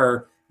admit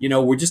error,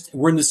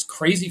 we're in this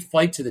crazy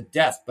fight to the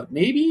death. But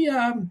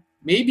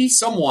maybe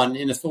someone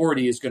in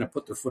authority is going to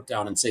put their foot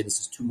down and say this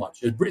is too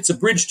much. It's a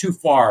bridge too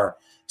far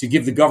to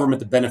give the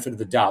government the benefit of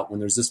the doubt when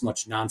there's this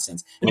much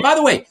nonsense. And by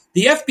the way,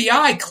 the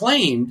FBI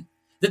claimed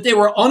that they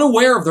were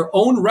unaware of their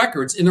own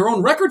records in their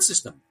own record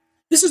system.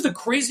 This is the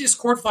craziest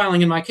court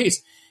filing in my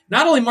case.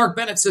 Not only Mark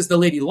Bennett says the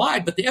lady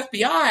lied, but the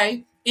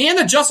FBI and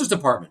the Justice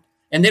Department,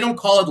 and they don't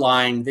call it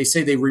lying. They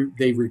say they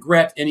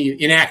regret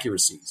any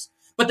inaccuracies,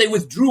 but they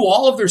withdrew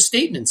all of their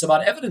statements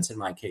about evidence in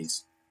my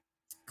case,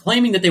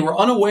 claiming that they were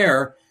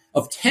unaware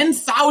of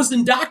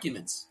 10,000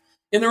 documents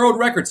in their own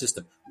record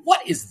system.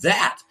 What is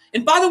that?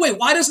 And by the way,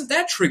 why doesn't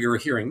that trigger a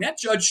hearing? That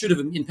judge should have,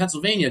 in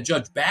Pennsylvania,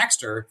 Judge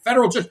Baxter,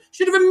 federal judge,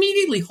 should have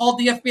immediately hauled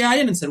the FBI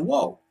in and said,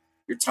 whoa,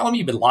 you're telling me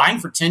you've been lying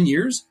for 10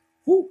 years?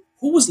 Who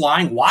was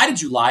lying? Why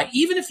did you lie?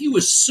 Even if you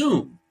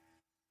assume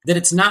that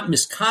it's not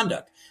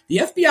misconduct, the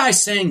FBI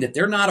saying that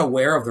they're not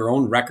aware of their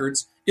own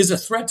records is a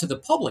threat to the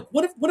public.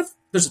 What if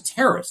there's a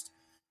terrorist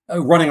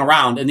running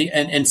around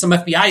and some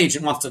FBI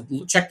agent wants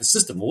to check the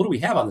system? Well, what do we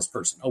have on this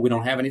person? Oh, we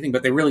don't have anything,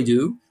 but they really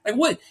do? Like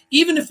what?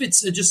 Even if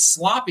it's just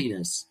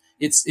sloppiness,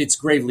 it's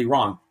gravely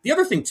wrong. The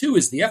other thing, too,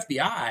 is the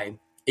FBI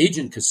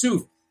agent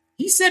Kassouf,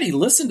 he said he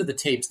listened to the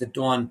tapes that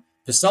Dawn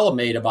Pasella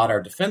made about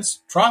our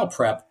defense trial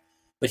prep,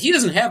 but he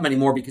doesn't have them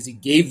anymore because he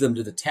gave them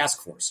to the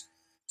task force.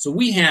 So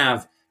we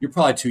have, you're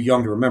probably too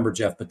young to remember,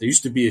 Jeff, but there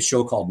used to be a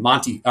show called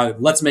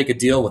Let's Make a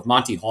Deal with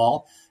Monty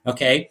Hall,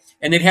 okay?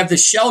 And they'd have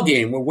this shell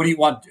game where what do you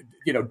want,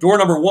 door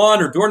number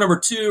 1 or door number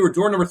 2 or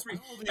door number 3?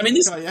 I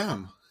mean, I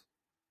am.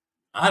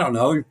 I don't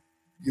know.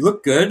 You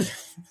look good.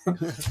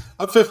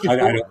 I'm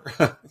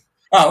 54.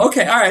 Oh,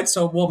 okay. All right.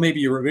 So, well,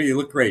 maybe you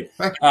look great.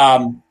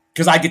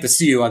 Because I get to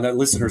see you, and the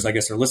listeners, I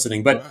guess, are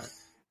listening. But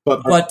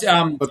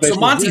so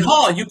Monty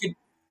Hall,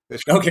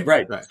 Okay,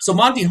 right. Right. So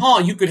Monty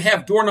Hall, you could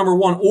have door number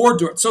 1 or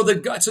door. So the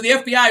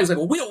FBI was like,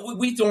 well,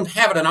 we don't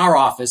have it in our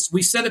office.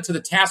 We sent it to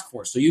the task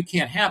force, so you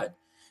can't have it.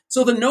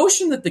 So the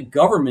notion that the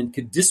government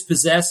could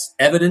dispossess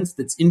evidence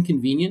that's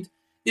inconvenient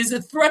is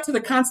a threat to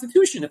the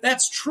Constitution. If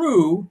that's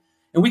true,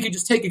 and we could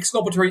just take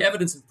exculpatory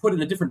evidence and put it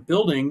in a different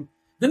building,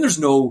 then there's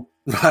no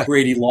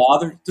Brady law.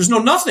 There's no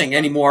nothing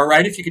anymore,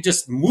 right? If you could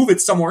just move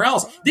it somewhere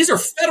else. These are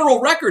federal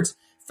records,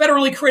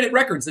 federally created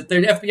records that the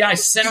FBI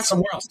sent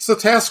somewhere else. It's a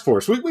task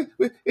force.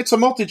 It's a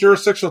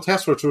multi-jurisdictional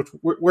task force, which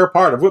we're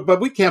part of, but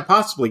we can't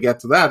possibly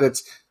get to that.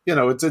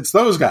 It's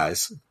those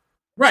guys.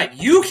 Right.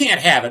 You can't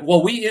have it.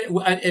 Well,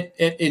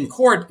 in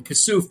court,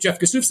 Jeff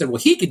Kassouf said,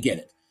 well, he could get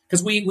it.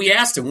 Because we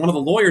asked him, one of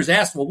the lawyers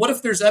asked, well, what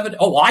if there's evidence?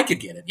 Oh, well, I could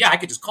get it. Yeah, I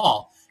could just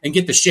call and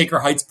get the Shaker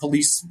Heights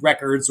police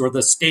records or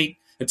the state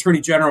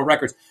attorney general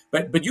records,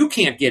 but you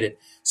can't get it.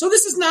 So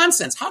this is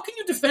nonsense. How can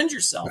you defend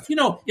yourself?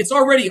 It's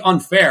already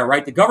unfair,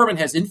 right? The government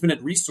has infinite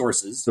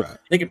resources. Right.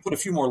 They can put a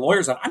few more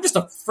lawyers on. I'm just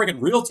a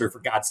friggin' realtor, for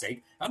God's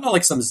sake. I'm not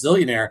like some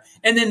zillionaire.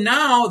 And then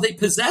now they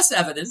possess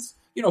evidence.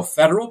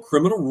 Federal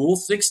Criminal Rule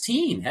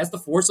 16 has the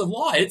force of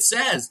law. It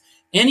says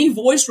any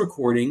voice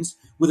recordings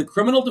with a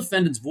criminal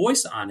defendant's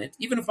voice on it,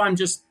 even if I'm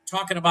just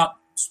talking about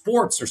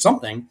sports or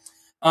something,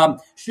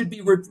 should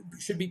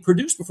be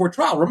produced before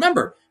trial.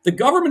 Remember, the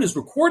government is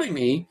recording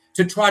me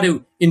to try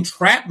to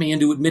entrap me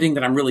into admitting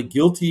that I'm really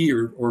guilty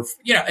or.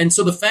 And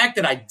so the fact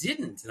that I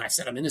didn't, and I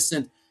said I'm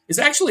innocent, is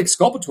actually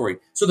exculpatory.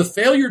 So the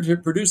failure to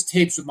produce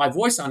tapes with my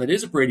voice on it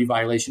is a Brady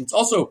violation. It's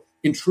also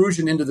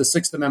intrusion into the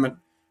Sixth Amendment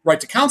right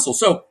to counsel.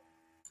 So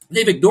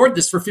they've ignored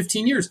this for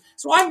 15 years.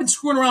 So I've been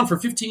screwing around for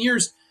 15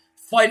 years,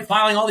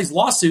 filing all these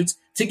lawsuits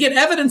to get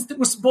evidence that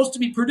was supposed to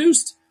be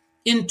produced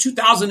in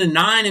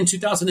 2009 and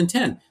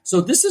 2010. So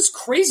this is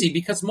crazy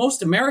because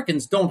most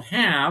Americans don't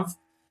have,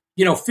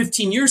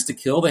 15 years to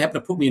kill. They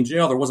happen to put me in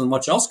jail. There wasn't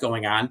much else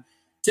going on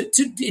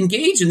to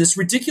engage in this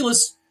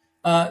ridiculous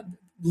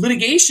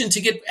litigation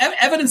to get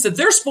evidence that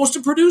they're supposed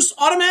to produce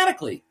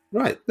automatically.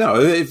 Right. No,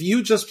 if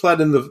you just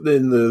pled in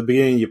the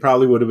beginning, you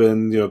probably would have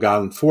been,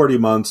 gotten 40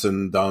 months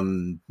and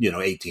done,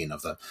 18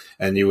 of them.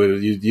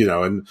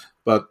 And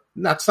but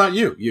that's not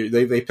you.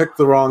 They picked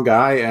the wrong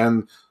guy,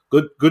 and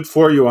good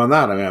for you on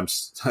that. I mean, I'm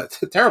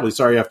terribly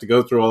sorry you have to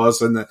go through all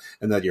this, and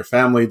that your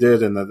family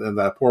did, and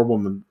that poor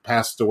woman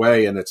passed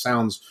away. And it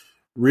sounds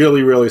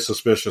really, really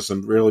suspicious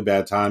and really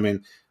bad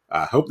timing.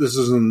 I hope this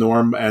isn't the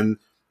norm. And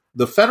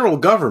the federal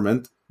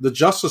government, the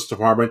Justice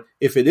Department,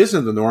 if it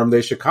isn't the norm,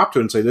 they should cop to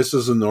it and say, this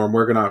is the norm.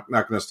 We're not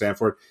going to stand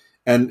for it.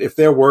 And if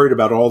they're worried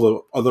about all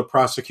the other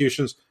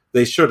prosecutions,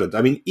 they shouldn't.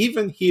 I mean,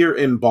 even here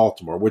in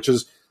Baltimore, which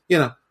is,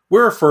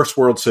 we're a first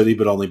world city,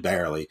 but only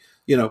barely.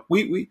 They've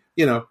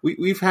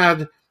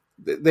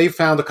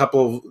found a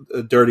couple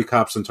of dirty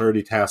cops and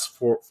dirty task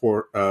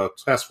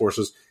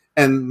forces,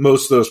 and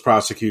most of those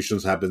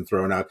prosecutions have been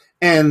thrown out.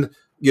 And,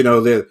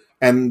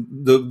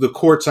 the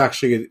courts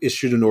actually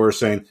issued an order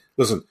saying,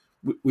 listen,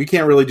 we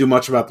can't really do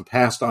much about the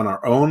past on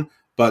our own,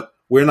 but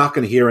we're not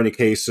going to hear any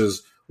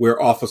cases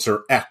where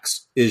Officer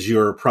X is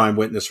your prime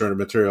witness or a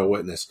material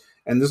witness.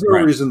 And there's no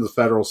reason the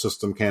federal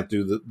system can't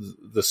do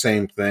the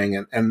same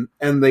thing,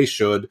 and they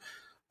should.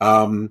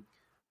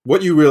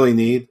 What you really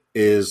need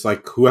is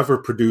like whoever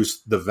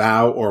produced The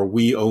Vow or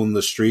We Own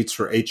the Streets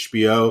for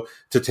HBO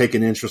to take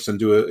an interest and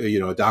do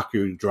a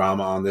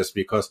docudrama on this,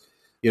 because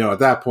at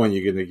that point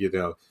you're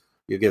gonna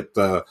you get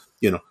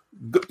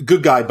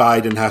good guy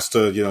Biden has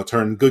to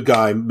turn good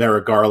guy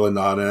Merrick Garland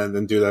on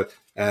and do that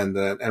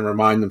and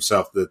remind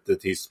himself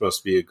that he's supposed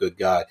to be a good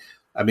guy.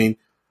 I mean,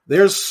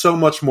 there's so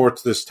much more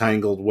to this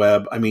tangled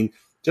web. I mean,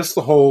 just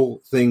the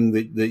whole thing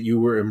that you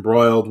were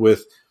embroiled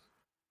with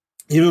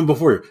even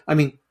before. I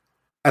mean,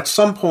 at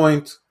some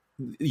point,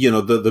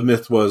 the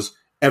myth was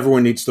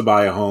everyone needs to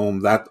buy a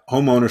home. That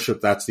home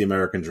ownership, that's the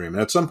American dream.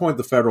 And at some point,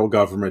 the federal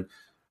government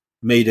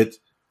made it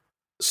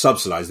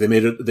subsidized. They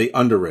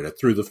underwrote it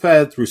through the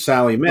Fed, through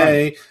Sallie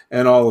Mae,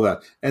 and all of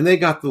that. And they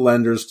got the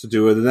lenders to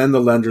do it. And then the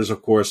lenders,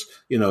 of course,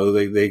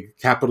 they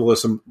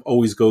capitalism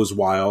always goes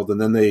wild. And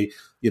then they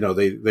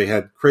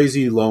had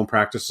crazy loan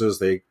practices.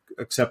 They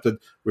accepted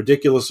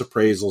ridiculous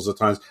appraisals at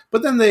times.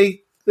 But then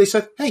they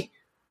said, hey,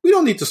 we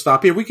don't need to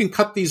stop here. We can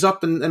cut these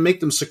up and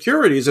make them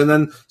securities and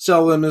then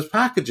sell them as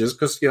packages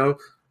because,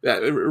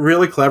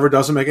 really clever,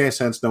 doesn't make any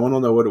sense. No one will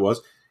know what it was.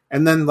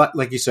 And then,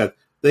 like you said,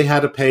 they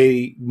had to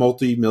pay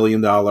multi-billion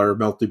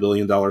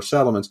dollar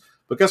settlements.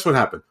 But guess what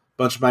happened? A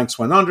bunch of banks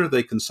went under.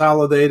 They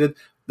consolidated.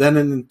 Then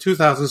in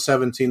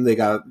 2017, they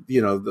got,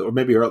 or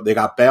maybe they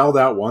got bailed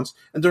out once.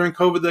 And during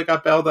COVID, they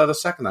got bailed out a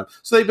second time.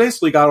 So they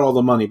basically got all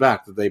the money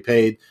back that they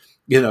paid,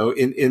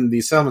 in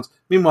these settlements.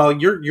 Meanwhile,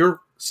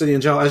 you're sitting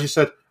in jail, as you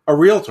said, a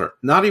realtor,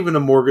 not even a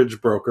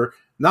mortgage broker,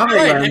 not a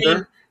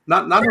lender,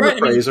 not an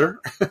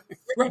appraiser.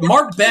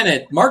 Mark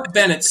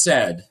Bennett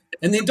said,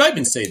 and the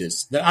indictments say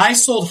this, that I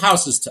sold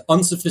houses to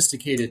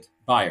unsophisticated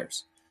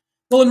buyers.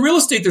 Well, in real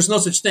estate, there's no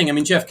such thing. I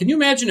mean, Jeff, can you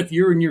imagine if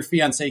you and your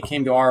fiance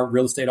came to our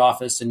real estate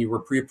office and you were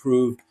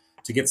pre-approved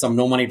to get some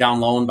no money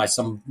down loan by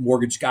some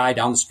mortgage guy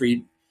down the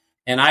street,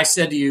 and I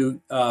said to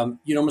you,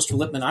 Mr.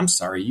 Lippman, I'm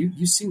sorry,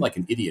 you seem like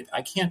an idiot.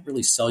 I can't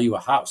really sell you a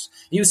house.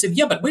 And you said,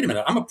 yeah, but wait a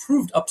minute, I'm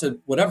approved up to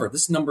whatever,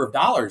 this number of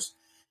dollars.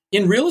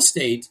 In real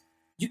estate,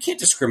 you can't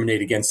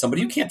discriminate against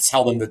somebody. You can't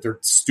tell them that they're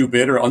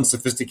stupid or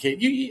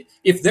unsophisticated.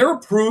 If they're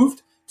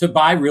approved to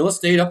buy real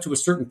estate up to a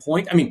certain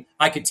point, I mean,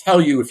 I could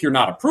tell you if you're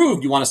not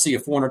approved, you want to see a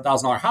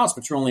 $400,000 house,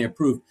 but you're only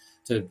approved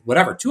to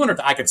whatever, 200.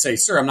 I could say,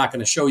 sir, I'm not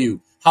going to show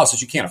you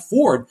houses you can't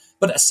afford.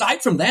 But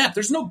aside from that,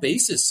 there's no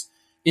basis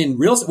in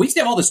real estate. We used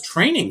to have all this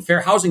training,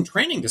 fair housing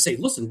training, to say,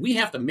 listen, we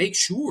have to make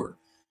sure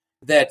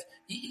that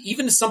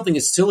even something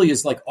as silly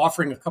as like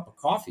offering a cup of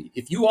coffee,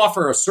 if you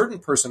offer a certain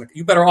person,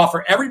 you better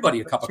offer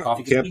everybody a cup of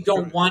coffee, because we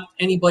don't want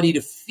anybody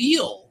to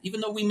feel, even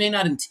though we may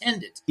not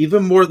intend it,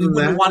 even more than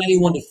we that, don't want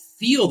anyone to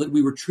feel that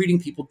we were treating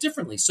people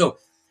differently. So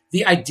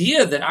the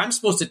idea that I'm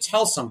supposed to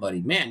tell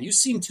somebody, man, you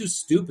seem too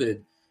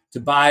stupid to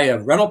buy a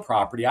rental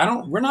property,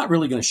 we're not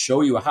really going to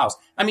show you a house.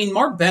 I mean,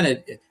 Mark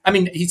Bennett,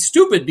 he's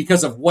stupid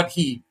because of what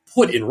he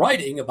put in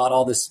writing about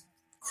all this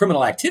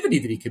criminal activity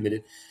that he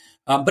committed.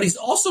 But he's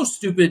also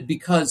stupid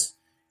because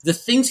the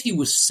things he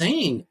was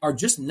saying are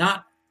just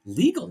not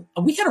legal.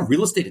 We had a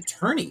real estate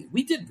attorney.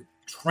 We did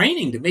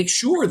training to make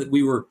sure that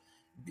we were,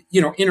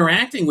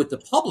 interacting with the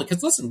public.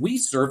 Because listen, we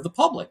serve the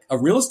public. A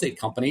real estate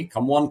company,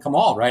 come one, come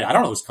all, right? I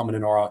don't know who's coming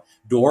in our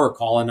door or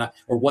calling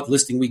or what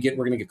listing we get.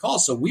 We're going to get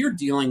calls. So we're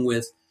dealing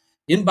with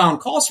inbound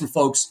calls from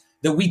folks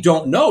that we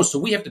don't know. So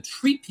we have to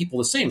treat people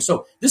the same.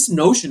 So this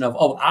notion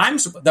of, I'm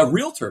the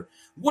realtor.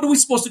 What are we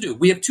supposed to do?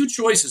 We have two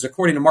choices,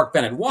 according to Mark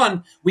Bennett.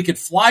 One, we could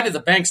fly to the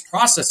bank's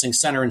processing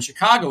center in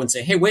Chicago and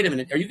say, hey, wait a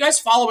minute, are you guys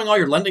following all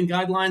your lending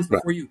guidelines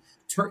before you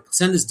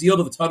send this deal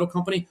to the title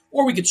company?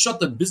 Or we could shut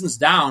the business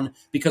down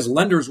because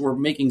lenders were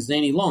making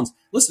zany loans.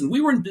 Listen,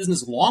 we were in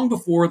business long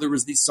before there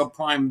was these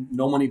subprime,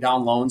 no money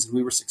down loans, and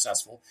we were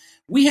successful.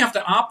 We have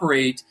to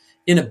operate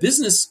in a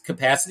business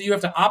capacity. You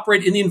have to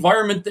operate in the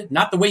environment that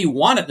not the way you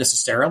want it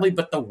necessarily,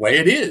 but the way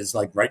it is.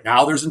 Like right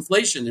now, there's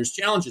inflation, there's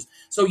challenges.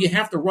 So you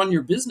have to run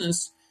your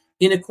business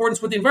in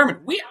accordance with the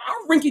environment.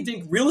 Our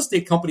rinky-dink real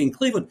estate company in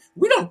Cleveland,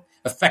 we don't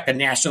affect the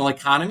national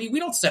economy. We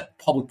don't set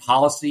public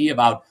policy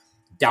about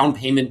down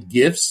payment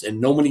gifts and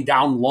no money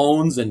down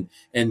loans and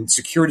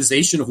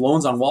securitization of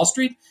loans on Wall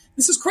Street.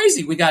 This is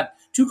crazy. We got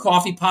 2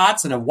 coffee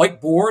pots and a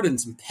whiteboard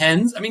and some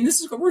pens. I mean,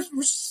 we're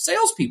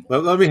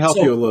salespeople. Let me help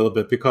you a little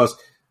bit, because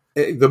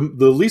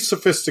the least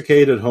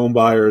sophisticated home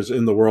buyers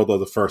in the world are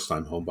the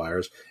first-time home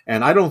buyers.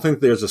 And I don't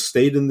think there's a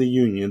state in the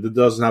union that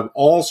doesn't have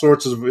all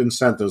sorts of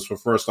incentives for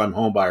first-time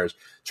home buyers.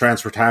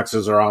 Transfer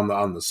taxes are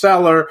on the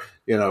seller.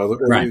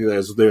 Right.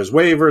 There's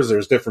waivers.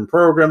 There's different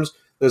programs.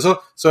 There's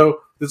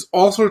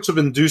all sorts of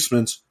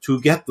inducements to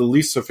get the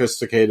least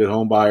sophisticated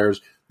home buyers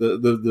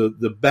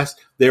the best.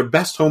 Their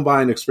best home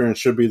buying experience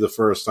should be the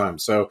first time.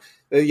 So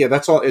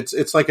that's all.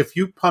 It's like if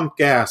you pump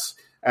gas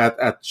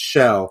at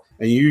Shell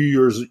and you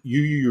use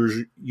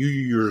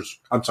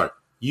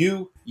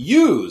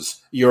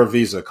your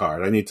Visa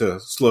card. I need to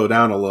slow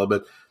down a little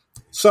bit.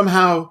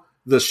 Somehow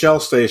the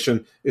Shell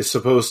station is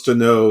supposed to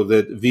know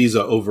that Visa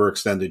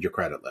overextended your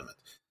credit limit.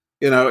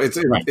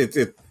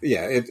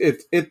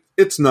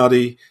 It's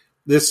nutty.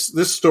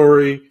 This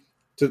story,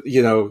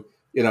 even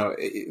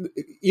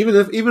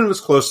if it's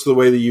close to the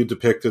way that you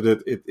depicted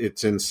it,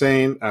 it's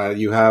insane.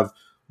 You have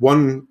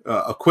one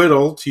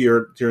acquittal to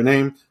your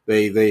name.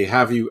 They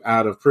have you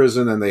out of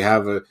prison,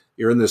 and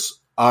you're in this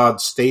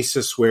odd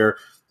stasis where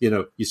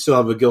you still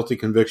have a guilty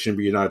conviction,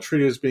 but you're not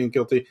treated as being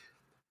guilty.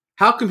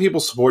 How can people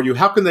support you?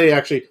 How can they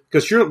actually?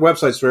 Because your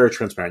website's very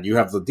transparent. You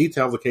have the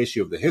detail of the case,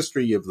 you have the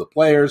history, you have the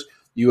players,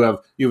 you have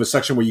a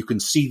section where you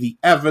can see the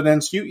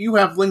evidence. You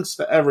have links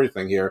to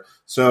everything here.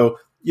 So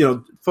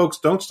folks,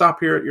 don't stop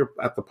here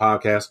at the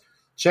podcast.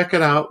 Check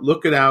it out,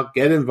 look it out,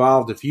 get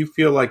involved. If you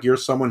feel like you're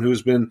someone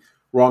who's been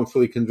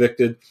wrongfully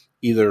convicted,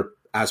 either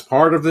as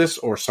part of this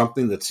or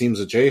something that seems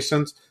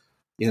adjacent,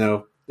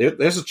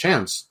 there's a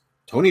chance.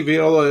 Tony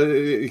Viola,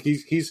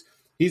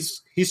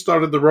 he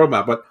started the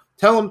roadmap, but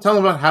tell them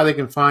about how they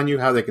can find you,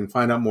 how they can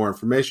find out more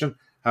information,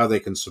 how they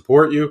can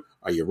support you.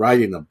 Are you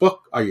writing a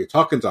book? Are you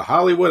talking to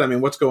Hollywood? I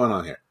mean, what's going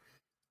on here?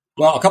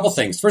 Well, a couple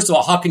things. First of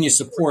all, how can you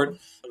support?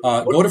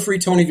 Go to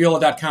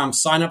freetonyviola.com,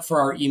 sign up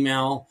for our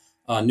email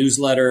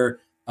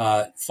newsletter,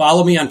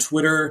 follow me on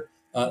Twitter.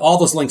 All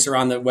those links are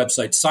on the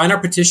website. Sign our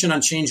petition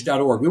on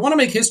change.org. We want to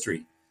make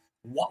history.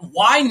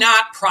 Why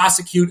not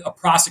prosecute a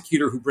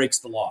prosecutor who breaks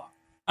the law?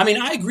 I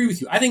mean, I agree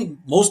with you. I think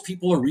most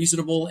people are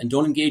reasonable and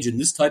don't engage in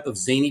this type of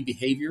zany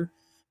behavior.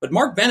 But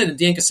Mark Bennett and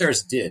Dan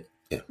Caceres did.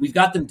 Yeah. We've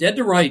got them dead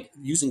to right,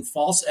 using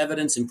false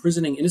evidence,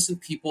 imprisoning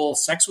innocent people,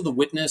 sex with a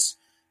witness.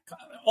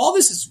 All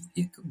this is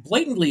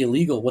blatantly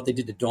illegal, what they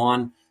did to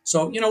Dawn.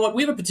 So, you know what?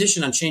 We have a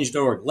petition on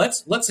change.org.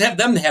 Let's have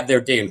them have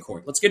their day in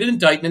court. Let's get an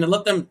indictment and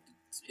let them,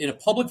 in a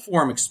public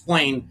forum,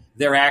 explain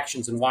their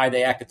actions and why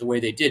they acted the way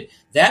they did.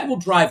 That will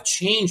drive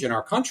change in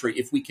our country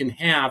if we can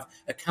have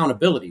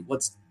accountability.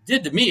 What's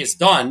did to me is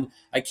done.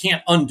 I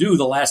can't undo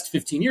the last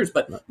 15 years,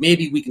 but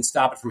maybe we can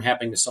stop it from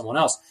happening to someone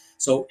else.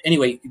 So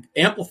anyway,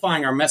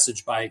 amplifying our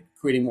message by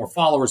creating more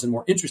followers and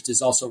more interest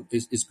is also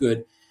is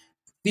good.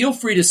 feel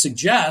free to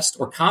suggest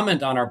or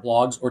comment on our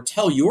blogs or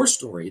tell your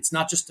story. It's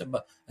not just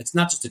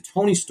a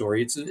Tony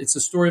story. It's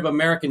a story of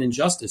American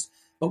injustice.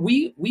 But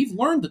we've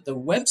learned that the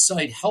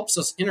website helps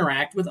us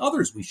interact with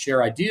others. We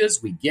share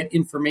ideas. We get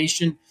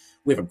information.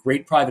 We have a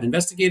great private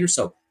investigator.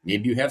 So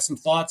maybe you have some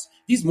thoughts.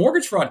 These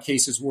mortgage fraud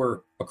cases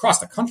were across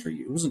the country.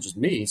 It wasn't just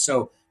me.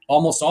 So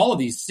almost all of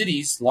these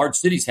cities, large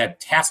cities, had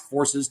task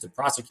forces to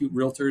prosecute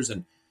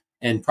realtors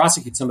and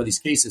prosecute some of these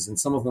cases. And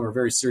some of them are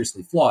very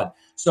seriously flawed.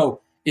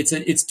 So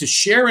it's to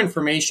share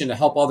information to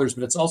help others,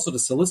 but it's also to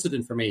solicit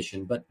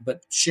information.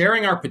 But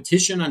sharing our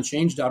petition on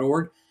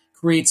change.org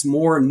creates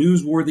more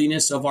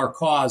newsworthiness of our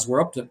cause. We're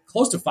up to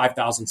close to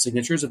 5,000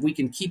 signatures. If we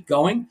can keep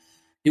going,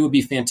 it would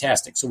be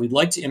fantastic. So we'd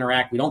like to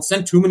interact. We don't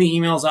send too many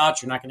emails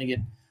out. You're not going to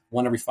get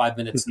one every 5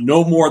 minutes,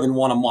 no more than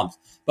one a month.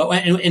 But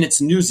and it's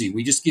newsy.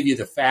 We just give you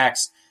the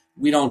facts.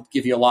 We don't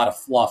give you a lot of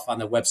fluff on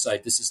the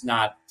website. This is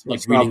not like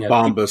it's reading not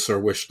Bombas or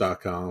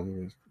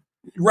Wish.com.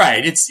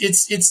 Right.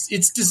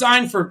 It's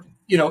designed for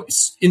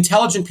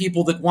intelligent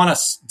people that want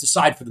to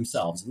decide for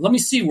themselves. Let me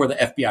see where the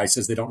FBI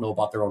says they don't know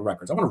about their own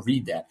records. I want to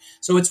read that.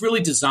 So it's really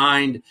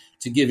designed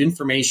to give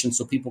information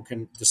so people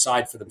can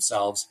decide for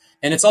themselves.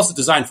 And it's also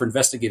designed for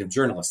investigative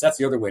journalists. That's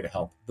the other way to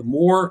help. The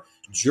more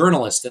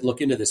journalists that look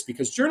into this,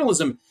 because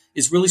journalism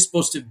is really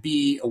supposed to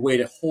be a way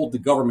to hold the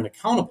government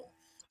accountable.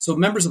 So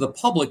members of the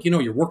public,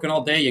 you're working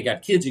all day, you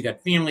got kids, you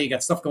got family, you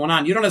got stuff going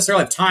on. You don't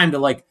necessarily have time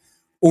to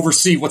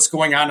oversee what's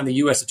going on in the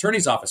U.S.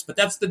 Attorney's Office. But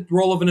that's the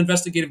role of an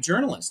investigative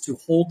journalist, to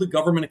hold the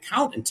government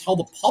account and tell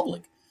the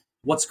public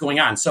what's going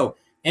on. So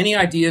any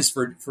ideas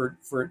for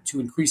to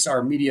increase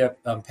our media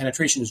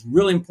penetration is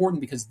really important,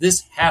 because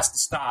this has to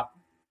stop.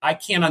 I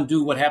can't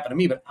undo what happened to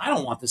me, but I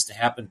don't want this to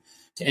happen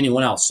to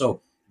anyone else.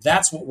 So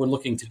that's what we're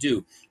looking to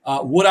do.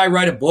 Would I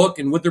write a book,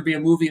 and would there be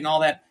a movie and all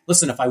that?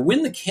 Listen, if I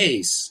win the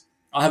case,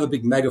 I'll have a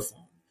big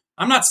megaphone.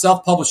 I'm not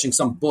self-publishing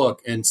some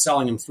book and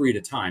selling them 3 at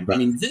a time. Right. I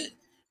mean,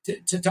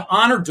 to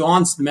honor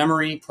Dawn's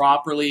memory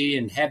properly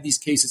and have these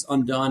cases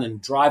undone and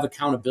drive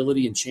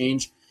accountability and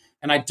change.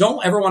 And I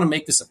don't ever want to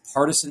make this a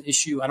partisan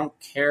issue. I don't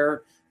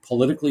care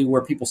politically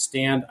where people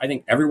stand. I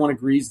think everyone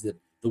agrees that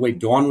the way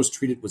Dawn was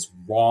treated was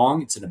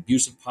wrong. It's an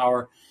abuse of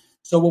power.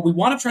 So what we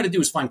want to try to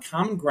do is find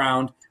common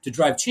ground to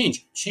drive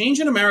change. Change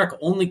in America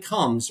only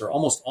comes, or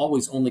almost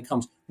always only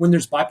comes, when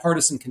there's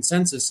bipartisan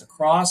consensus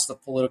across the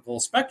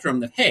political spectrum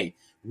that, hey,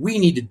 we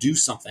need to do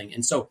something.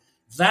 And so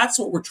that's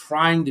what we're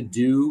trying to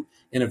do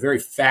in a very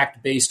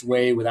fact-based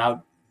way.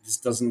 This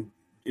doesn't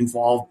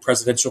involve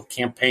presidential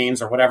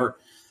campaigns or whatever.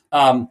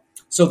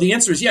 So the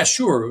answer is, yeah,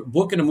 sure, a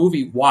book and a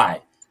movie.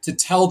 Why? To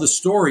tell the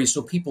story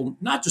so people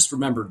not just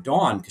remember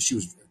Dawn, because she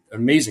was an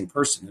amazing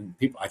person, and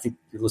people, I think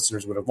your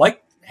listeners would have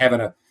liked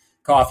having a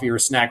coffee or a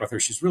snack with her.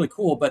 She's really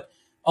cool, but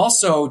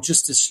also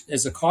just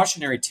as a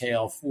cautionary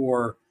tale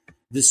for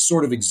this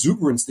sort of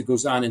exuberance that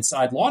goes on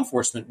inside law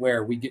enforcement,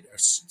 where we get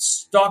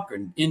stuck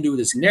into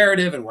this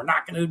narrative and we're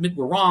not going to admit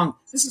we're wrong.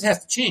 This has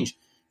to change.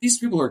 These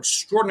people are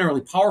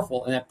extraordinarily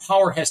powerful, and that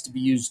power has to be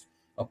used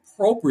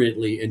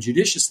appropriately and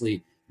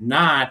judiciously,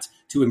 not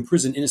to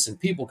imprison innocent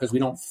people because we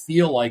don't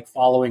feel like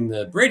following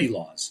the Brady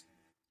laws.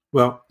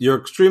 Well, you're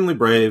extremely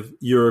brave.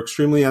 You're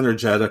extremely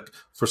energetic.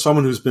 For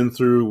someone who's been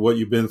through what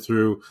you've been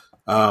through,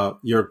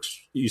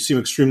 you seem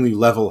extremely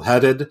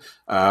level-headed.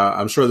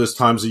 I'm sure there's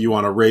times that you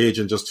want to rage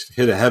and just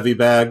hit a heavy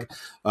bag,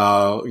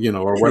 or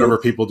whatever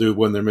people do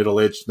when they're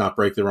middle-aged, not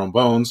break their own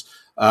bones.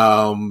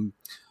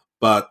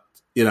 But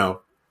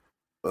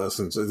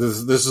listen,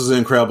 this is an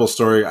incredible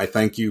story. I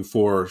thank you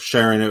for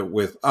sharing it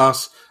with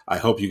us. I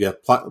hope you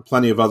get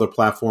plenty of other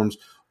platforms,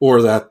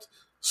 or that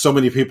so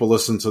many people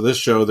listen to this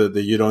show that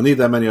you don't need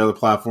that many other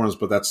platforms,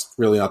 but that's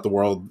really not the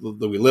world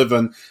that we live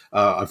in.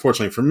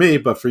 Unfortunately for me,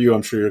 but for you,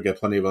 I'm sure you'll get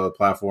plenty of other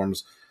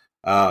platforms.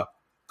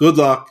 Good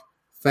luck.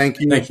 Thank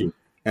you. Thank you.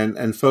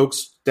 And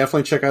folks,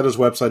 definitely check out his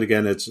website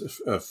again. It's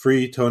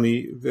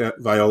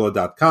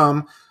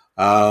freetonyviola.com.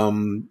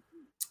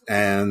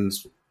 And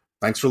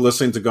thanks for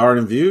listening to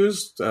Garden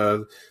Views.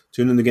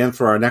 Tune in again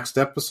for our next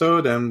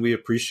episode, and we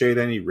appreciate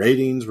any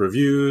ratings,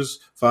 reviews,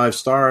 5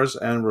 stars,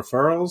 and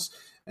referrals.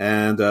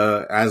 And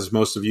as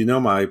most of you know,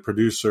 my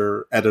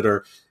producer,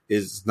 editor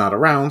is not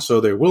around,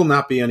 so there will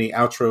not be any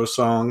outro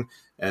song.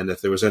 And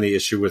if there was any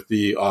issue with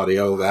the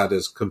audio, that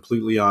is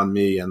completely on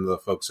me and the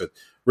folks at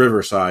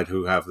Riverside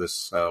who have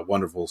this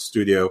wonderful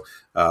studio,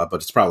 but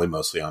it's probably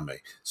mostly on me.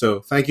 So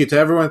thank you to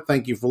everyone.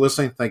 Thank you for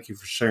listening. Thank you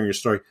for sharing your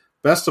story.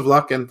 Best of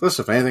luck. And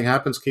listen, if anything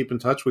happens, keep in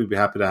touch. We'd be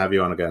happy to have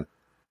you on again.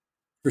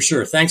 For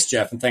sure. Thanks,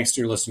 Jeff. And thanks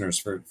to your listeners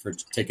for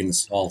taking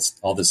all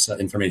this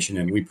information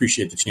in. We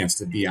appreciate the chance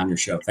to be on your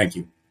show. Thank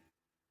you.